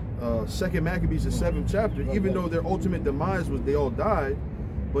 2nd Maccabees, the 7th chapter. Even though their ultimate demise was they all died,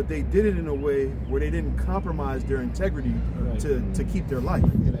 but they did it in a way where they didn't compromise their integrity to keep their life.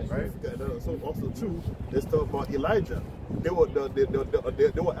 Right. So also too, let's talk about Elijah. They were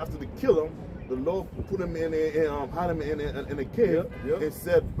after they kill him. The Lord put him in and hide him in a cave and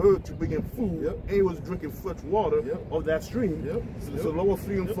said bird to bring him food. And he was drinking fresh water of that stream. So the Lord was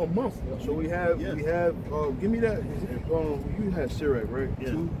feeding him for a month. So we have give me that. You had Sirach, right?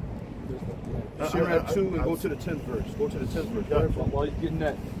 Yeah. Sirach 2 and go to the 10th verse. Go to the 10th verse. While you're getting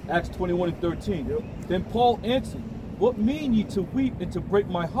that, Acts 21:13. Then Paul answered, "What mean ye to weep and to break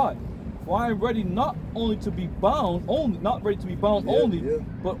my heart? For I am ready not to be bound only,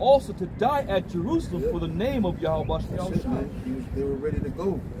 but also to die at Jerusalem for the name of Yahweh." They were ready to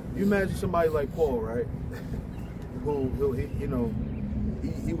go. You imagine somebody like Paul, right?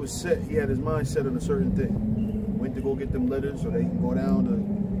 He was set. He had his mind set on a certain thing. Went to go get them letters so they can go down to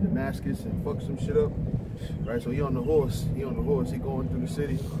Damascus and fuck some shit up. Right? So he on the horse. He going through the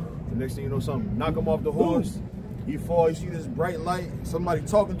city. The next thing you know, something knock him off the horse. He falls. You see this bright light. Somebody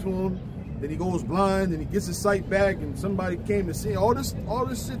talking to him. Then he goes blind, and he gets his sight back, and somebody came to see all this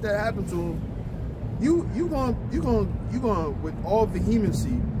shit that happened to him. You going with all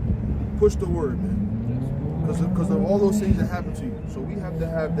vehemency push the word, man, because of all those things that happened to you. So we have to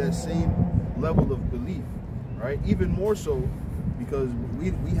have that same level of belief, right? Even more so because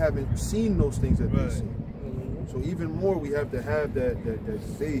we haven't seen those things that we've seen. So even more, we have to have that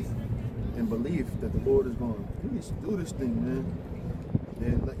faith and belief that the Lord is going to do this thing, man.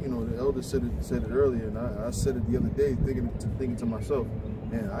 And you know, the elder said it earlier, and I said it the other day, thinking to myself,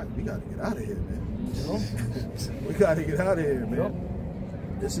 man, we gotta get out of here, man. You know? We gotta get out of here, man.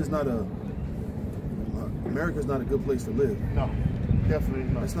 This is not America's not a good place to live. No, definitely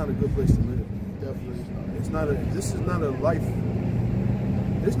not. It's not a good place to live. Definitely not. It's not a. This is not a life.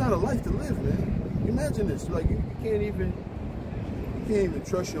 It's not a life to live, man. Imagine this. Like you can't even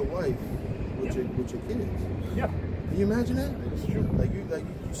trust your wife with your kids. Yeah. Can you imagine that? It's true. Like you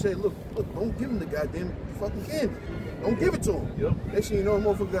say, look, don't give him the goddamn fucking candy. Don't give it to him. Yep. Next thing you know, the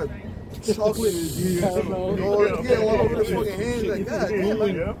motherfucker got chocolate and all over the fucking hands. Like, God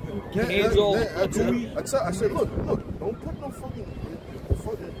damn, hands all. I said, look, don't put no fucking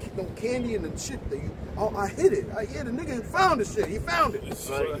no candy in the shit that you. Oh, I hit it. The nigga found the shit. He found it.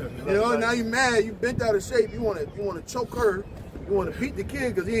 You know, now you mad. You bent out of shape. You want to choke her. You want to beat the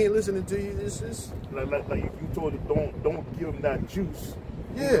kid because he ain't listening to you. It's like you told her, don't give him that juice.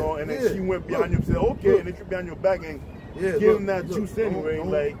 Yeah, you know, and then she went behind you and said, okay, and then she behind your back and give him that juice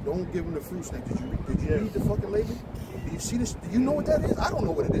anyway. Don't give him the fruit snack. Did you read the fucking label? Do you see this? Do you know what that is? I don't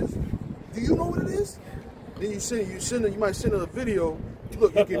know what it is. Do you know what it is? Then you might send her a video.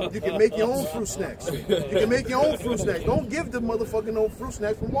 Look, you can make your own fruit snacks. You can make your own fruit snacks. Don't give the motherfucking old fruit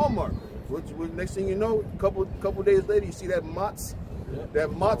snacks from Walmart. Which next thing you know, a couple days later, you see that Mott's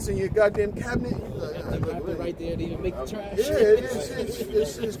in your goddamn cabinet. Right there, they even make the trash. Yeah,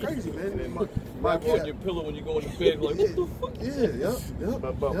 it's crazy, man. My on your pillow when you go in the bed, like, what the fuck? Yeah.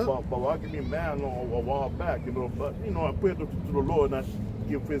 But I give me mad a while back, you know. But you know, I prayed to the Lord and I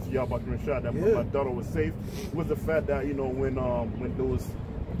give praise to Yahweh Shah that my daughter was safe. Was the fact that you know when those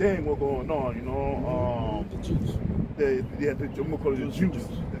things were going on, you know, the juice. I'm gonna call it the juice,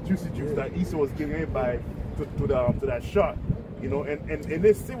 the juicy juice that Esau was giving everybody to that shot, you know, and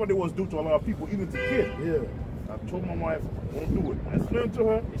they see what they was doing to a lot of people, even to kids. Yeah. I told my wife, don't do it. I explained to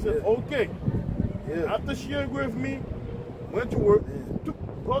her. She said, okay. Yeah. After she agreed with me, went to work,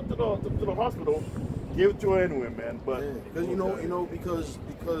 brought to the hospital, gave it to her anyway, man. But because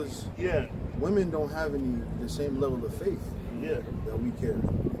because women don't have the same level of faith that we carry.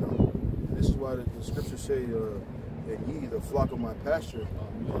 You know? And this is why the scriptures say, "And ye, the flock of my pasture,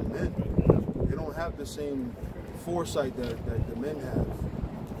 are men." They don't have the same foresight that the men have,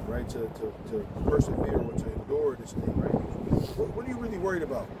 right? To persevere or to endure this thing, right? What are you really worried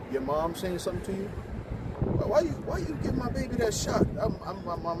about? Your mom saying something to you? Why you give my baby that shot?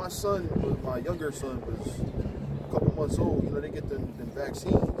 My son, my younger son was a couple months old. You know, they get them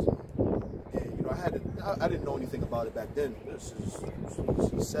vaccines. And, you know, I didn't know anything about it back then. This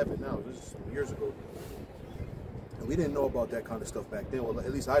is 7 now. This is some years ago. And we didn't know about that kind of stuff back then. Well,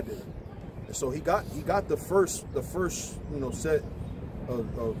 at least I didn't. And so he got the first you know set of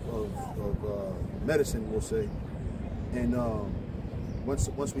medicine, we'll say. And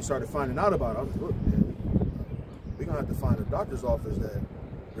once we started finding out about it, I was like, look, man, we're gonna have to find a doctor's office that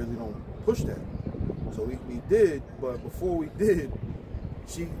really don't push that. So we did, but before we did,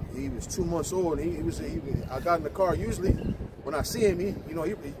 he was 2 months old, and I got in the car. Usually, when I see him, he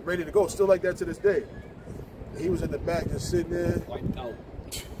ready to go, still like that to this day. He was in the back just sitting there. Wiped out.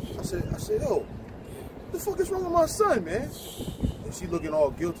 I said, yo, what the fuck is wrong with my son, man? And she looking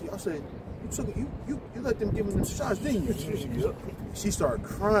all guilty. I said, you let them give him them shots, didn't you? She started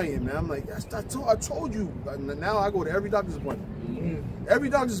crying, man. I'm like, I told you. Now I go to every doctor's appointment. Every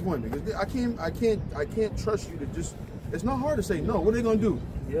doctor's appointment, because I can't trust you to just. It's not hard to say no. What are they gonna do?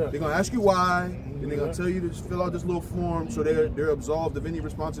 They're gonna ask you why, and they're gonna tell you to fill out this little form, so they're absolved of any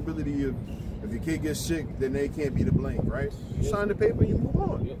responsibility of if your kid gets sick, then they can't be to blame, right? You sign the paper, you move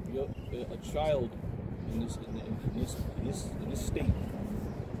on. A child in this state,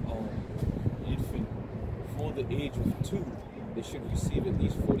 infant before the age of 2, they should receive at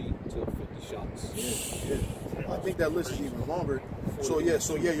least 40 to 50 shots. I think that list is even longer. So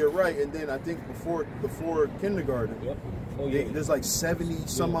you're right. And then I think before kindergarten, there's like 70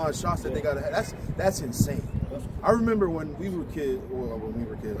 some odd shots that they gotta have. That's insane. I remember when we were kids. Well, when we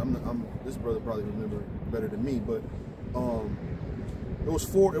were kids, this brother probably remember better than me, but it was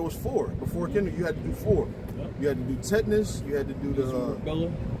 4. It was 4 before kindergarten. You had to do 4. You had to do tetanus. You had to do the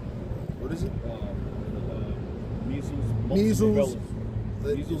what is it? Measles.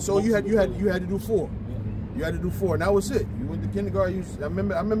 So you had to do 4. You had to do 4, and that was it. You went to kindergarten. I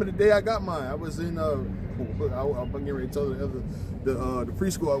remember the day I got mine. I was in I'm getting ready to tell the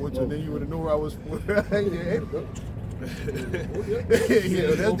preschool I went to, and then you would have known where I was. There he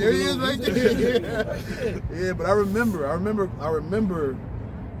is right there. Yeah, but I remember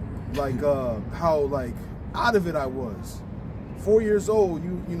like how like out of it I was. 4 years old,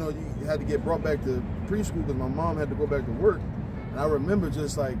 you had to get brought back to preschool because my mom had to go back to work. And I remember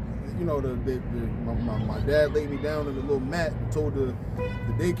just like, you know, my dad laid me down on the little mat and told the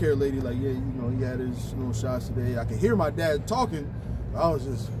daycare lady, like, yeah, you know, he had his little shots today. I could hear my dad talking. I was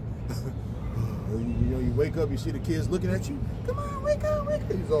just, you know, you wake up, you see the kids looking at you. Come on, wake up, wake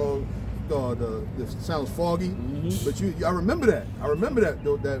up. He's all, it sounds foggy, but I remember that. I remember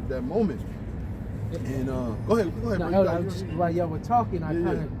that moment. And go ahead. Now, while y'all were talking, I kind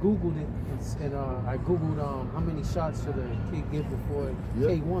of Googled it, and I Googled how many shots should a kid give before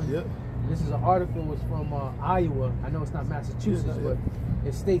K1. Yep. This is an article. It's from Iowa. I know it's not Massachusetts, but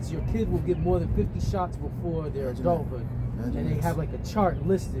it states your kid will get more than 50 shots before their adulthood. And they have like a chart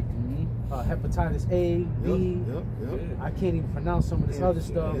listed. Hepatitis A, B. I can't even pronounce some of this other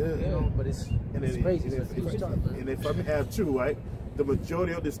stuff, you know, but it's crazy. And if I may add too, right, the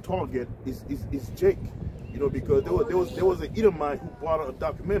majority of this target is Jake. You know, because there was an Edomite who brought out a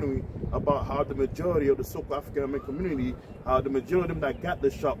documentary about how the majority of the so-called African American community, the majority of them that got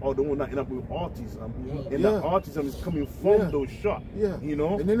the shot are the ones that end up with autism, and that autism is coming from those shots. You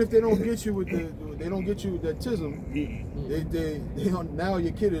know. And then if they don't get you with they don't get you with that tism, they now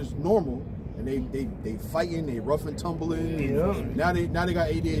your kid is normal. And they fighting, they rough and tumbling. Now they got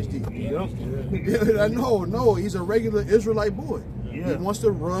ADHD. No, he's a regular Israelite boy. He wants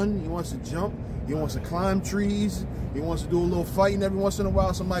to run, he wants to jump, he wants to climb trees, he wants to do a little fighting every once in a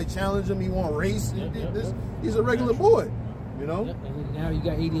while. Somebody challenge him, he want to race. He's a regular boy, you know. And now you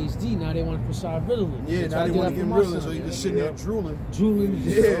got ADHD. Now they want to prescribe Ritalin. Yeah, now they want to give him Ritalin, so he's just sitting there drooling.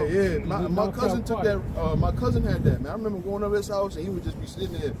 My cousin took that. My cousin had that, man. I remember going over his house and he would just be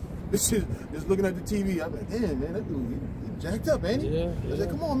sitting there. Just looking at the TV, I'm like, damn, man, that dude, he jacked up, ain't he? I said,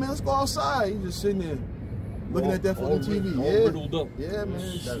 come on, man, let's go outside. He's just sitting there looking at that fucking TV. Riddled up. Yeah,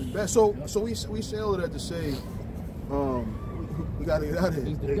 man. That's bad. So we say all of that to say, we gotta get out of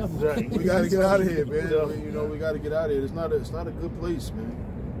here. We gotta get out of here, man. You know, we gotta get out of here. It's not a good place, man.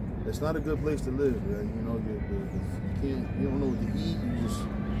 It's not a good place to live, man. You know, you don't know what to eat. You just,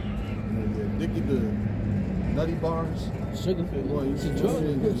 you know, you're addicted to nutty bars. Sugar. Boy, I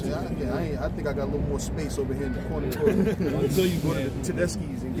think I got a little more space over here in the corner. I'll tell you, go to the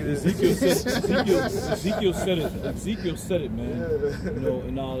Tedeschi's and get Ezekiel said it, man.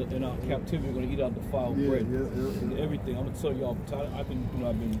 You know, in our captivity, we're gonna eat out the defiled bread and everything. I'm gonna tell y'all, I've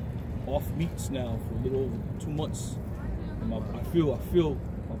been off meats now for a little over 2 months, and I feel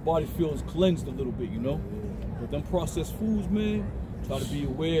my body feels cleansed a little bit, you know. But them processed foods, man. Try to be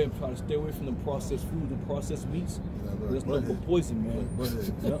aware and try to stay away from the processed foods and processed meats. There's no poison, man.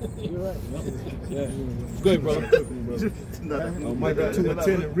 You're right. Yeah. Good, brother. Micah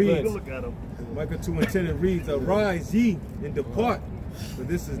 2:10 reads. Micah 2:10 reads, "Arise ye and depart, for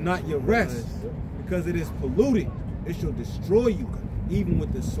this is not your rest, because it is polluted. It shall destroy you, even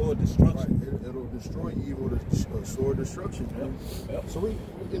with the sword destruction." It'll destroy you with sword destruction, man. So we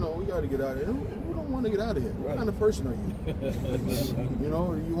got to get out of here. We don't want to get out of here. What kind of person are you? You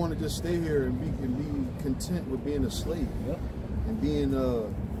know, you want to just stay here and be content with being a slave and being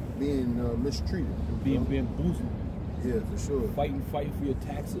mistreated, being bamboozled. Yeah, for sure. Fighting for your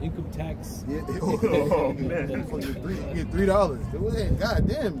tax, income tax. Yeah. Oh man, you get $3. God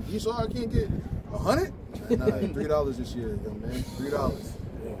damn, you saw I can't get 100? Nah, $3 this year, young man. $3.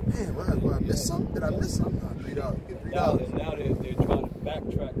 Man, what I miss something? Did I miss something? $3. Get $3. Now they're trying to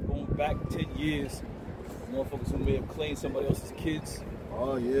backtrack, going back 10 years. Motherfuckers who may have claimed somebody else's kids.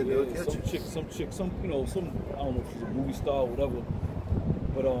 Oh yeah, they'll get some chick, you know, I don't know if she's a movie star or whatever,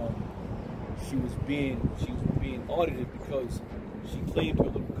 but she was being audited because she claimed her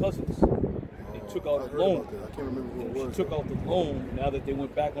little cousins. They took out a loan. I can't remember what it was. She took out the loan. Now that they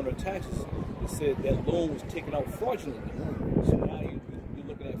went back on her taxes, they said that loan was taken out fraudulently. So now you're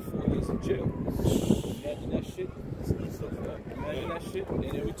looking at 4 years in jail. Imagine that shit. Imagine that shit. And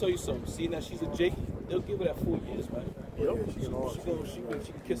let me tell you something. Seeing that she's a Jake, they'll give her that 4 years, man.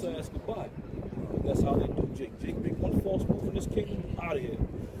 She can kiss her ass goodbye. And that's how they do Jake. Jake make one false move in this kingdom, out of here.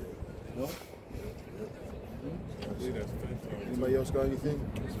 You know? Anybody else got anything?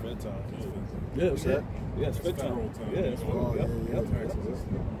 It's bedtime. Yeah, it's that. Yeah, it's bedtime. Yeah, it's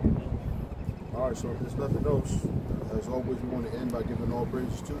All right, so if there's nothing else, as always, we want to end by giving all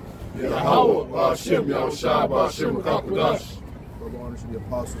praises to Yahweh, Ba'ashem, Yahushua, Ba'ashem, Kakadash. Further honors to the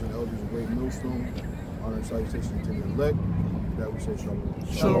apostles and elders of Great Millstone. Honor and salutation to the elect. That we say shalom.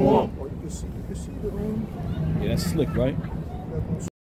 Shalom. Oh, you can see the room. Yeah, that's slick, right?